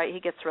really bright. He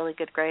gets really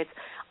good grades.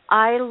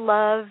 I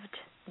loved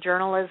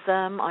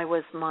journalism. I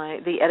was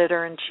the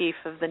editor-in-chief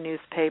of the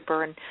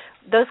newspaper, and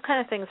those kind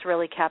of things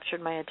really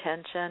captured my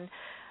attention.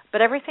 But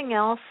everything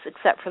else,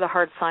 except for the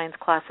hard science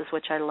classes,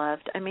 which I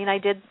loved, I mean, I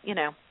did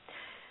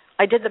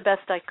the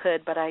best I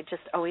could, but I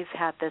just always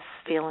had this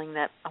feeling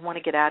that I want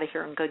to get out of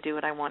here and go do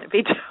what I want to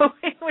be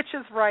doing, which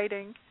is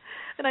writing.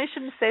 And I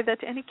shouldn't say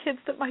that to any kids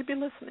that might be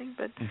listening,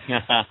 but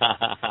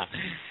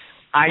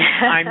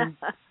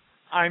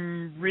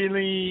I'm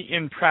really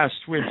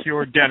impressed with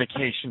your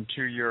dedication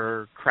to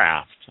your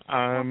craft.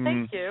 Well,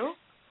 thank you.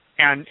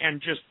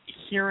 And just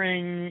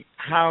hearing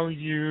how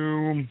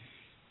you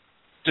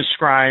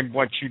describe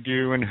what you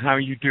do and how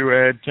you do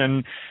it,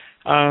 and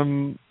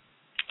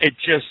it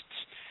just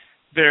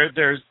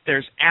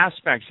there's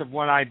aspects of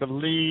what I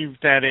believe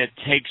that it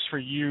takes for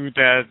you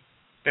that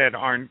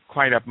aren't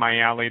quite up my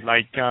alley,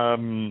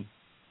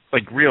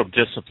 like real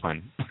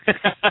discipline.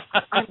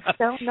 I'm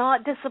so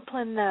not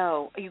disciplined,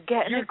 though. You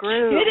get in You're a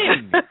groove.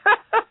 Kidding.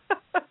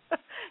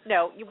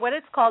 No, what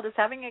it's called is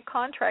having a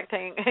contract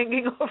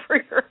hanging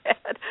over your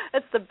head.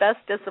 That's the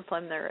best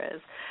discipline there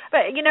is.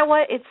 But you know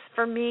what?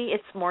 For me,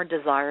 it's more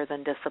desire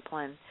than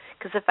discipline.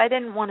 Because if I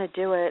didn't want to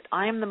do it,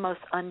 I am the most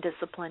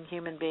undisciplined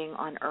human being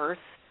on earth.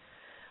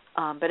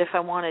 But if I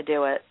want to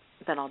do it,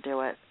 then I'll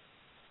do it.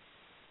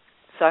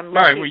 So I'm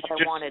lucky that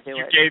I want to do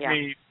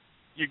it.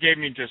 You gave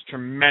me just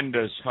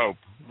tremendous hope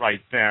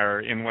right there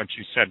in what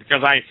you said,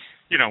 because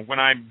when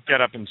I get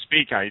up and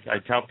speak, I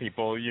tell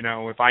people,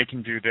 if I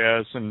can do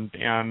this and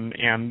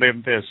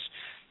live this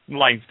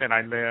life that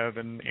I live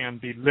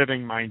and be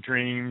living my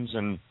dreams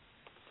and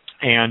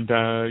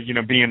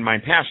be in my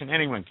passion,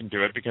 anyone can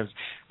do it, because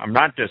I'm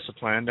not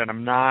disciplined and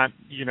I'm not,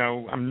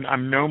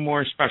 I'm no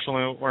more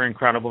special or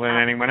incredible than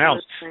anyone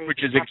else,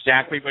 which is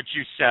exactly what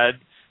you said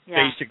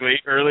basically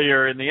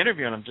earlier in the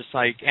interview, and I'm just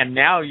like, and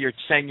now you're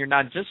saying you're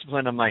not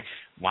disciplined. I'm like,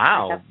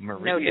 wow,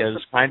 Marie is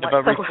kind of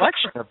a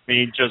reflection of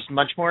me, just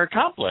much more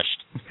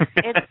accomplished.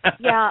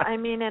 I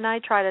mean, and I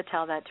try to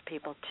tell that to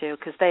people too,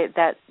 because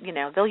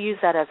they'll use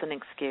that as an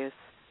excuse.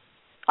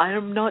 I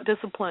am not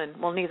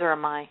disciplined. Well, neither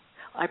am I.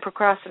 I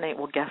procrastinate.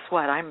 Well, guess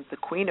what? I'm the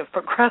queen of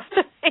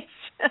procrastination.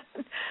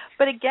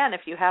 But again,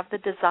 if you have the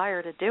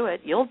desire to do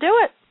it, you'll do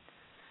it.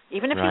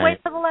 Even if you wait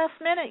till the last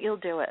minute, you'll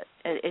do it.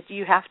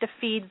 You have to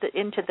feed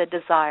into the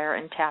desire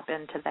and tap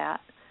into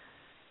that.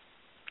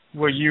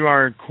 Well, you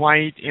are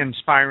quite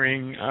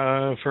inspiring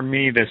for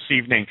me this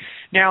evening.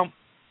 Now,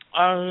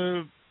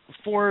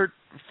 for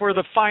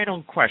the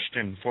final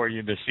question for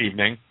you this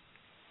evening,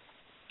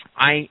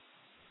 I'd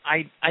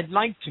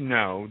like to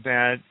know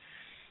that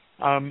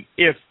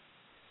if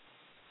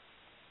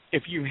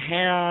you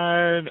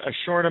had a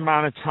short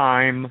amount of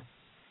time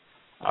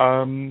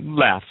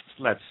left,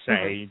 let's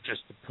say,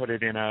 just to put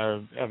it in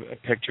a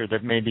picture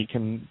that maybe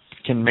can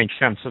make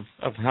sense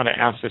of how to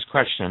ask this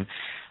question,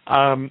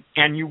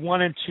 and you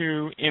wanted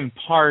to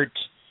impart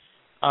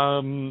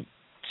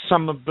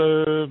some of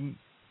the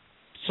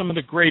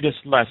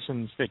greatest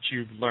lessons that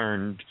you've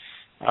learned,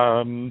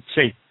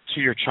 say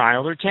to your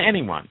child or to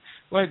anyone.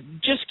 Well,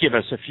 just give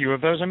us a few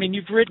of those. I mean,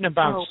 you've written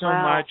about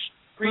much,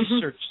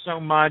 researched so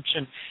much,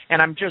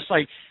 and I'm just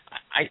like,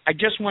 I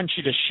just want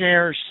you to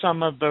share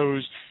some of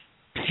those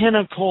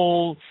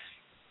pinnacle,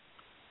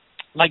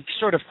 like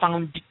sort of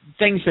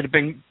things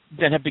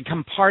that have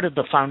become part of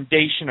the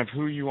foundation of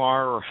who you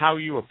are or how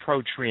you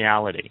approach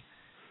reality.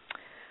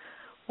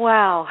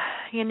 Wow.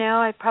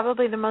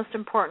 Probably the most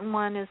important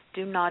one is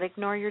do not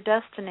ignore your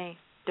destiny.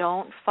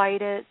 Don't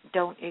fight it.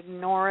 Don't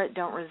ignore it.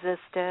 Don't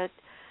resist it.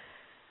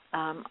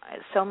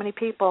 So many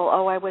people,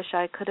 I wish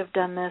I could have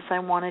done this. I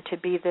wanted to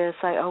be this.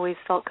 I always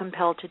felt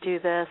compelled to do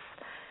this.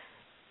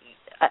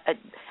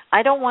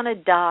 I don't want to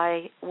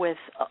die with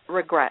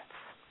regrets.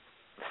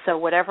 So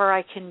whatever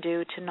I can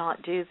do to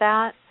not do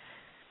that,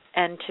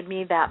 and to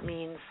me that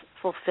means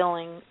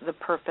fulfilling the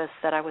purpose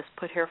that I was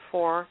put here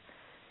for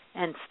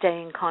and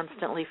staying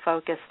constantly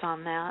focused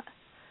on that.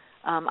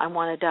 I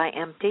want to die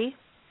empty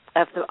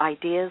of the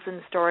ideas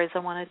and stories I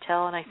want to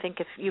tell, and I think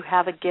if you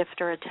have a gift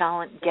or a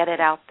talent, get it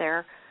out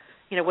there.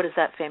 What is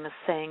that famous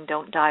saying,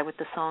 don't die with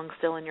the song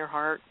still in your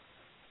heart?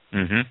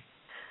 Mm-hmm.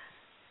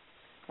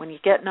 When you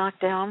get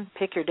knocked down,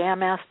 pick your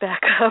damn ass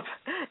back up,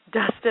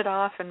 dust it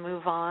off, and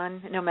move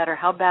on, no matter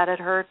how bad it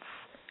hurts.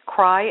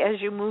 Cry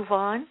as you move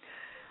on.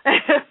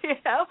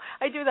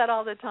 I do that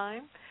all the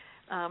time.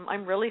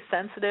 I'm really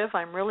sensitive.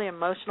 I'm really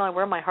emotional. I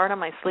wear my heart on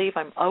my sleeve.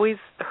 I'm always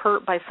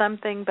hurt by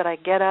something, but I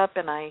get up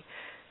and I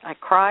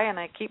cry and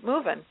I keep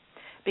moving,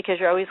 because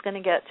you're always going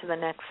to get to the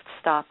next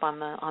stop on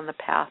the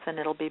path, and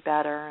it'll be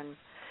better. And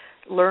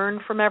learn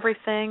from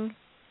everything,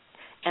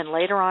 and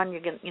later on you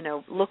can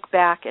look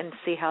back and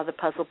see how the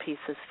puzzle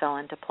pieces fell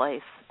into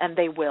place, and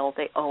they will.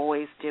 They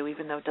always do,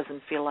 even though it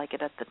doesn't feel like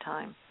it at the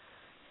time.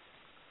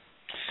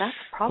 That's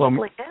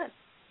probably it.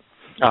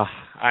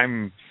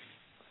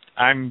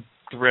 I'm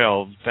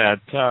thrilled that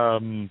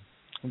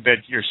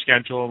your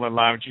schedule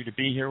allowed you to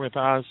be here with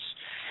us.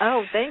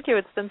 Oh, thank you.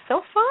 It's been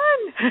so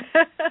fun.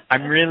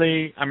 I'm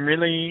really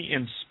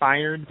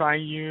inspired by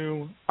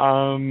you.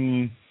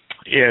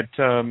 It,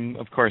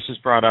 of course, has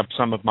brought up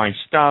some of my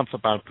stuff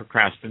about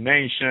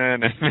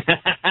procrastination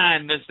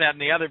and this, that,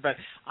 and the other. But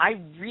I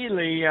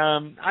really,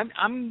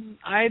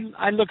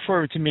 I look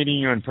forward to meeting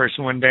you in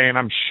person one day, and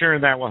I'm sure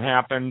that will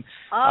happen.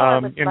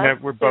 In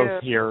that we're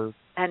both here.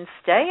 And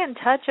stay in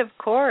touch, of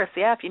course.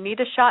 Yeah, if you need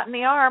a shot in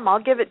the arm, I'll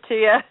give it to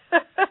you.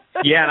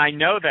 Yeah, and I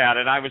know that.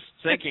 And I was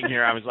thinking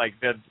here, I was like,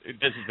 this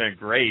has been a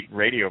great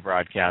radio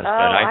broadcast, but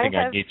I think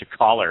I need to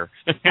call her.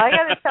 I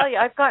got to tell you,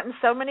 I've gotten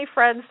so many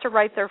friends to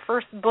write their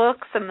first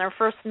books and their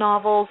first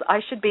novels.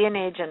 I should be an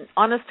agent.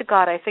 Honest to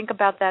God, I think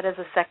about that as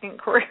a second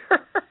career,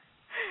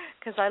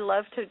 because I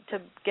love to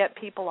get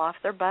people off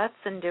their butts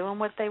and doing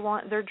what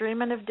they're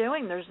dreaming of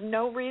doing. There's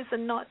no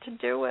reason not to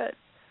do it.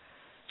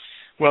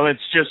 Well,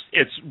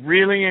 it's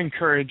really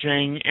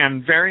encouraging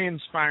and very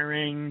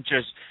inspiring,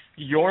 just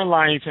your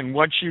life and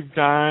what you've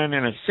done,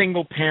 and a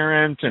single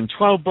parent and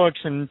 12 books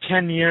and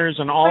 10 years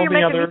and all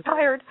the other me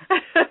tired.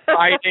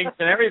 writings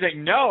and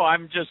everything. No,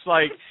 I'm just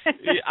like,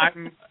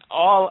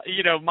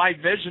 my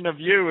vision of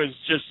you is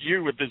just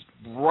you with this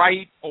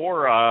bright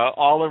aura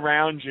all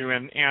around you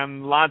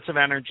and lots of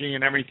energy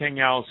and everything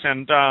else.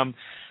 And,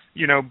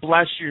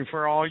 bless you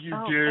for all you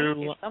do. Thank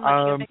you so much.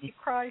 You make me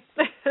cry.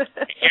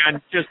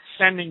 And just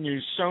sending you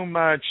so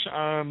much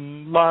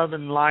love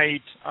and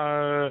light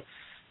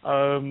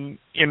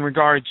in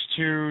regards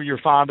to your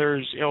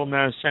father's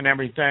illness and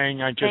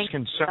everything. I just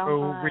can so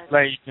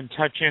relate and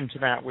touch into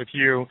that with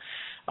you.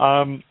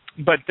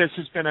 But this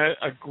has been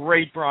a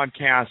great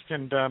broadcast,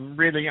 and I'm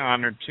really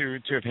honored to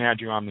have had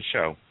you on the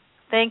show.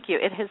 Thank you.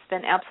 It has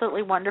been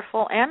absolutely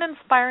wonderful and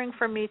inspiring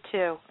for me,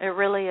 too. It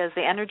really is.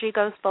 The energy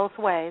goes both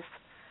ways.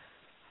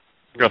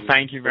 Well,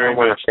 thank you very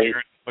much,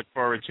 Karen. Look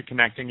forward to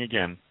connecting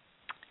again.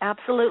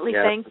 Absolutely.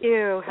 Yes. Thank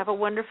you. Have a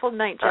wonderful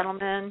night,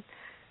 gentlemen.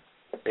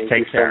 Thank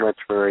you so much,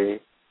 Marie.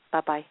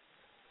 Bye-bye.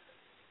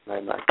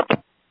 Bye-bye.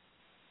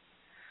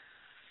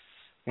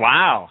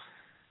 Wow.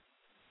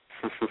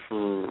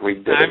 We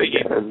did it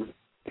again.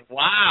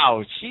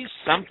 Wow, she's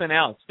something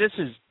else. This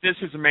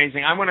is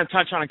amazing. I want to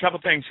touch on a couple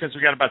things because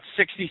we got about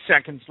 60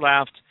 seconds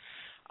left.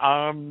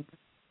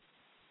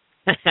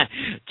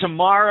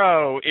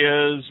 Tomorrow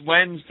is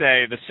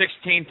Wednesday, the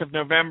 16th of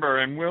November,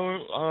 and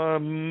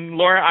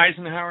Laura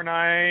Eisenhower and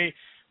I,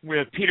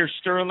 with Peter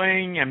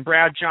Sterling and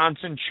Brad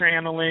Johnson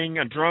channeling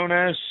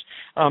Adronis,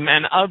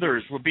 and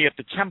others, will be at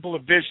the Temple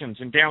of Visions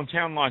in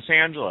downtown Los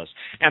Angeles.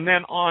 And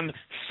then on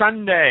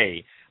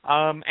Sunday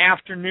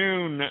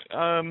afternoon,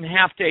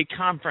 half-day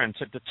conference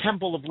at the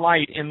Temple of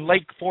Light in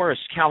Lake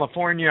Forest,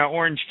 California,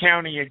 Orange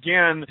County.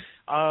 Again,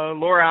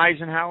 Laura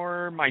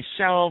Eisenhower,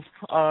 myself,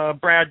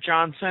 Brad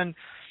Johnson.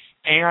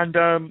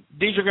 And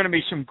these are going to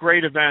be some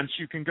great events.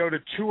 You can go to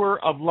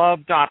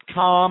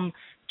touroflove.com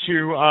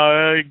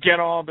to get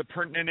all the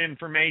pertinent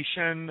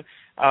information,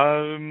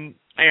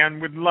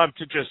 and would love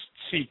to just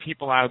see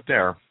people out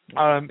there.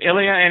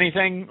 Ilya,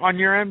 anything on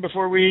your end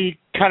before we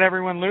cut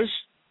everyone loose?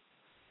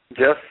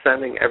 Just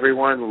sending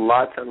everyone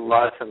lots and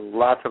lots and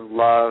lots of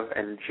love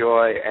and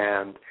joy,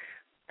 and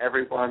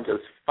everyone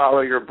just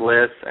follow your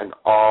bliss, and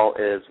all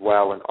is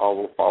well, and all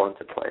will fall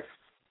into place.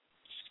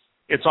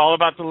 It's all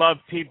about the love,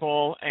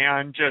 people,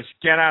 and just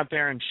get out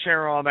there and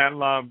share all that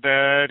love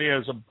that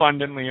is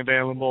abundantly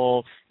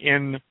available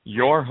in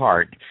your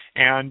heart.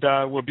 And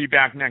we'll be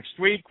back next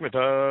week with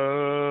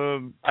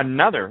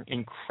another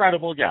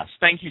incredible guest.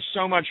 Thank you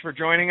so much for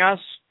joining us,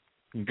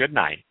 and good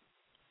night.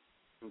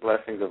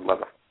 Blessings of love.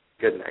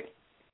 Good night.